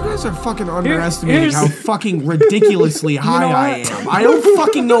 you guys are fucking underestimating here's- how fucking ridiculously high I am. I don't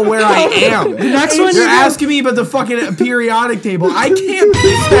fucking know where I am. The next one You're you asking me about the fucking periodic table. I can't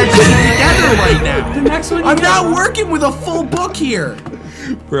piece that shit together right now. The next one. I'm not working with a full book here.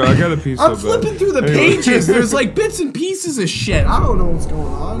 Bro, I got a piece I'm of flipping through the pages. There's like bits and pieces of shit. I don't know what's going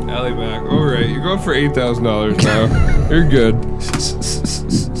on. Allymac. All right, you're going for $8,000 now. You're good.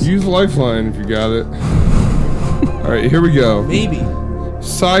 Use Lifeline if you got it. All right, here we go. Maybe.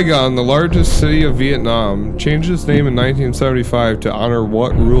 Saigon, the largest city of Vietnam, changed its name in 1975 to honor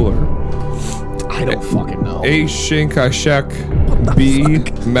what ruler? I don't fucking know. A. Chiang Kai-shek. B.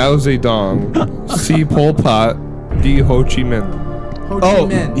 Mao Zedong. C. Pol Pot. D. Ho Chi Minh. Ho Chi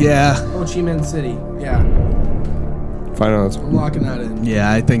Minh. Yeah. Ho Chi Minh City. Yeah. Final answer. I'm locking that in.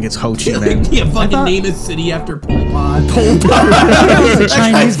 Yeah, I think it's Ho Chi Minh. Yeah, fucking name a city after Pol Pot. the That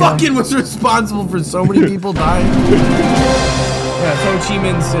guy Chinese guy. fucking was responsible for so many people dying. Yeah, it's Ho Chi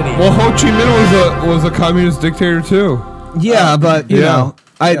Minh City. Well, Ho Chi Minh was a communist dictator too. Yeah, but you Yeah.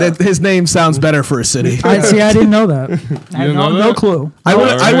 know, his name sounds better for a city. I didn't know that. I had didn't know no that? clue. I would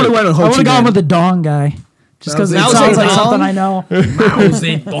Alright. have went with Ho I would Chi have gone Minh. with the Dong guy, just because it Mao sounds like Zedong? something I know. Mao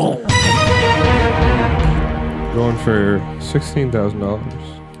Zedong. Going for $16,000.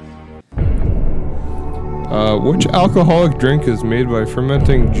 Which alcoholic drink is made by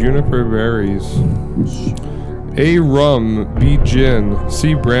fermenting juniper berries? A. Rum. B. Gin.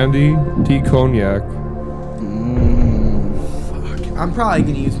 C. Brandy. D. Cognac. I'm probably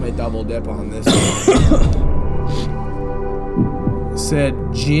gonna use my double dip on this. Said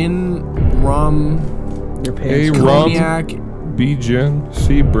gin, rum, A. cognac. Rum. B. Gin.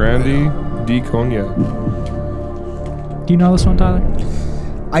 C. Brandy. D. Cognac. Do you know this one, Tyler?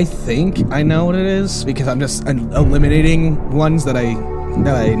 I think I know what it is because I'm just eliminating ones that I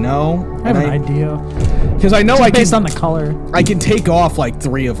know. I have an idea. Because I know Just I based can on the color. I can take off like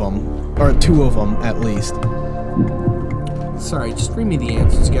 3 of them or 2 of them at least. Sorry, just read me the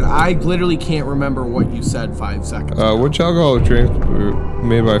answers again. I literally can't remember what you said 5 seconds ago. Which alcoholic drink is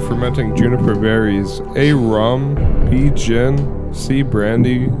made by fermenting juniper berries? A. Rum. B. Gin. C.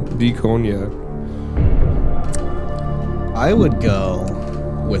 Brandy. D. Cognac. I would go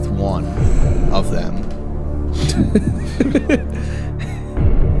with one of them.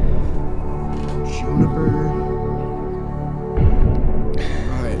 Juniper.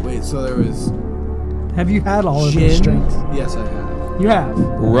 Alright, wait, so there was Have you had all of these gin. drinks? Yes, I have. You have.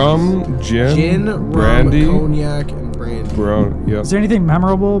 Rum. Gin. Gin, Brandy. rum, cognac, and brandy. Brown. Yep. Is there anything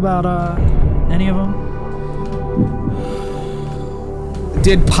memorable about any of them?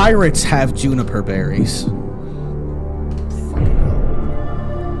 Did pirates have juniper berries?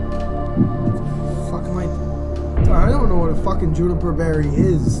 I don't know what a fucking juniper berry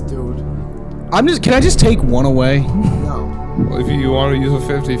is, dude. Can I just take one away? No. Well, if you want to use a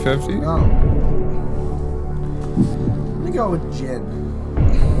 50-50, No. I'm gonna go with gin.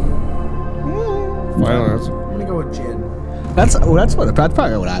 final answer. I'm gonna go with gin. That's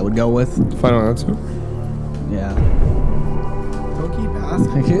probably what I would go with. Final answer. Yeah. Don't keep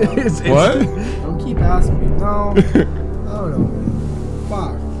asking. What? Don't keep asking me. No. I don't know.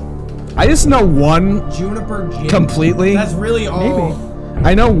 Fuck. I just know one Juniper gin. completely. That's really all. Maybe.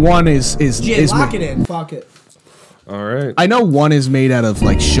 I know one is Gin, lock it in. Fuck it. All right. I know one is made out of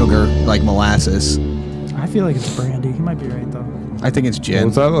like sugar, like molasses. I feel like it's brandy. You might be right though. I think it's gin.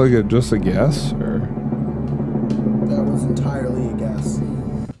 Was that like just a guess, or? That was entirely a guess.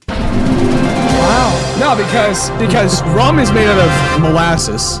 No, because rum is made out of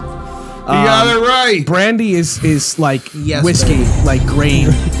molasses. got it right. Brandy is like Yes, whiskey, baby. like grain.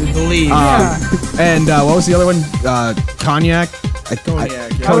 Believe. And what was the other one? Cognac.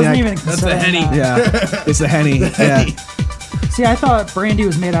 Cognac, yeah. I wasn't even That's the considering Henny. that. Yeah, it's the Henny. Yeah. See, I thought brandy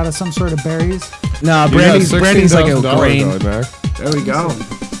was made out of some sort of berries. No, You got brandy's like a $16,000, grain. Allymac. There we go.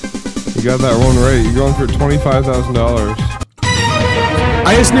 You got that one right. You're going for $25,000.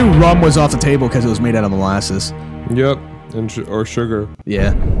 I just knew rum was off the table because it was made out of molasses. Yep, and or sugar.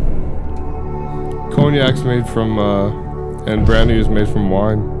 Yeah. Cognac's made from, and brandy is made from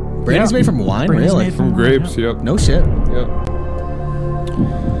wine. Brandy's made from wine, Brandy's really? made From wine, grapes, yeah. yep. No shit. Yep.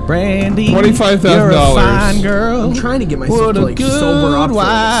 Brandy, $25,000. you're a fine girl. I'm trying to get myself What to a like good sober up for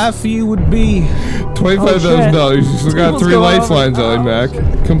wife you would be. $25,000. You still got Tables 3 go up. lifelines,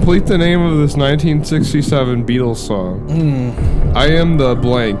 Allymac. Complete the name of this 1967 Beatles song. I am the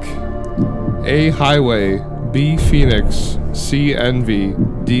blank. A. Highway. B. Phoenix. C. Envy.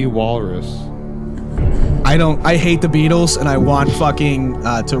 D. Walrus. I hate the Beatles, and I want fucking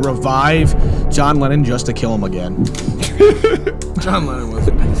to revive John Lennon just to kill him again. John Lennon was.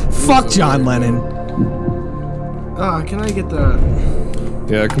 Fuck John Lennon. Can I get the?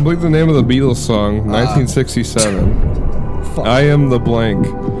 Yeah, complete the name of the Beatles song, 1967. I am the blank.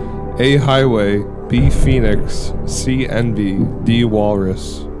 A. Highway. B. Phoenix. C. Envy. D.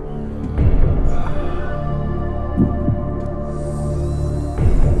 Walrus.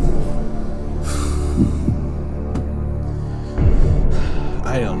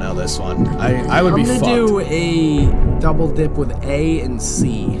 I don't know this one. I would I'm be gonna fucked. do a double dip with A and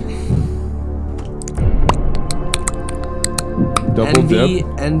C. Double dip.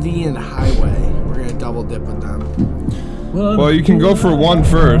 Envy and Highway. We're gonna double dip with them. Well, you can go for one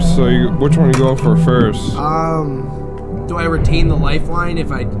first. So, which one you go for first? Do I retain the lifeline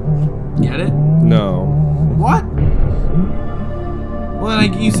if I get it? No. What? Well,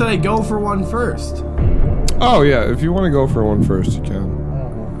 then you said I go for one first. Oh yeah, if you want to go for one first, you can.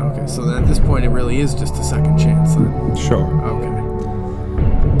 Okay, so then at this point, it really is just a second chance then. Sure.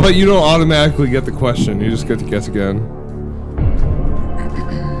 Okay. But you don't automatically get the question. You just get to guess again.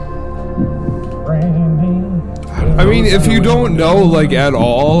 I mean, if you don't know, like, at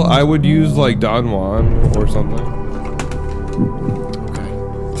all, I would use, like, Don Juan or something.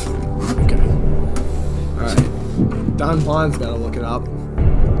 Okay. Alright. Don Juan's gotta look it up.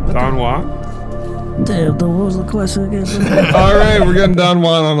 Don Juan? Damn, what was the question again? Alright, we're getting Don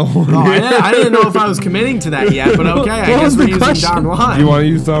Juan on the horn. Oh, I didn't know if I was committing to that yet, but okay, I guess we're using Don Juan. Do you want to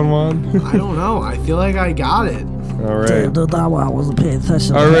use Don Juan? I don't know. I feel like I got it. Alright. That one I wasn't paying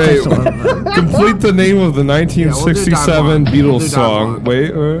attention. Alright. Complete the name of the 1967 We'll Beatles do Don song. Juan.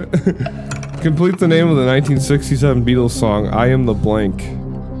 Wait. Complete the name of the 1967 Beatles song, I Am the Blank.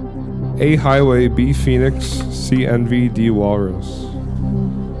 A. Highway. B. Phoenix. C. Envy. D. Walrus.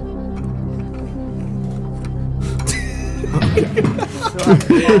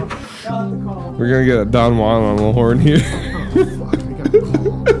 We're gonna get a Don Juan on the horn here. Fuck, I gotta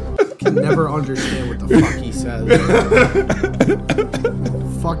call him. Can never understand what the fuck he says.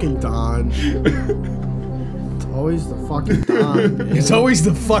 Fucking Don. It's always the fucking Don, man. It's always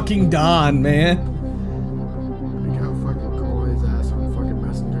the fucking Don, man. I gotta fucking call his ass on fucking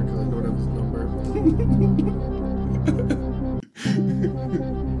Messenger because I don't have his number.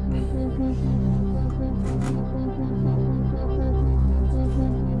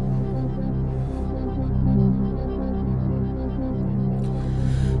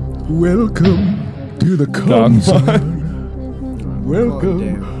 Welcome to the Don Cub Juan. Zone.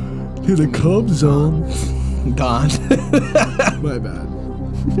 Welcome Oh, to the Cub Zone. Don. damn. My bad.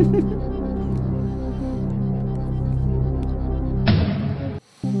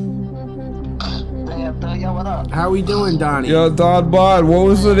 How we doing, Donnie? Yo, Don Juan, what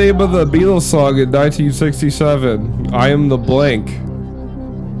was the name of the Beatles song in 1967? I Am the Blank.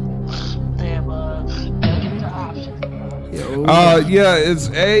 Yeah, it's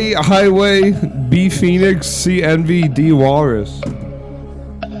A. Highway, B. Phoenix, C. Envy, D. Walrus. Damn,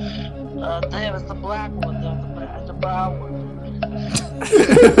 it's the black one, the brown one.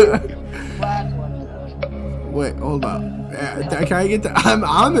 Black one. Wait, hold up. Can I get that?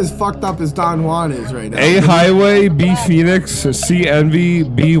 I'm as fucked up as Don Juan is right now. A. Highway, B. Phoenix, C. Envy,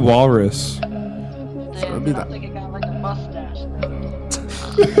 B. Walrus. Damn, be I that- think it got like a mustache.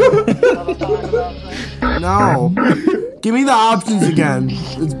 No. Give me the options again.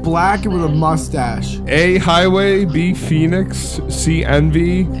 It's black and with a mustache. A. Highway, B. Phoenix, C.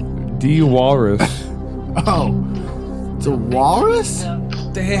 Envy, D. Walrus. Oh. It's a walrus?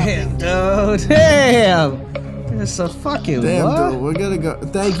 Damn, dude. Damn. It's a fucking Damn, what? dude. We're gonna go.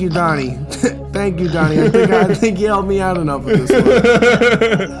 Thank you, Donnie. Thank you, Donnie. I think you helped me out enough with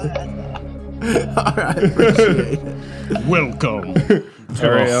this one. All right, appreciate it. Welcome. All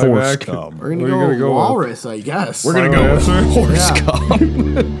right, Allymac. We're gonna What are you go gonna go with? walrus, I guess. We're gonna Final go with answer? horse Yeah. cum.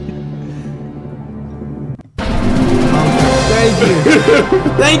 Thank you.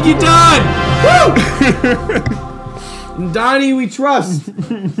 Thank you, Don. Woo! Donnie, we trust.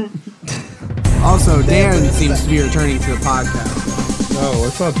 Also, Dan seems to be returning to the podcast. No,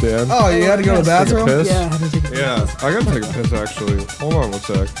 what's up, Dan? Oh, you had to go to the Take a bathroom? piss? Yeah, I had to take a Yeah, I gotta take a piss actually. Hold on one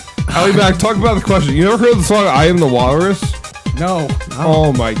sec. Allymac, talk about the question. You ever heard the song "I Am the Walrus"? No.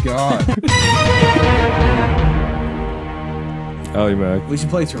 Oh my god. Allymac. We should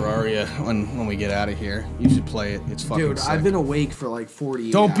play Terraria when we get out of here. You should play it. It's fucking Dude, sick. I've been awake for like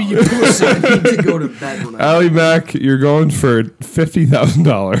 48 Don't be a hours. pussy. I need to go to bed when I Allymac, you're going for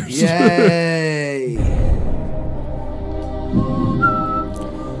 $50,000. Yay.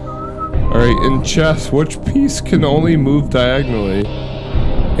 Alright, in chess, which piece can only move diagonally?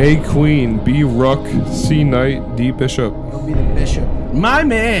 A queen, B rook, C knight, D bishop. I'll be the bishop. My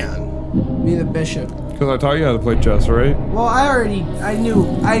man. Be the bishop. Because I taught you how to play chess, right? Well, I knew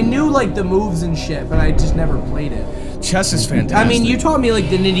like the moves and shit, but I just never played it. Chess is fantastic. I mean, you taught me like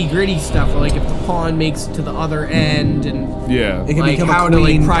the nitty gritty stuff, like if the pawn makes it to the other end and Yeah. It can like become a how to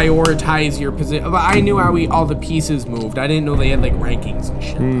like queen. prioritize your position. But I knew how all the pieces moved. I didn't know they had like rankings and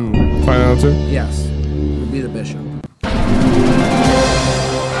shit. Final answer? Yes, would be the bishop.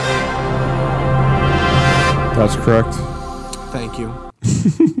 That's correct. Thank you.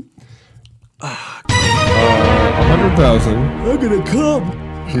 100,000. I'm gonna come.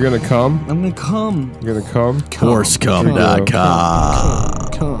 You're gonna come? I'm gonna come. You're gonna come?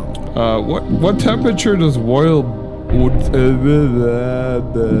 Horsecum.com. What temperature does Water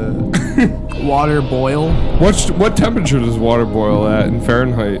boil. what temperature does water boil at in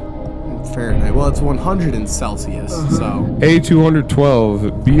Fahrenheit? Fahrenheit. Well, it's 100 in Celsius, so A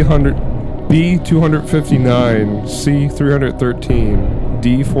 212, B 259, C 313,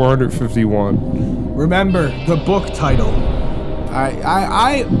 D 451. Remember the book title.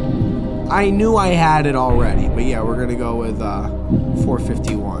 I knew I had it already, but yeah, we're gonna go with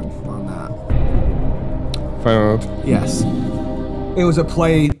 451 on that. Final answer. Yes. It was a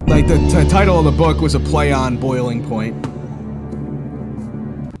play, like the title of the book was a play on Boiling Point.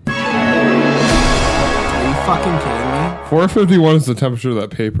 Are you fucking kidding me? 451 is the temperature that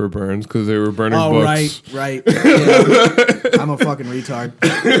paper burns because they were burning Oh, books. right. Yeah. I'm a fucking retard.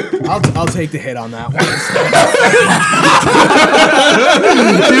 I'll take the hit on that one.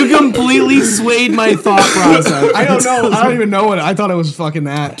 You completely swayed my thought process. I don't know. I don't even know what. I thought it was fucking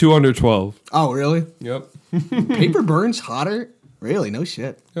that. 212. Oh, really? Yep. Paper burns hotter? Really? No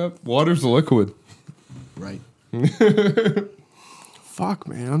shit. Yep. Water's a liquid. Right. Fuck,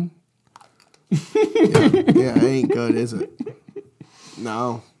 man. Yeah, it ain't good, is it?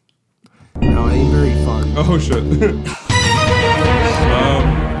 No. No, it ain't very fun. Oh shit.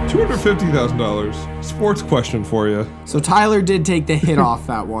 $250,000. Sports question for you. So Tyler did take the hit off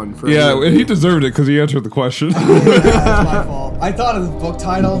that one. For Yeah, and he deserved it because he answered the question. That's my fault. I thought of the book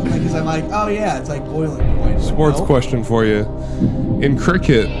title because I'm like, oh yeah, it's like Boiling Point. Sports No. question for you. In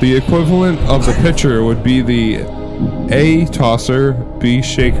cricket, the equivalent of the pitcher would be the A tosser, B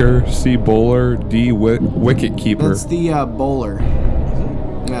shaker, C bowler, D wicket keeper. That's the bowler.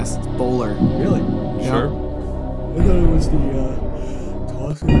 Yes, it's bowler. Really? Sure. I thought it was the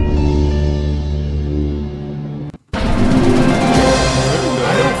tosser.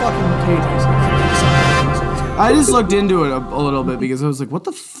 I don't fucking I just looked into it a little bit because I was like, what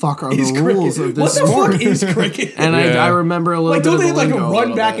the fuck are Is the rules cricket? of this What the sport? fuck is cricket? And Yeah. I remember a little Like, bit don't of they the have like a lingo run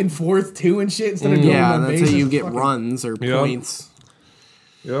little back bit. and forth too and shit instead of going Yeah, on that's base? how you It's get fucking- runs or Yep. points.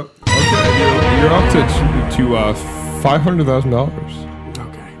 Yep. Okay, you're up to $500,000.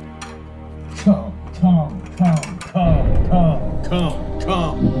 Okay. Come.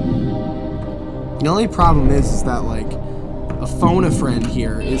 The only problem is that like a phone a friend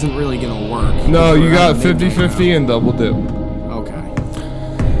here isn't really gonna work. No, you We're got out of midnight 50-50 and double dip. now. Okay.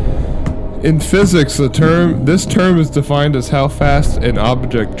 In physics, this term is defined as how fast an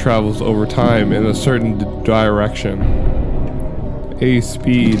object travels over time in a certain direction. A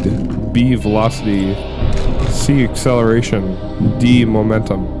speed, B velocity, C acceleration, D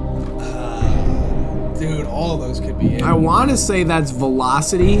momentum. Dude, all of those could be it. I want to say that's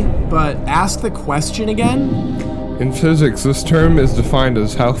velocity, but ask the question again. In physics, this term is defined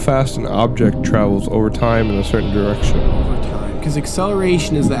as how fast an object travels over time in a certain direction. Over time, because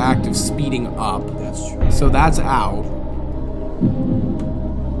acceleration is the act of speeding up. That's true. So that's out.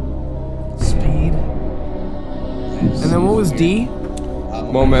 Speed. And then what was D?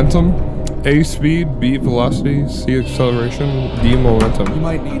 Momentum? A, speed, B, velocity, C, acceleration, D, momentum. You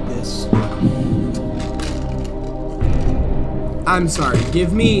might need this. I'm sorry.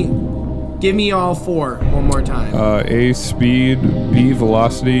 Give me all four one more time. A, speed, B,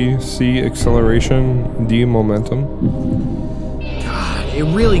 velocity, C, acceleration, D, momentum. God, it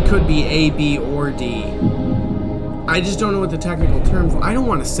really could be A, B, or D. I just don't know what the technical term for. I don't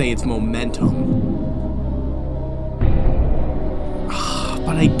want to say it's momentum.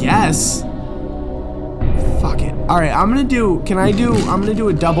 But I guess. Fuck it. Alright, I'm gonna do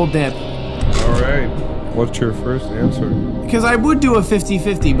a double dip. Alright. What's your first answer? Because I would do a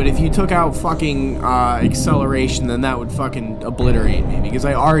 50-50, but if you took out fucking acceleration, then that would fucking obliterate me, because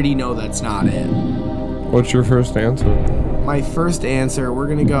I already know that's not it. What's your first answer? My first answer, we're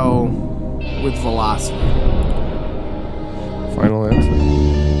gonna go with velocity. Final answer.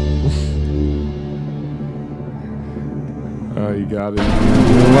 Oh, you got it.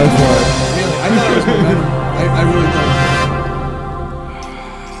 Lifeline. Really, I thought it was momentum. I really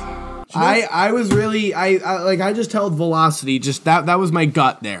thought. I just held velocity. Just that was my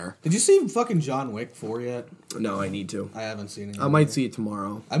gut there. Did you see fucking John Wick 4 yet? No, I need to. I haven't seen it. I might see it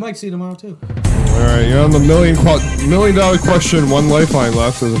tomorrow. I might see it tomorrow too. Alright, you're on the $1 million question. One lifeline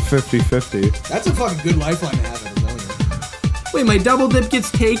left is a 50-50. That's a fucking good lifeline to have at $1 million. Wait, my double dip gets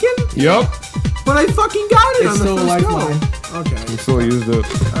taken? Yep. But I fucking got it It's on the still a first lifeline. go. Okay. You still used it.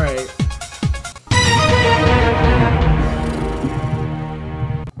 All right.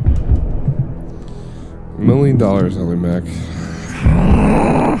 $1 million, Allymac.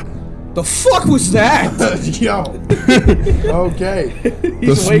 The fuck was that? Yo. Okay.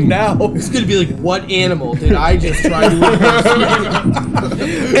 He's awake now. It's gonna be like, what animal did I just try to impersonate?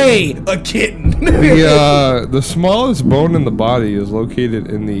 Hey, a kitten. The smallest bone in the body is located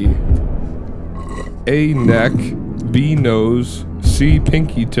in the A, neck, B, nose, C,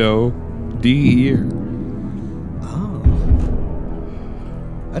 pinky toe, D, ear. Oh.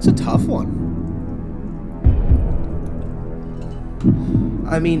 That's a tough one.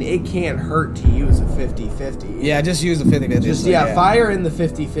 I mean, it can't hurt to use a 50-50. Yeah, just use the 50-50. Just, fire in the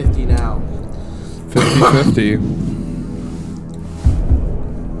 50-50 now. 50-50.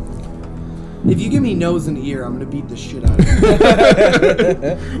 If you give me nose and ear, I'm gonna beat the shit out of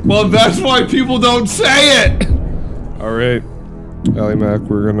you. Well, that's why people don't say it. All right, Allymac,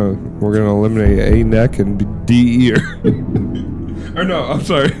 we're gonna eliminate A, neck, and D, ear. Or no, I'm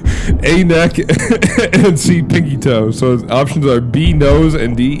sorry, A, neck, and C, pinky toe. So the options are B, nose,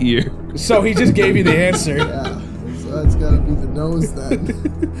 and D, ear. So he just gave you the answer. Yeah, so that's gotta be the nose then.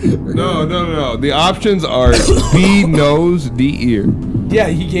 No. The options are B, nose, D, ear. Yeah,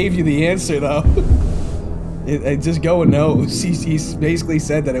 he gave you the answer though. Just go with nose. He basically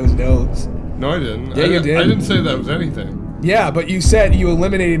said that it was nose. No, I didn't. Yeah, you did. I didn't say that was anything. Yeah, but you said you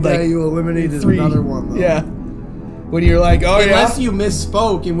eliminated like you eliminated 3. another one though. Yeah. When you're like, oh Unless yeah. you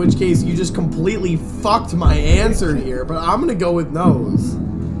misspoke, in which case you just completely fucked my answer here, but I'm gonna go with nose.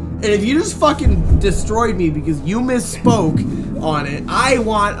 And if you just fucking destroyed me because you misspoke on it, I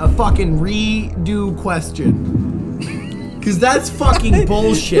want a fucking redo question. Because that's fucking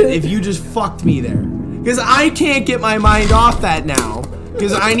bullshit if you just fucked me there. Because I can't get my mind off that now.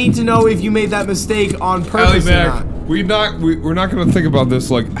 Because I need to know if you made that mistake on purpose or not. We're not going to think about this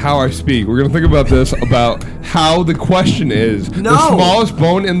like how I speak. We're going to think about this about how the question is. No. The smallest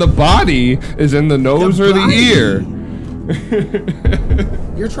bone in the body is in the nose or the ear.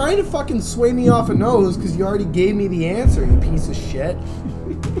 You're trying to fucking sway me off a nose because you already gave me the answer, you piece of shit.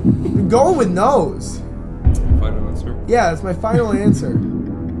 I'm going with nose. Final answer? Yeah, that's my final answer.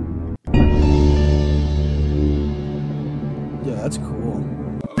 Yeah, that's cool.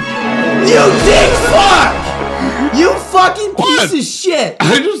 You dick fuck! You fucking piece of shit!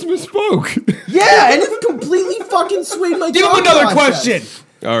 I just misspoke. Yeah, and it's completely fucking swayed my Give him thought another process.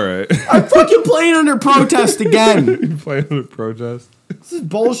 question. All right. I'm fucking playing under protest again. You playing under protest? This is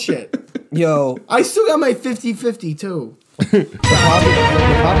bullshit. Yo, I still got my 50-50 too. the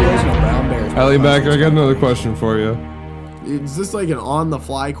population of brown bears. Allymac, I got another question for you. Is this like an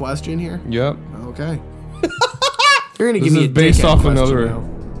on-the-fly question here? Yep. Okay. You're gonna This give me is a based dickhead off question another. now.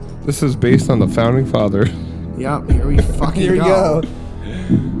 This is based on the founding father. Yep, here we fucking Here we go.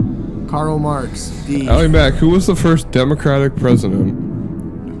 go. Karl Marx. D. Allymac, who was the first Democratic president?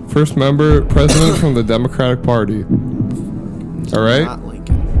 First president from the Democratic Party. All right. Not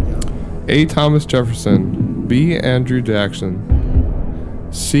Lincoln. Yeah. A. Thomas Jefferson. B. Andrew Jackson.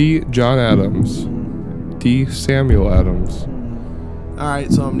 C. John Adams. D. Samuel Adams.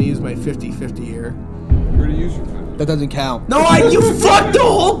 Alright, so I'm gonna use my 50-50 here. Where do you use your That doesn't count. No, you fucked the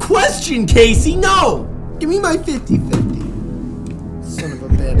whole question, Casey! No! Give me my 50-50. Son of a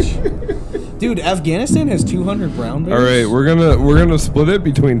bitch. Dude, Afghanistan has 200 brown bears. All right, we're gonna split it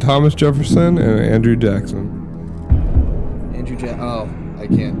between Thomas Jefferson and Andrew Jackson. Oh, I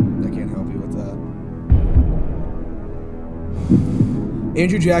can't help you with that.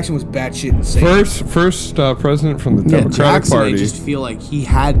 Andrew Jackson was batshit insane. First president from the Democratic Jackson, Party. I just feel like he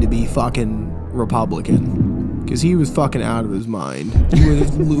had to be fucking Republican because he was fucking out of his mind.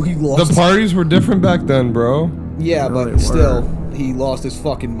 He lost. The parties were different back then, bro. Yeah, No, but they still, he lost his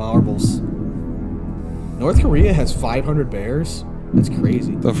fucking marbles. North Korea has 500 bears? That's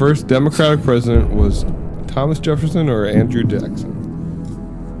crazy. The first Democratic president was Thomas Jefferson or Andrew Jackson.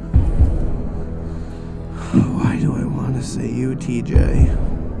 Why do I want to say you, TJ?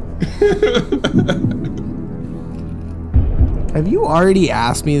 Have you already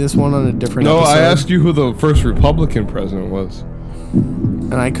asked me this one on a different No, episode? I asked you who the first Republican president was.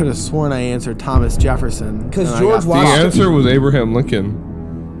 And I could have sworn I answered Thomas Jefferson. 'Cause and I George got The Washington- answer was Abraham Lincoln.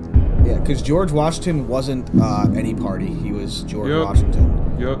 Yeah, because George Washington wasn't any party. He was George Yep. Washington.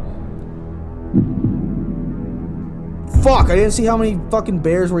 Yep. Fuck, I didn't see how many fucking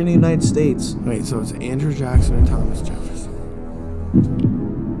bears were in the United States. Wait, so it's Andrew Jackson and Thomas Jefferson.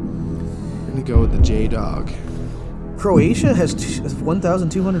 I'm gonna go with the J-Dog. Croatia has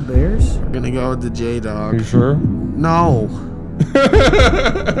 1,200 bears? We're gonna go with the Are J-Dog. you sure? No.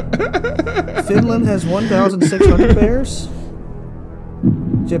 Finland has 1,600 bears?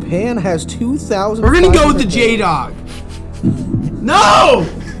 Japan has 2,000. We're gonna go with the J-Dog. No!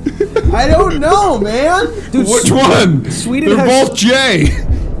 I don't know, man. Dude, Which one? Sweden They're has- both J.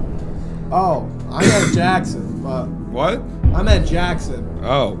 Oh, I meant Jackson, but What? I meant Jackson.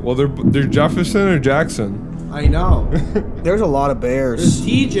 Oh, well, they're Jefferson or Jackson. I know. There's a lot of There's bears.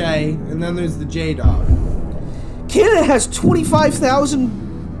 TJ, and then there's the J-Dog. Canada has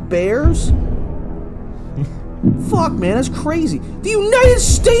 25,000 bears? Fuck, man, that's crazy. The United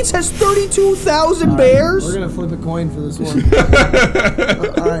States has 32,000 bears? We're gonna flip a coin for this one.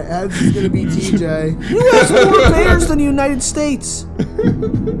 Alright, Ed's is gonna be TJ. Who has more bears than the United States?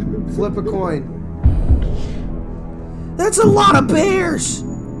 Flip a coin. That's a lot of bears.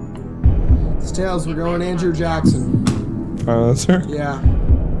 It's tails, we're going Andrew Jackson. Final answer? Yeah.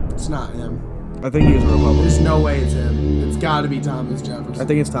 It's not him. I think he was a Republican. There's no way it's him. It's gotta be Thomas Jefferson. I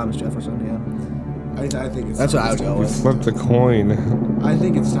think it's Thomas Jefferson, yeah. I think it's That's what I Thomas would go with. Jefferson. Flip the coin. I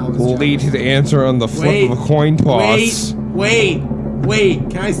think it's Thomas Lead to Jefferson. the answer on the flip of a coin toss. Wait.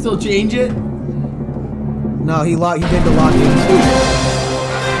 Can I still change it? No, he did the lock in.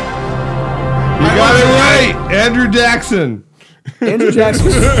 You got it right! Andrew Jackson. Andrew Jackson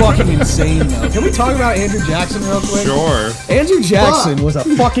was fucking insane, though. Can we talk about Andrew Jackson real quick? Sure. Andrew Jackson was a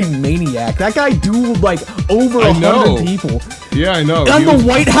fucking maniac. That guy dueled like over I know. 100 people. Yeah, I know. On He the was-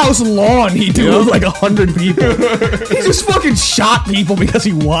 White House lawn, he dueled Yeah. like 100 people. He just fucking shot people because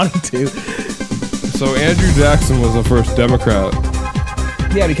he wanted to. So Andrew Jackson was the first Democrat.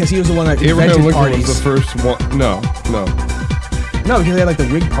 Yeah, because he was the one that Abraham invented Lincoln parties. was the first one. No. No, because they had like the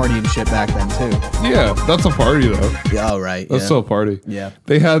Whig Party and shit back then too. Yeah, that's a party though. Yeah, oh, right. That's still a party. Yeah.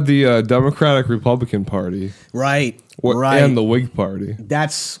 They had the Democratic Republican Party Right. and the Whig Party.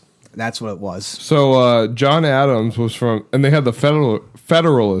 That's what it was. So John Adams was from, and they had the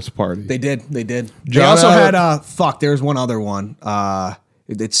Federalist Party. They did. They John also Ad- had there's one other one.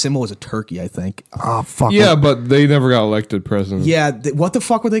 Its symbol was a turkey, I think. Oh fuck. Yeah, but they never got elected president. Yeah. What the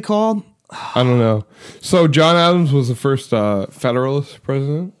fuck were they called? I don't know. So John Adams was the first Federalist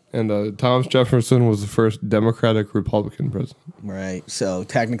president, and Thomas Jefferson was the first Democratic Republican president. Right. So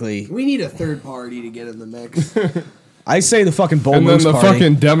technically, We need a third party to get in the mix. I say the fucking Bull And then Moose the Party.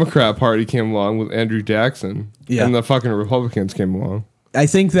 fucking Democrat Party came along with Andrew Jackson. Yeah. And the fucking Republicans came along. I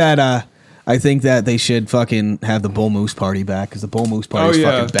think that they should fucking have the Bull Moose Party back because the Bull Moose Party is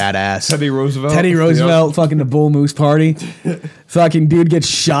fucking badass. Teddy Roosevelt. Teddy Roosevelt, fucking the Bull Moose Party. Fucking dude gets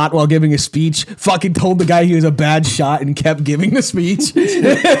shot while giving a speech. Fucking told the guy he was a bad shot and kept giving the speech.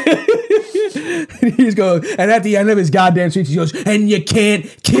 And he's going, and at the end of his goddamn speech, he goes, "And you can't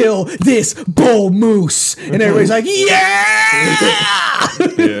kill this bull moose." And everybody's like, "Yeah!"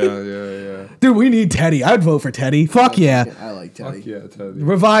 Yeah. Dude, we need Teddy. I'd vote for Teddy. Fuck yeah. I like Teddy. Fuck yeah, Teddy.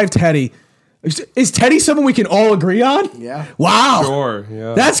 Revive Teddy. Is Teddy someone we can all agree on? Yeah. Wow. Sure,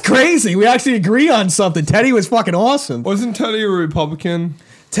 yeah. That's crazy. We actually agree on something. Teddy was fucking awesome. Wasn't Teddy a Republican?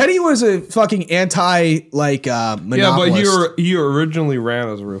 Teddy was a fucking monopolist. Yeah, but he originally ran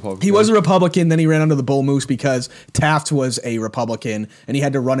as a Republican. He was a Republican, then he ran under the Bull Moose because Taft was a Republican, and he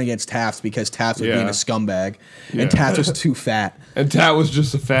had to run against Taft because Taft was being a scumbag, Yeah. and Taft was too fat. And Taft was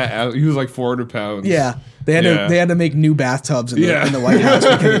just a fat. He was like 400 pounds. Yeah, they had to make new bathtubs in the White House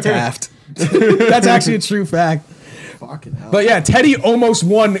because of Taft. That's actually a true fact. Fucking hell. But yeah, Teddy almost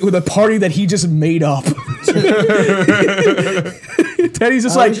won with a party that he just made up. Teddy's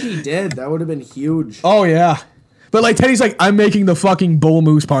just I like, wish he did. That would have been huge. oh yeah. But like Teddy's like, I'm making the fucking bull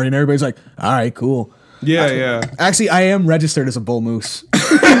moose party, and everybody's like, all right, cool. Yeah. Actually, I am registered as a bull moose.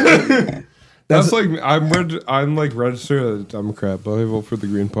 That's like I'm like registered as a Democrat, but I vote for the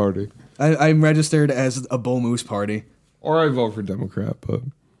Green Party, I'm registered as a bull moose party. or I vote for Democrat. But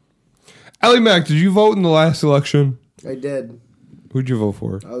Allymac, did you vote in the last election? I did. Who'd you vote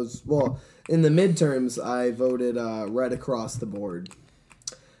for? In the midterms, I voted right across the board.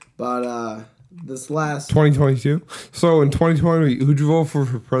 But this last 2022. So in 2020, who'd you vote for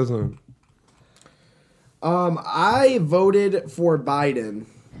president? I voted for Biden,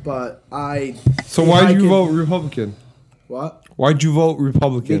 but I. So why'd you vote Republican? What? Why'd you vote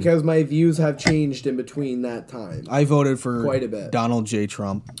Republican? Because my views have changed in between that time. I voted for Quite a bit. Donald J.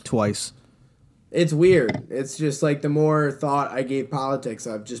 Trump twice. It's weird. It's just like the more thought I gave politics,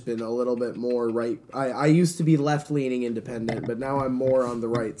 I've just been a little bit more right. I used to be left-leaning independent, but now I'm more on the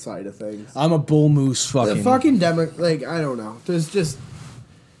right side of things. I'm a bull moose fucking. The fucking I don't know. There's just...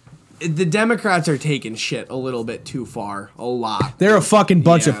 The Democrats are taking shit a little bit too far. A lot. They're a fucking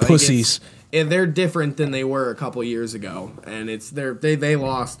bunch of like pussies. They're different than they were a couple years ago, and they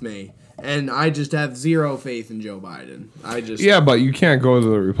lost me. And I just have zero faith in Joe Biden. Yeah, but you can't go to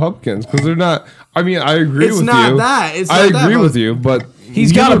the Republicans because they're not. I mean, I agree with you. It's not that. It's I not agree that, with you, but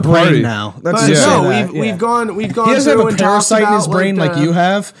he's got a brain party now. But Let's just say no, that. we've gone. He He doesn't through have a and parasite talked in his about, brain like you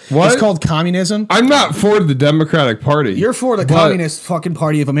have. What? It's called communism. I'm not for the Democratic Party. You're for the but Communist fucking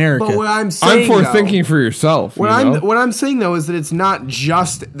Party of America. But what I'm saying, I'm for though, thinking for yourself. What you know? I'm saying though is that it's not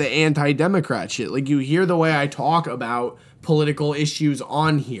just the anti-Democrat shit. Like you hear the way I talk about political issues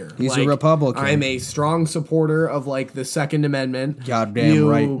on here. He's a Like, Republican. I'm a strong supporter of like the Second Amendment. Goddamn you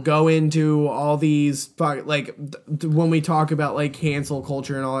right. go into all these when we talk about like cancel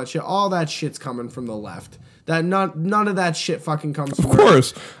culture and all that shit's coming from the left. That none of that shit fucking comes from Of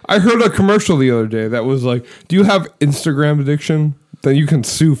course. I heard a commercial the other day that was like, do you have Instagram addiction? Then you can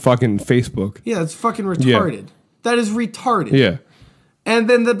sue fucking Facebook. Yeah, it's fucking retarded. That is retarded. Yeah. And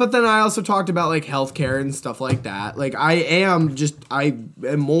then, but then I also talked about like healthcare and stuff like that. Like I am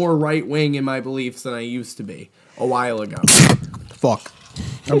more right wing in my beliefs than I used to be a while ago. Fuck.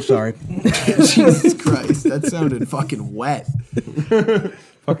 I'm sorry. Jesus Christ, that sounded fucking wet.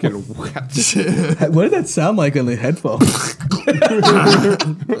 Fucking wet. What did that sound like on the headphones?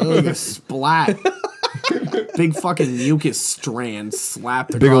 Like a splat. Big fucking mucus strand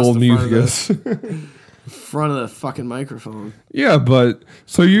slapped across Big old the front mucus. Of the front of the fucking microphone. Yeah, but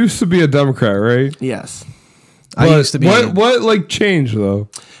so you used to be a Democrat, right? Yes. I used to be. What like changed though?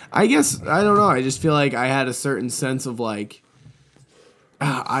 I guess I don't know. I just feel like I had a certain sense of like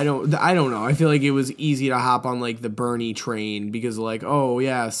I don't know. I feel like it was easy to hop on like the Bernie train because like, oh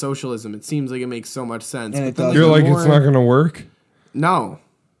yeah, socialism. It seems like it makes so much sense. And But it then does. You're the like more- it's not gonna work. No,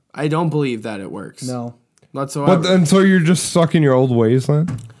 I don't believe that it works. No. whatsoever. But and so you're just stuck in your old ways then?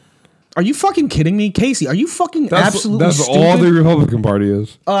 Are you fucking kidding me, Casey? Are you fucking absolutely That's stupid? all the Republican Party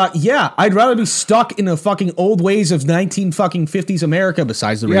is. Yeah, I'd rather be stuck in the fucking old ways of 1950s America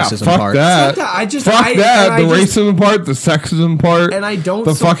besides the Yeah, racism fuck part. that. Fuck that. I just- fuck I- that. and The I just- racism part, the sexism part, And I don't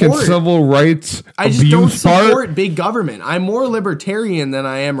the fucking support- civil rights I just don't abuse part. support big government. I'm more libertarian than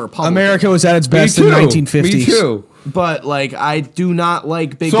I am Republican. America was at its Me best too. in 1950s. Me too. But like, I do not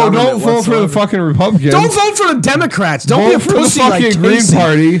like big So government. don't vote for the whatsoever. fucking Republicans. Don't vote for the Democrats. Don't be a Vote for the pussy fucking like Green Casey.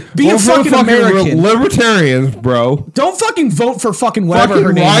 Party. Be a Vote for the fucking American. libertarians, bro. Don't fucking vote for fucking whatever Fucking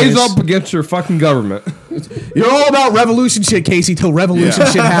her name rise is. up against your fucking government. You're all about revolution shit, Casey, till revolution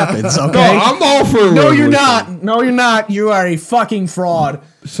shit happens, okay? No, I'm all for No, you're revolution. not. No, you're not. You are a fucking fraud.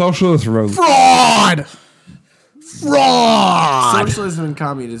 Socialist revolution. Fraud! Fraud! Socialism and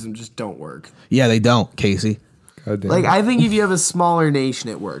communism just don't work. Yeah, they don't, Casey. God damn. Like, I think if you have a smaller nation,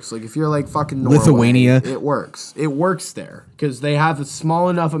 it works. Like, if you're like fucking Norway, Lithuania. it works. It works there because they have a small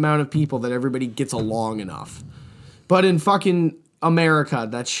enough amount of people that everybody gets along enough. But in fucking America,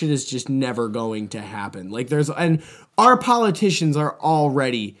 that shit is just never going to happen. Like, and our politicians are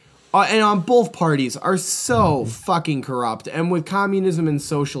already, and on both parties, are so fucking corrupt. And with communism and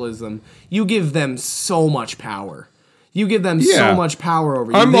socialism, you give them so much power. You give them so much power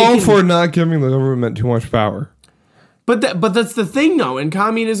over you. I'm They all can- for not giving the government too much power. But that's the thing, though. In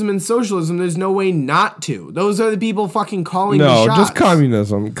communism and socialism, there's no way not to. Those are the people fucking calling the No, shots. just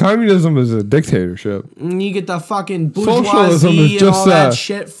communism. Communism is a dictatorship. And you get the fucking Socialism bourgeoisie is and all just, that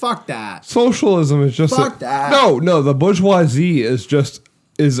shit. Fuck that. Socialism is just Fuck that. No, the bourgeoisie is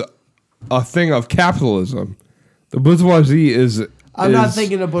a thing of capitalism. The bourgeoisie is I'm not is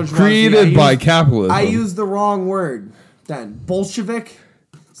thinking of bourgeoisie. created by capitalism. I used the wrong word. Then Bolshevik.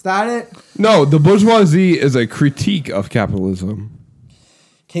 Is that it? No, the bourgeoisie is a critique of capitalism.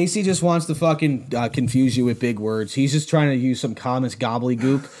 Casey just wants to fucking confuse you with big words. He's just trying to use some communist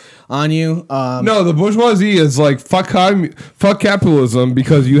gobbledygook on you. No, the bourgeoisie is like fuck capitalism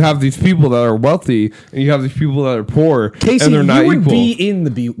because you have these people that are wealthy and you have these people that are poor Casey, and they're not you would equal. be in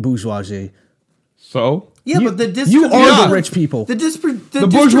the bourgeoisie. So? Yeah, You- but the you are the rich people. The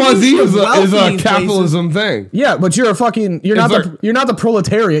bourgeoisie is a capitalism. capitalism thing. Yeah, but you're you're not the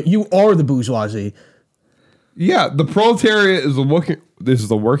proletariat. You are the bourgeoisie. Yeah, the proletariat is the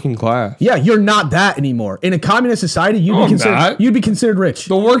working class. Yeah, you're not that anymore. In a communist society, you'd be considered rich.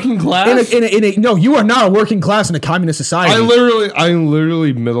 The working class? No, you are not a working class in a communist society. I'm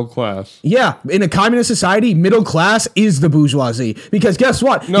literally middle class. Yeah, in a communist society, middle class is the bourgeoisie. Because guess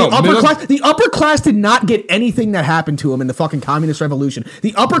what? No, the upper class did not get anything that happened to them in the fucking communist revolution.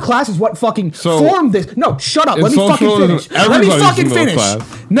 The upper class is what fucking formed this. No, shut up. Let me fucking finish. Let me fucking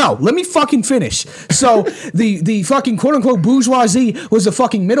finish. No, let me fucking finish. So the fucking quote unquote bourgeoisie was the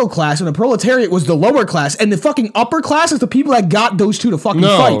fucking middle class and the proletariat was the lower class and the fucking upper class is the people that got those two to fucking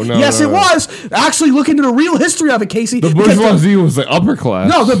fight. It was. Actually, look into the real history of it, Casey. The bourgeoisie was the upper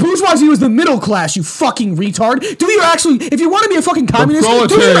class. No, the bourgeoisie was the middle class, you fucking retard. If you want to be a fucking communist,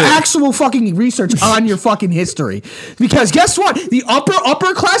 do your actual fucking research on your fucking history. Because guess what? The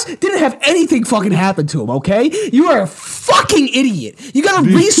upper class didn't have anything fucking happen to them, okay? You are a fucking idiot. You gotta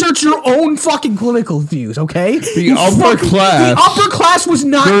research your own fucking political views, okay? The upper class was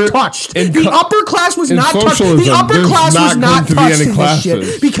not touched. The upper class was not touched. The upper class was not touched in this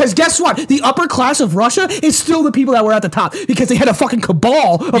shit. Because guess what? The upper class of Russia is still the people that were at the top because they had a fucking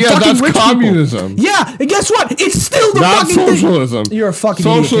cabal of fucking rich communism. people. Yeah, and guess what? It's still the not fucking socialism. Thing. You're a fucking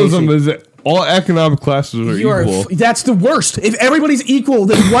socialism idiot, is all economic classes are equal. That's the worst. If everybody's equal,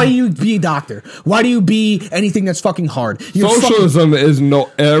 then why do you be a doctor? Why do you be anything that's fucking hard? Socialism is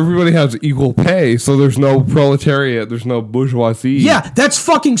everybody has equal pay, so there's no proletariat, there's no bourgeoisie. Yeah, that's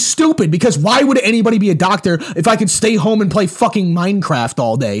fucking stupid because why would anybody be a doctor if I could stay home and play fucking Minecraft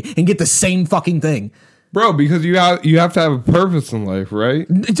all day and get the same fucking thing? Bro, because you have to have a purpose in life, right?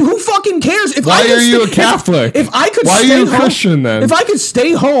 Who fucking cares? Why are you a Catholic? Why are you a Christian then? If I could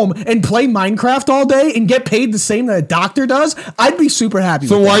stay home and play Minecraft all day and get paid the same that a doctor does, I'd be super happy.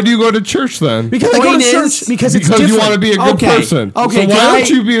 So why do you go to church then? Because I go to church because you want to be a good person. Okay, so why don't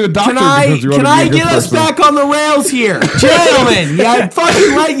you be a doctor? Can I get us back on the rails here, gentlemen? Yeah,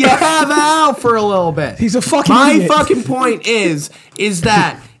 fucking let you have it out for a little bit. He's a fucking My idiot. fucking point is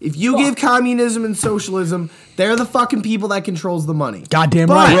that. If you give communism and socialism, they're the fucking people that controls the money. Goddamn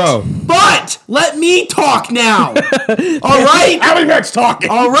right. Bro. But let me talk now. All right? Allymac's talking.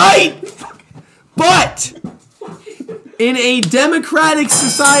 All right? But in a democratic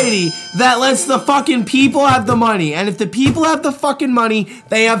society that lets the fucking people have the money, and if the people have the fucking money,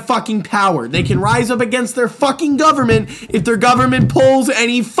 they have fucking power. They can rise up against their fucking government if their government pulls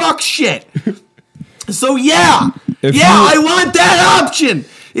any fuck shit. So I want that option.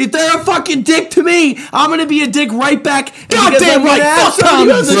 If they're a fucking dick to me, I'm gonna be a dick right back. Goddamn right, fuck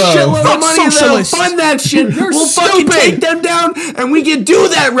communism, fuck socialists. Fund that shit. We'll fucking take them down, and we can do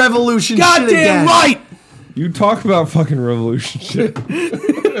that revolution shit again. Goddamn right. You talk about fucking revolution shit.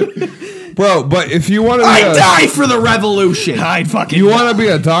 Bro, but if you want to I'd die for the revolution. You want to be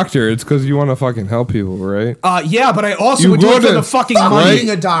a doctor, it's because you want to fucking help people, right? Yeah, but I also would do it for the fucking money. Being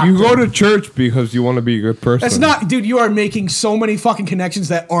a doctor. You go to church because you want to be a good person. That's not, dude, you are making so many fucking connections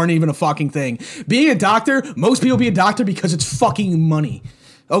that aren't even a fucking thing. Being a doctor, most people be a doctor because it's fucking money.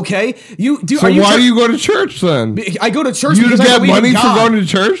 Okay? Why do you go to church then? I go to church you because I get believe money in God. for going to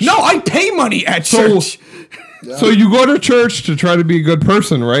church? No, I pay money at church. So you go to church to try to be a good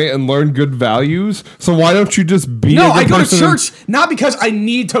person, right? And learn good values. So why don't you just be a good person? No, I go to church not because I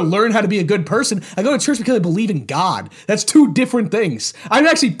need to learn how to be a good person. I go to church because I believe in God. That's two different things. I'm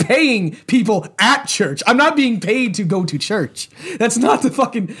actually paying people at church. I'm not being paid to go to church. That's not the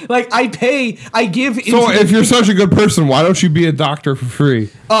fucking, I give. So if you're such a good person, why don't you be a doctor for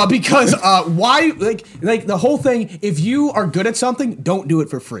free? Because why, like the whole thing, if you are good at something, don't do it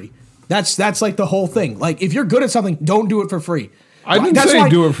for free. That's like the whole thing. Like, if you're good at something, don't do it for free. I didn't say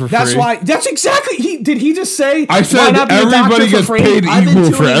do it for free. That's exactly. Did he just say? I said everybody gets paid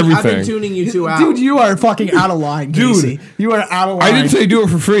equal for everything. I've been tuning you two out, dude. You are fucking out of line, Casey. Dude, you are out of line. I didn't say do it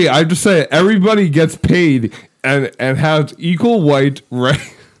for free. I just said everybody gets paid and has equal white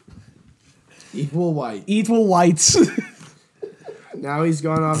right. Equal whites. Now he's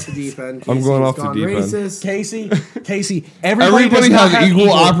gone off the deep end. I'm going off the deep racist. end. Casey, everybody has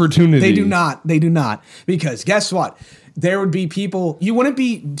equal opportunity. They do not. Because guess what? there would be people. You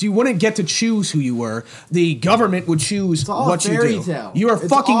wouldn't get to choose who you were. The government would choose all what a you fairy do. tale. You are a It's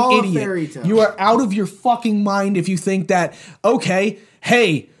fucking all a idiot. fairy tale. You are out of your fucking mind if you think that. Okay,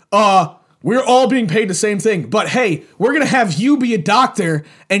 hey, we're all being paid the same thing, but hey, we're gonna have you be a doctor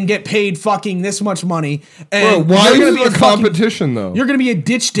and get paid fucking this much money. And Bro, why you're gonna is be it a competition though? You're gonna be a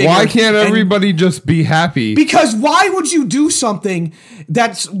ditch digger. Why can't and- everybody just be happy? Because why would you do something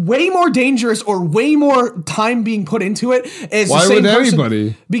that's way more dangerous or way more time being put into it as Why the same would person?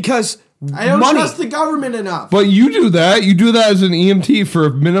 anybody? Because I don't money. trust the government enough. But you do that. You do that as an EMT for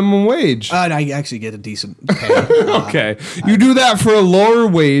minimum wage. And I actually get a decent pay. Okay. You do that for a lower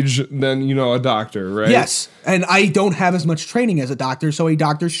wage than, a doctor, right? Yes. And I don't have as much training as a doctor, so a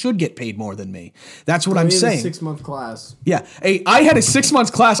doctor should get paid more than me. That's what I'm saying. 6-month class. Yeah. I had a 6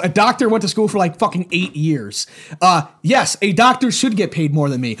 months class. A doctor went to school for like fucking 8 years. Yes, a doctor should get paid more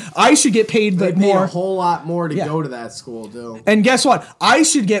than me. I should get paid They pay more. a whole lot more to Yeah. go to that school, too. And guess what? I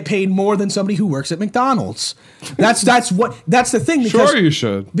should get paid more than somebody who works at McDonald's. That's the thing. Because Sure you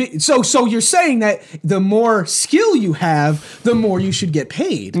should. So you're saying that the more skill you have, the more you should get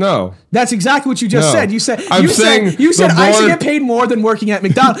paid. No. That's exactly what you just No. said. You said I'm saying you said the I should more- get paid more than working at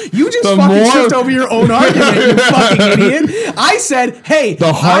McDonald's. You just The fucking more- tripped over your own argument, you fucking idiot. I said, hey,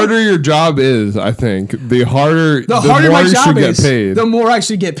 The harder your job is, I think, the harder harder more my you job should is, get paid. the more I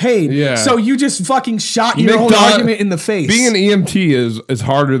should get paid. Yeah. So you just fucking shot your own McDonald- argument in the face. Being an EMT is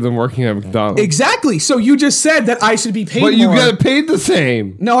harder than working at McDonald's. Exactly. So you just said that I should be paid But more. you get paid the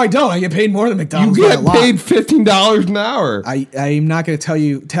same. No, I don't. I get paid more than You McDonald's. by a get lot. paid $15 an hour. I'm not going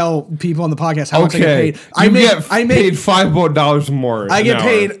to tell people on the podcast how much I get Okay. paid. You get paid $5 more. I an get hour.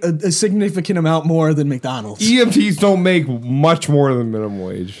 paid a significant amount more than McDonald's. EMTs don't make much more than minimum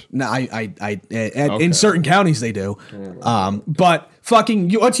wage. No, in certain counties they do. But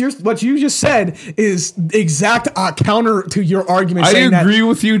fucking what you just said is exact counter to your argument. I saying agree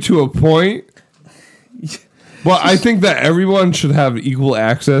with you to a point. But I think that everyone should have equal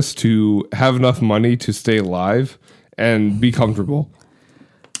access to have enough money to stay alive and be comfortable.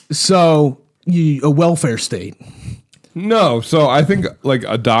 So a welfare state. No, so I think like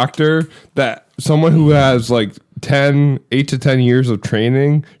a doctor, that someone who has like 8 to 10 years of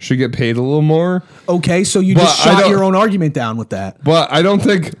training should get paid a little more. Okay, so you But just I shot don't- your own argument down with that. But I don't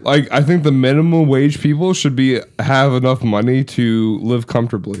think I think the minimum wage people should have enough money to live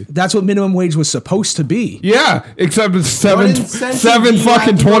comfortably. That's what minimum wage was supposed to be. Yeah, except it's incentive do seven you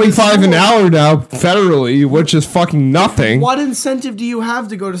fucking have to go to 25 an school? hour now federally, which is fucking nothing. What incentive do you have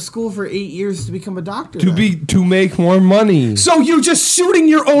to go to school for 8 years to become a doctor? then? To make more money. So you're just shooting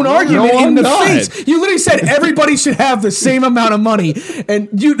your own argument No, in I'm the not. face. You literally said everybody should have the same amount of money, and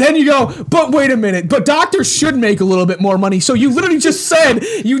then you go, but wait a minute, but doctors should make a little bit more money. So you literally just said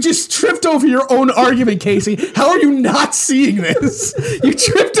you just tripped over your own argument, Casey. How are you not seeing this? You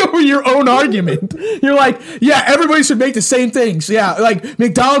tripped over your own argument. You're like, yeah, everybody should make the same things. Yeah, like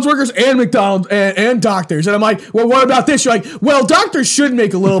McDonald's workers and McDonald's and doctors. And I'm like, well, what about this? You're like, well, doctors should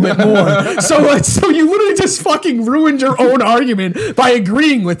make a little bit more. So you literally just fucking ruined your own argument by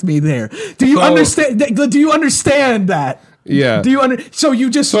agreeing with me there. Do you understand? Do you understand that? Yeah. Do you So you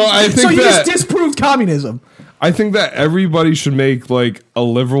just I think you just that- disproved communism. I think that everybody should make like a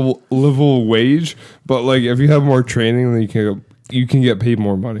livable wage, but like if you have more training, then you can get paid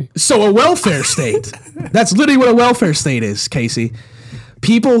more money. So a welfare state. That's literally what a welfare state is, Casey.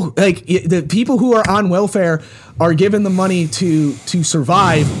 People like the people who are on welfare are given the money to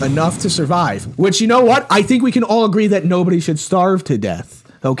survive enough to survive. Which, you know what? I think we can all agree that nobody should starve to death.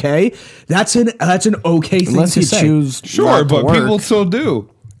 Okay, that's an okay thing Unless to you say. choose Sure, not to but work. people still do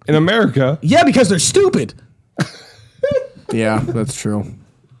in America. Yeah, because they're stupid. Yeah, that's true.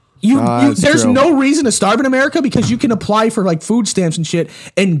 There's That's true. no reason to starve in America because you can apply for like food stamps and shit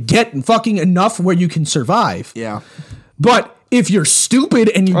and get fucking enough where you can survive. Yeah. But if you're stupid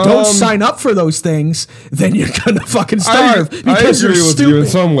and you don't sign up for those things, then you're gonna fucking starve I because agree you're with stupid. you in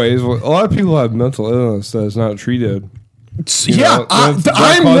some ways. A lot of people have mental illness that is not treated. Yeah, know, that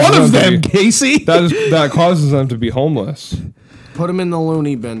I'm causes one of them them, to Casey. That causes them to be homeless. Put them in the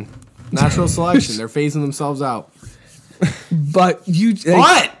loony bin. Natural selection. They're phasing themselves out. But you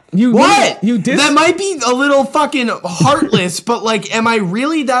What? You What? You did That might be a little fucking heartless, but like, am I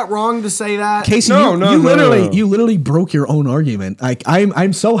really that wrong to say that? Casey, No. you literally broke your own argument. Like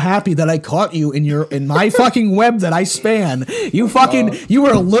I'm so happy that I caught you in my fucking web that I span. You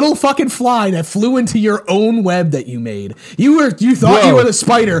were a little fucking fly that flew into your own web that you made. You thought Bro. you were the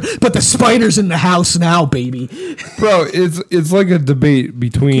spider, but the spider's in the house now, baby. Bro, it's like a debate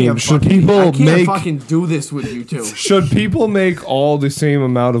between I should can't people fucking make do this with you two. should people make all the same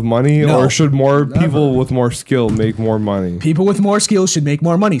amount of of money, No. or should more people with more skill make more money? People with more skills should make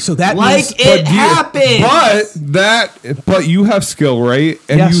more money. So that means, But you have skill, right?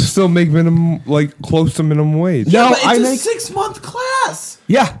 And Yes. you still make minimum, like close to minimum wage. No, But it's I a make 6-month class.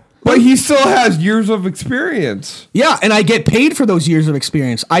 yeah. But he still has years of experience. Yeah, and I get paid for those years of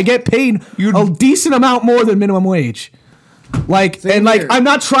experience. I get paid a decent amount more than minimum wage. Like Same and like here. I'm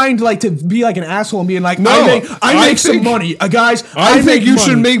not trying to like to be like an asshole and being like No, I make some think- money, guys. I think make you money.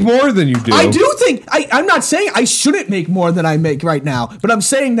 should make more than you do. I do think I'm not saying I shouldn't make more than I make right now, but I'm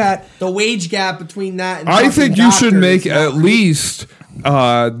saying that The wage gap between that and I fucking think you should doctors make is at not- least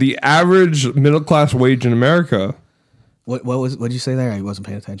the average middle class wage in America. what'd you say there? I wasn't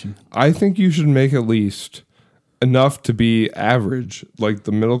paying attention. I think you should make at least enough to be average, like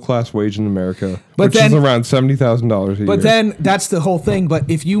the middle class wage in America, But which is then- around $70,000 a year. But then that's the whole thing. But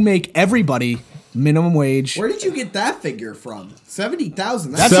if you make everybody minimum wage, Where did you get that figure from?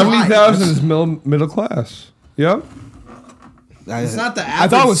 70,000. That's 70,000 high. is middle class. Yep. It's not the I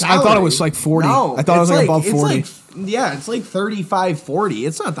average. thought it was. I thought it salary. was like 40. No, I thought it was it's like above it's 40. like- yeah, it's like 35, 40.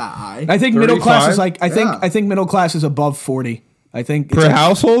 It's not that high. I think middle class 35? is like. Yeah. I think middle class is above 40. I think it's Per like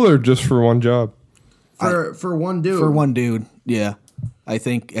household or just for one job? for one dude. for one dude. Yeah, I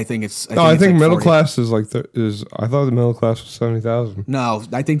think it's. No, I it's think like middle 40. class is like I thought the middle class was 70,000. No,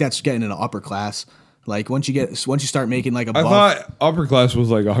 I think that's getting into upper class. Like once you start making like I above. thought upper class was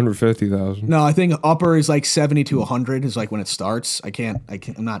like 150,000. No, I think upper is like 70 to 100 is like when it starts. I'm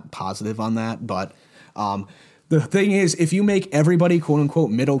not positive on that, but the thing is, if you make everybody quote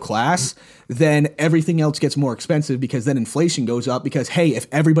unquote middle class, then everything else gets more expensive because then inflation goes up because, hey, if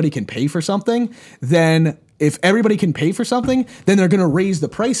everybody can pay for something, then they're going to raise the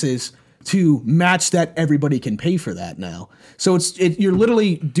prices to match that everybody can pay for that now. So you're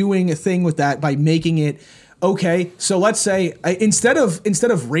literally doing a thing with that by making it okay. So let's say instead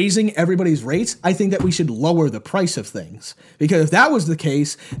of raising everybody's rates, I think that we should lower the price of things, because if that was the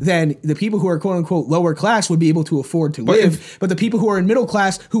case, then the people who are quote unquote lower class would be able to afford to live, but the people who are in middle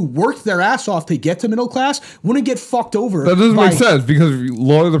class who worked their ass off to get to middle class wouldn't get fucked over. That doesn't by- make sense, because if you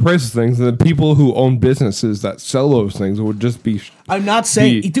lower the price of things, then people who own businesses that sell those things would just be. I'm not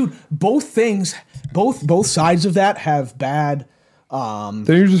saying, dude, both sides of that have bad. Then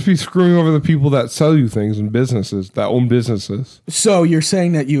you'd just be screwing over the people that sell you things and businesses that own businesses. So you're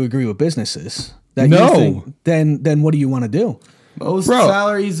saying that you agree with businesses? That No. You think, then what do you want to do? Most Bro.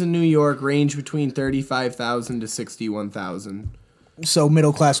 salaries in New York range between 35,000 to 61,000. So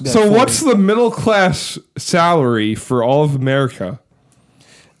middle class. Would be So like 40. what's the middle class salary for all of America?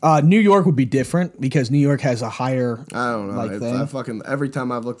 New York would be different because New York has a higher. I don't know. Like It's, thing. I fucking every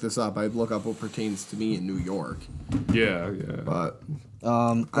time I've looked this up, I look up what pertains to me in New York. Yeah. But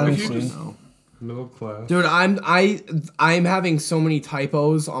Honestly, no. Middle class. Dude, I'm having so many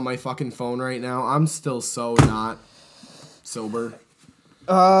typos on my fucking phone right now. I'm still so not sober.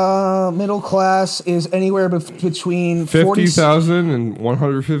 middle class is anywhere between 50,000 and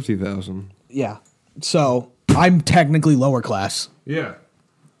 150,000. Yeah. So I'm technically lower class, Yeah.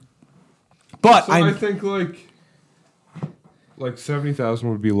 but So I I'm. think like 70,000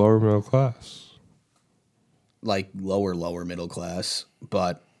 would be lower middle class. Like lower middle class,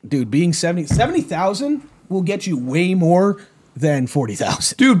 but dude, being 70,000 will get you way more than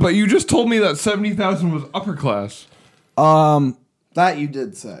 40,000. Dude, but you just told me that 70,000 was upper class. That you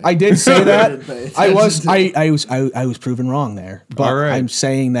did say. I did say that. Pay I attention was I was proven wrong there, but All right. I'm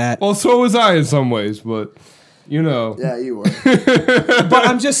saying that. Well, so was I in some ways, but you know. Yeah, you were. But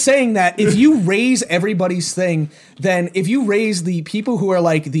I'm just saying that if you raise everybody's thing, then if you raise the people who are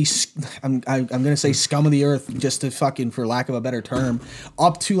like I'm gonna say scum of the earth, just to fucking, for lack of a better term,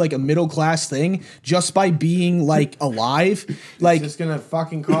 up to like a middle class thing, just by being like alive, like It's just gonna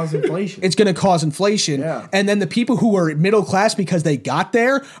fucking cause inflation. it's going to cause inflation. Yeah. And then the people who are middle class because they got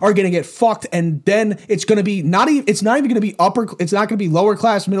there are going to get fucked. And then it's going to be it's not even going to be it's not going to be lower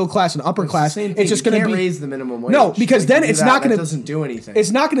class, middle class, and upper class. Same thing. It's just You going to can't be raise the minimum wage. No, because Like, then you do it's that, not that going to doesn't do anything.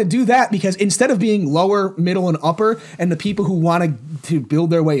 It's not going to do that, because instead of being lower, middle, and upper, and the people who want to build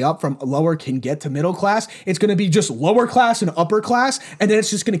their way up from lower can get to middle class, it's going to be just lower class and upper class, and then it's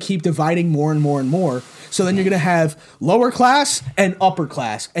just going to keep dividing more and more and more. So then you're going to have lower class and upper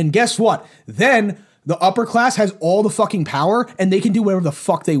class, and guess what? Then the upper class has all the fucking power, and they can do whatever the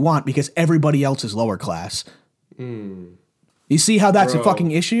fuck they want because everybody else is lower class. You see how that's a Bro.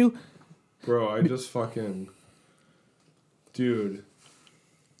 fucking issue? Bro, I just fucking. Dude.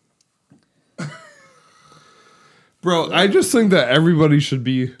 Bro, I just think that everybody should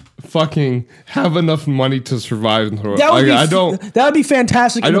be fucking have enough money to survive in the world. That would Like, that would be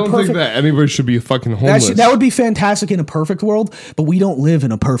fantastic. I don't think that anybody should be fucking homeless. That would be fantastic in a perfect world, but we don't live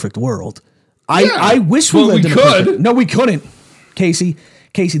in a perfect world. I wish we lived in a perfect. No, we couldn't, Casey,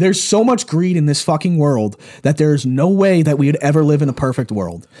 there's so much greed in this fucking world that there's no way that we would ever live in a perfect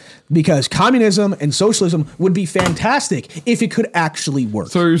world. Because communism and socialism would be fantastic if it could actually work.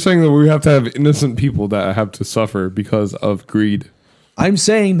 So you're saying that we have to have innocent people that have to suffer because of greed? I'm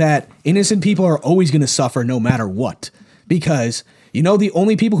saying that innocent people are always going to suffer no matter what. Because, the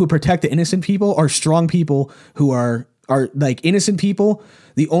only people who protect the innocent people are strong people who are like innocent people.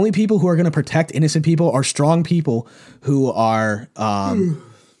 The only people who are going to protect innocent people are strong people who are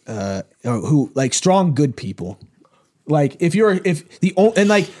strong good people. Like the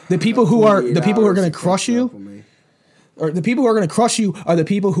people who are going to crush you. Or the people who are going to crush you are the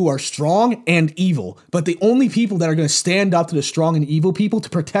people who are strong and evil. But the only people that are going to stand up to the strong and evil people to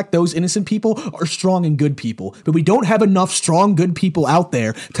protect those innocent people are strong and good people. But we don't have enough strong, good people out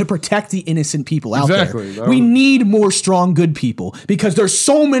there to protect the innocent people out there. We need more strong, good people because there's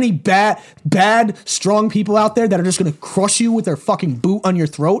so many bad, strong people out there that are just going to crush you with their fucking boot on your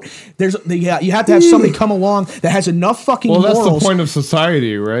throat. You have to have somebody come along that has enough fucking morals. Well, that's the point of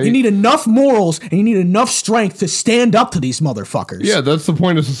society, right? You need enough morals and you need enough strength to stand up to these motherfuckers. Yeah, that's the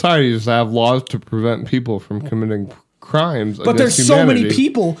point of society, is to have laws to prevent people from committing crimes. But there's so many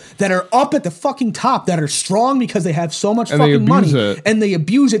people that are up at the fucking top that are strong because they have so much fucking money and they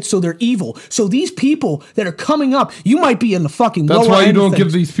abuse it, so they're evil. So these people that are coming up, you might be in the fucking lower end. That's why you don't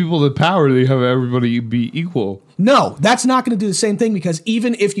give these people the power. They have everybody be equal. No, that's not going to do the same thing, because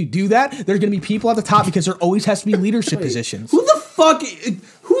even if you do that, there's going to be people at the top because there always has to be leadership positions. Who the fuck?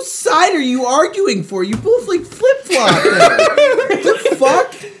 Whose side are you arguing for? You both like flip-flop there. What the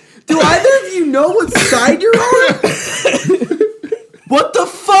fuck? Do either of you know what side you're on? What the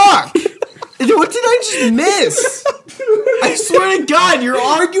fuck? What did I just miss? I swear to God, you're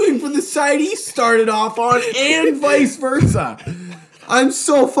arguing for the side he started off on and vice versa. I'm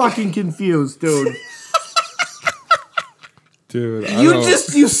so fucking confused, dude. Dude,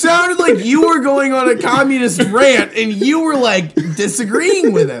 you sounded like you were going on a communist rant and you were like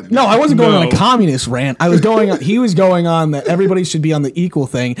disagreeing with him. No, I wasn't going on a communist rant. He was going on that everybody should be on the equal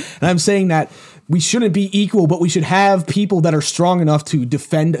thing. And I'm saying that we shouldn't be equal, but we should have people that are strong enough to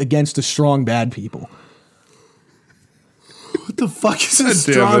defend against the strong bad people. What the fuck is a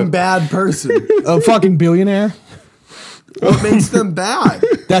strong bad person? A fucking billionaire. What makes them bad?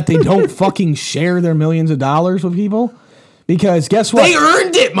 That they don't fucking share their millions of dollars with people. Because guess what? They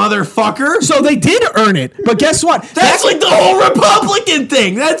earned it, motherfucker. So they did earn it. But guess what? That's like the whole Republican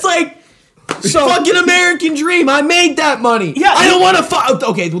thing. That's like fucking American dream. I made that money. Yeah, I don't want to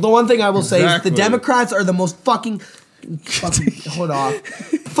Okay, well, the one thing I will say is the Democrats are the most fucking hold on.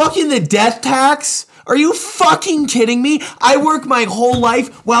 Fucking the death tax. Are you fucking kidding me? I work my whole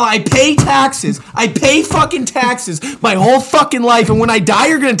life while I pay taxes. I pay fucking taxes my whole fucking life. And when I die,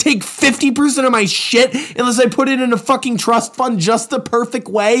 you're going to take 50% of my shit unless I put it in a fucking trust fund just the perfect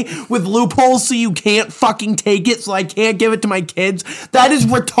way with loopholes so you can't fucking take it, so I can't give it to my kids. That is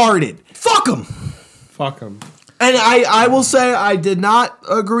retarded. Fuck them. Fuck them. And I will say I did not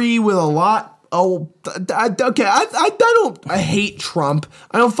agree with a lot. Oh, okay. I hate Trump.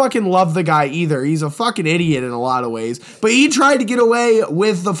 I don't fucking love the guy either. He's a fucking idiot in a lot of ways. But he tried to get away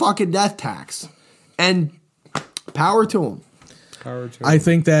with the fucking death tax. And power to him. I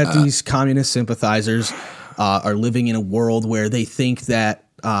think that these communist sympathizers are living in a world where they think that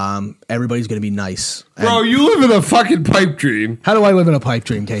everybody's going to be nice. Bro, you live in a fucking pipe dream. How do I live in a pipe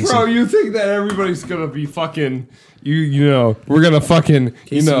dream, Casey? Bro, you think that everybody's going to be fucking... You know, we're going to fucking,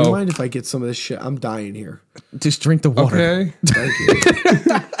 Casey, you know... Do you mind if I get some of this shit? I'm dying here. Just drink the water. Okay. Thank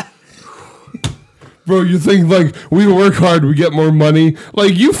you. Bro, you think, like, we work hard, we get more money.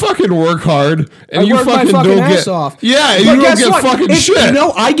 Like, you fucking work hard, and you fucking don't get... off. Yeah, and you don't get fucking shit. You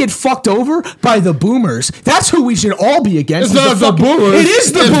know, I get fucked over by the boomers. That's who we should all be against. It's not the boomers. It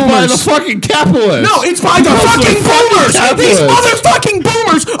is the boomers. It's by the fucking capitalists. No, it's by the fucking boomers. These motherfucking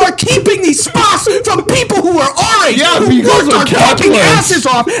boomers are keeping these spots from people who are our age. Yeah, who because worked they're our fucking capitalists. asses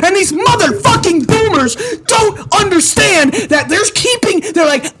off. And these motherfucking boomers don't understand that they're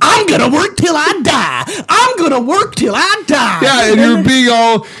like, I'm going to work till I die. I'm going to work till I die. Yeah,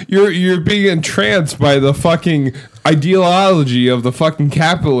 and you're being entranced by the fucking ideology of the fucking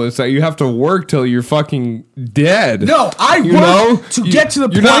capitalists that you have to work till you're fucking dead. No, I work to get to the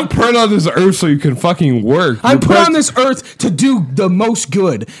point. You're not put on this earth so you can fucking work. I'm put on this earth to do the most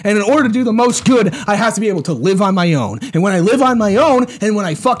good. And in order to do the most good, I have to be able to live on my own. And when I live on my own, and when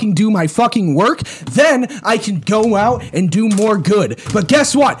I fucking do my fucking work, then I can go out and do more good. But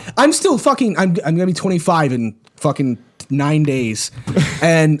guess what? I'm still fucking, I'm gonna be 25 in fucking 9 days.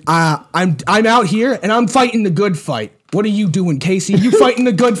 And I'm out here and I'm fighting the good fight. What are you doing, Casey? You fighting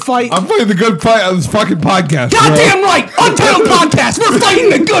the good fight? I'm fighting the good fight on this fucking podcast. Goddamn right! Untitled Podcast! We're fighting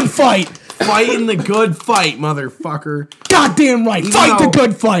the good fight! Fighting the good fight, motherfucker. Goddamn right! Fight the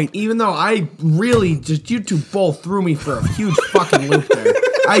good fight! Even though I really just, you two both threw me for a huge fucking loop there.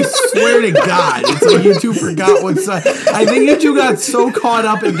 I swear to God, it's like you two forgot what side. I think you two got so caught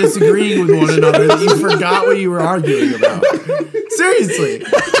up in disagreeing with one another that you forgot what you were arguing about. Seriously.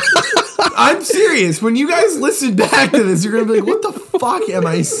 I'm serious. When you guys listen back to this, you're going to be like, what the fuck am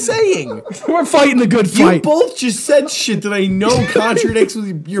I saying? We're fighting the good fight. You both just said shit that I know contradicts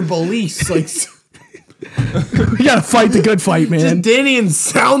with your beliefs. Like, we got to fight the good fight, man. Just didn't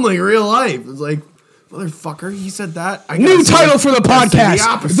sound like real life. It's like, motherfucker, he said that. New title for the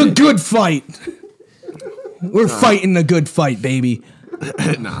podcast. The good fight. We're fighting the good fight, baby.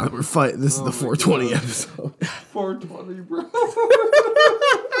 Nah, we're fighting. This is the 420 episode. 420, bro.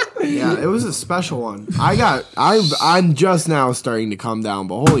 Yeah, it was a special one. I'm just now starting to come down,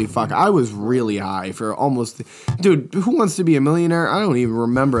 but holy fuck, I was really high for almost. Dude, Who Wants to Be a Millionaire? I don't even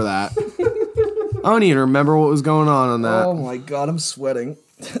remember that. I don't even remember what was going on that. Oh my god, I'm sweating.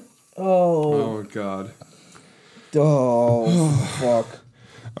 Oh god. Oh fuck.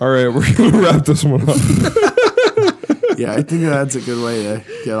 All right, we're gonna wrap this one up. Yeah, I think that's a good way to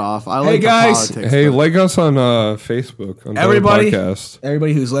get off. I Hey, like guys. the politics. Hey, like us on Facebook. On Everybody, podcast.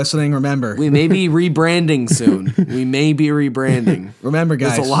 everybody who's listening, remember. We may be rebranding soon. We may be rebranding. Remember,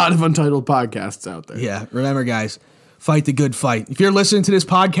 guys. There's a lot of untitled podcasts out there. Yeah, remember, guys. Fight the good fight. If you're listening to this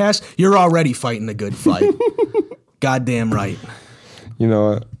podcast, you're already fighting the good fight. Goddamn right. You know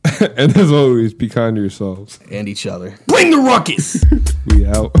what? And as always, be kind to yourselves. And each other. Bring the ruckus! We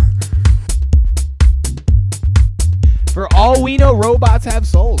out. For all we know, robots have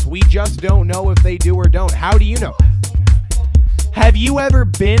souls. We just don't know if they do or don't. How do you know? Have you ever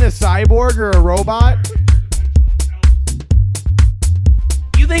been a cyborg or a robot?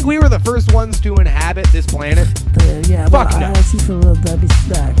 You think we were the first ones to inhabit this planet? Yeah, Fuck well, no. I asked you for a little Debbie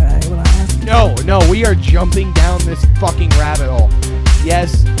snack, alright? Well, I asked you. No, we are jumping down this fucking rabbit hole.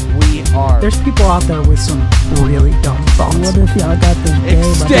 Yes, we are. There's people out there with some really dumb thoughts. What if y'all got this game?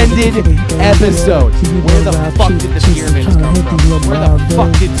 Extended episode. Where the fuck did the pyramids come from? Where the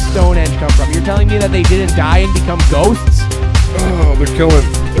fuck did Stonehenge come from? You're telling me that they didn't die and become ghosts? Oh, they're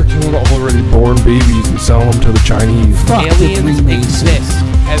killing already born babies and selling them to the Chinese. Fuck the Aliens Freemasons. exist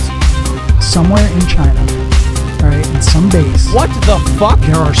as Somewhere in China, alright, in some base, what the fuck?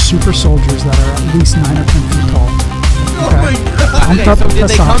 there are super soldiers that are at least 9 or 10 feet tall. Okay? Pumped up so with did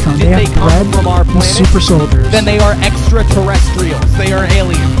they come- testosterone. did They they have come bred from our these planet? super soldiers. Then they are extraterrestrials. They are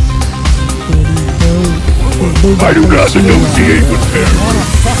aliens. I do not negotiate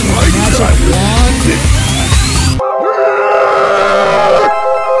with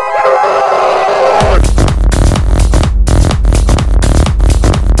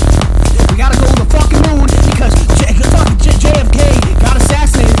We gotta go to the fucking moon because JFK got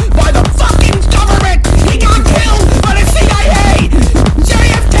assassinated by the fucking government. He got killed by the CIA.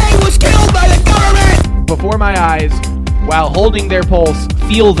 JFK was killed by the government. Before my eyes, while holding their pulse,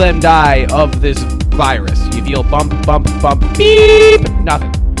 feel them die of this virus. You feel bump, bump, bump, beep,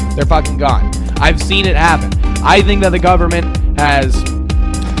 nothing. They're fucking gone. I've seen it happen. I think that the government has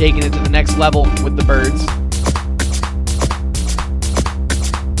taken it to the next level with the birds.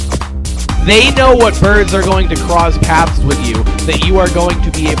 They know what birds are going to cross paths with you that you are going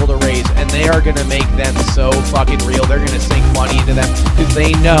to be able to raise, and they are going to make them so fucking real. They're going to sink money into them because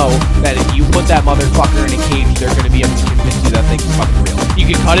they know that if you put that motherfucker in a cage, they're going to be able to convince you that thing's fucking real. You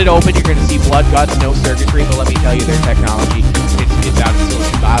can cut it open, you're going to see blood, guts, no circuitry, but let me tell you, their technology, it's out of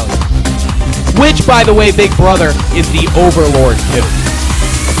Silicon Valley. Which, by the way, Big Brother is the overlord too.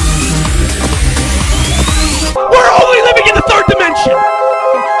 We're only living in the third dimension!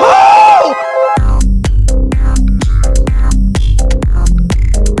 Oh!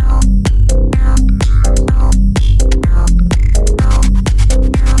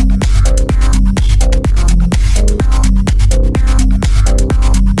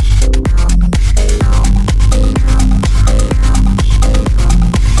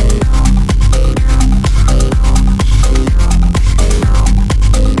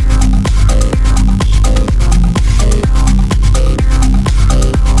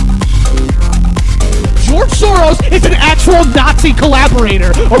 Nazi collaborator,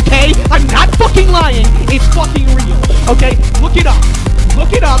 okay? I'm not fucking lying. It's fucking real, okay? Look it up.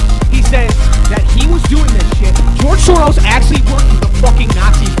 Look it up. He says that he was doing this shit. George Soros actually worked with the fucking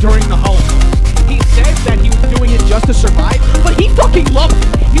Nazis during the Holocaust. He says that he was doing it just to survive, but he fucking loved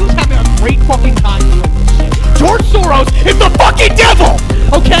it. He was having a great fucking time doing this shit. George Soros is the fucking devil,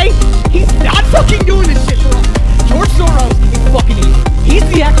 okay? He's not fucking doing this shit for us. George Soros is fucking evil. He's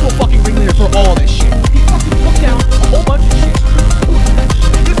the actual fucking ringleader for all this shit. He fucking took down a whole bunch of shit.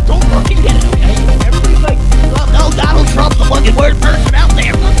 Just don't fucking get it, okay? Everybody's like, oh, no, Donald Trump's the fucking worst person out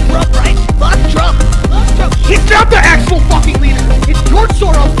there. Fuck Trump, right? Fuck Trump. Fuck Trump. It's not the actual fucking leader. It's George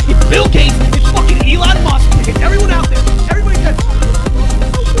Soros. It's Bill Gates. It's fucking Elon Musk. It's everyone out there. Everybody says,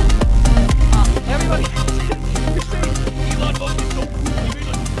 everybody is saying Elon Musk is so cool. He made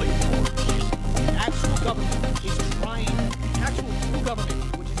us play for actual government is trying, actual true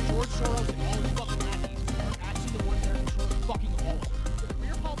government, which is George Soros and all his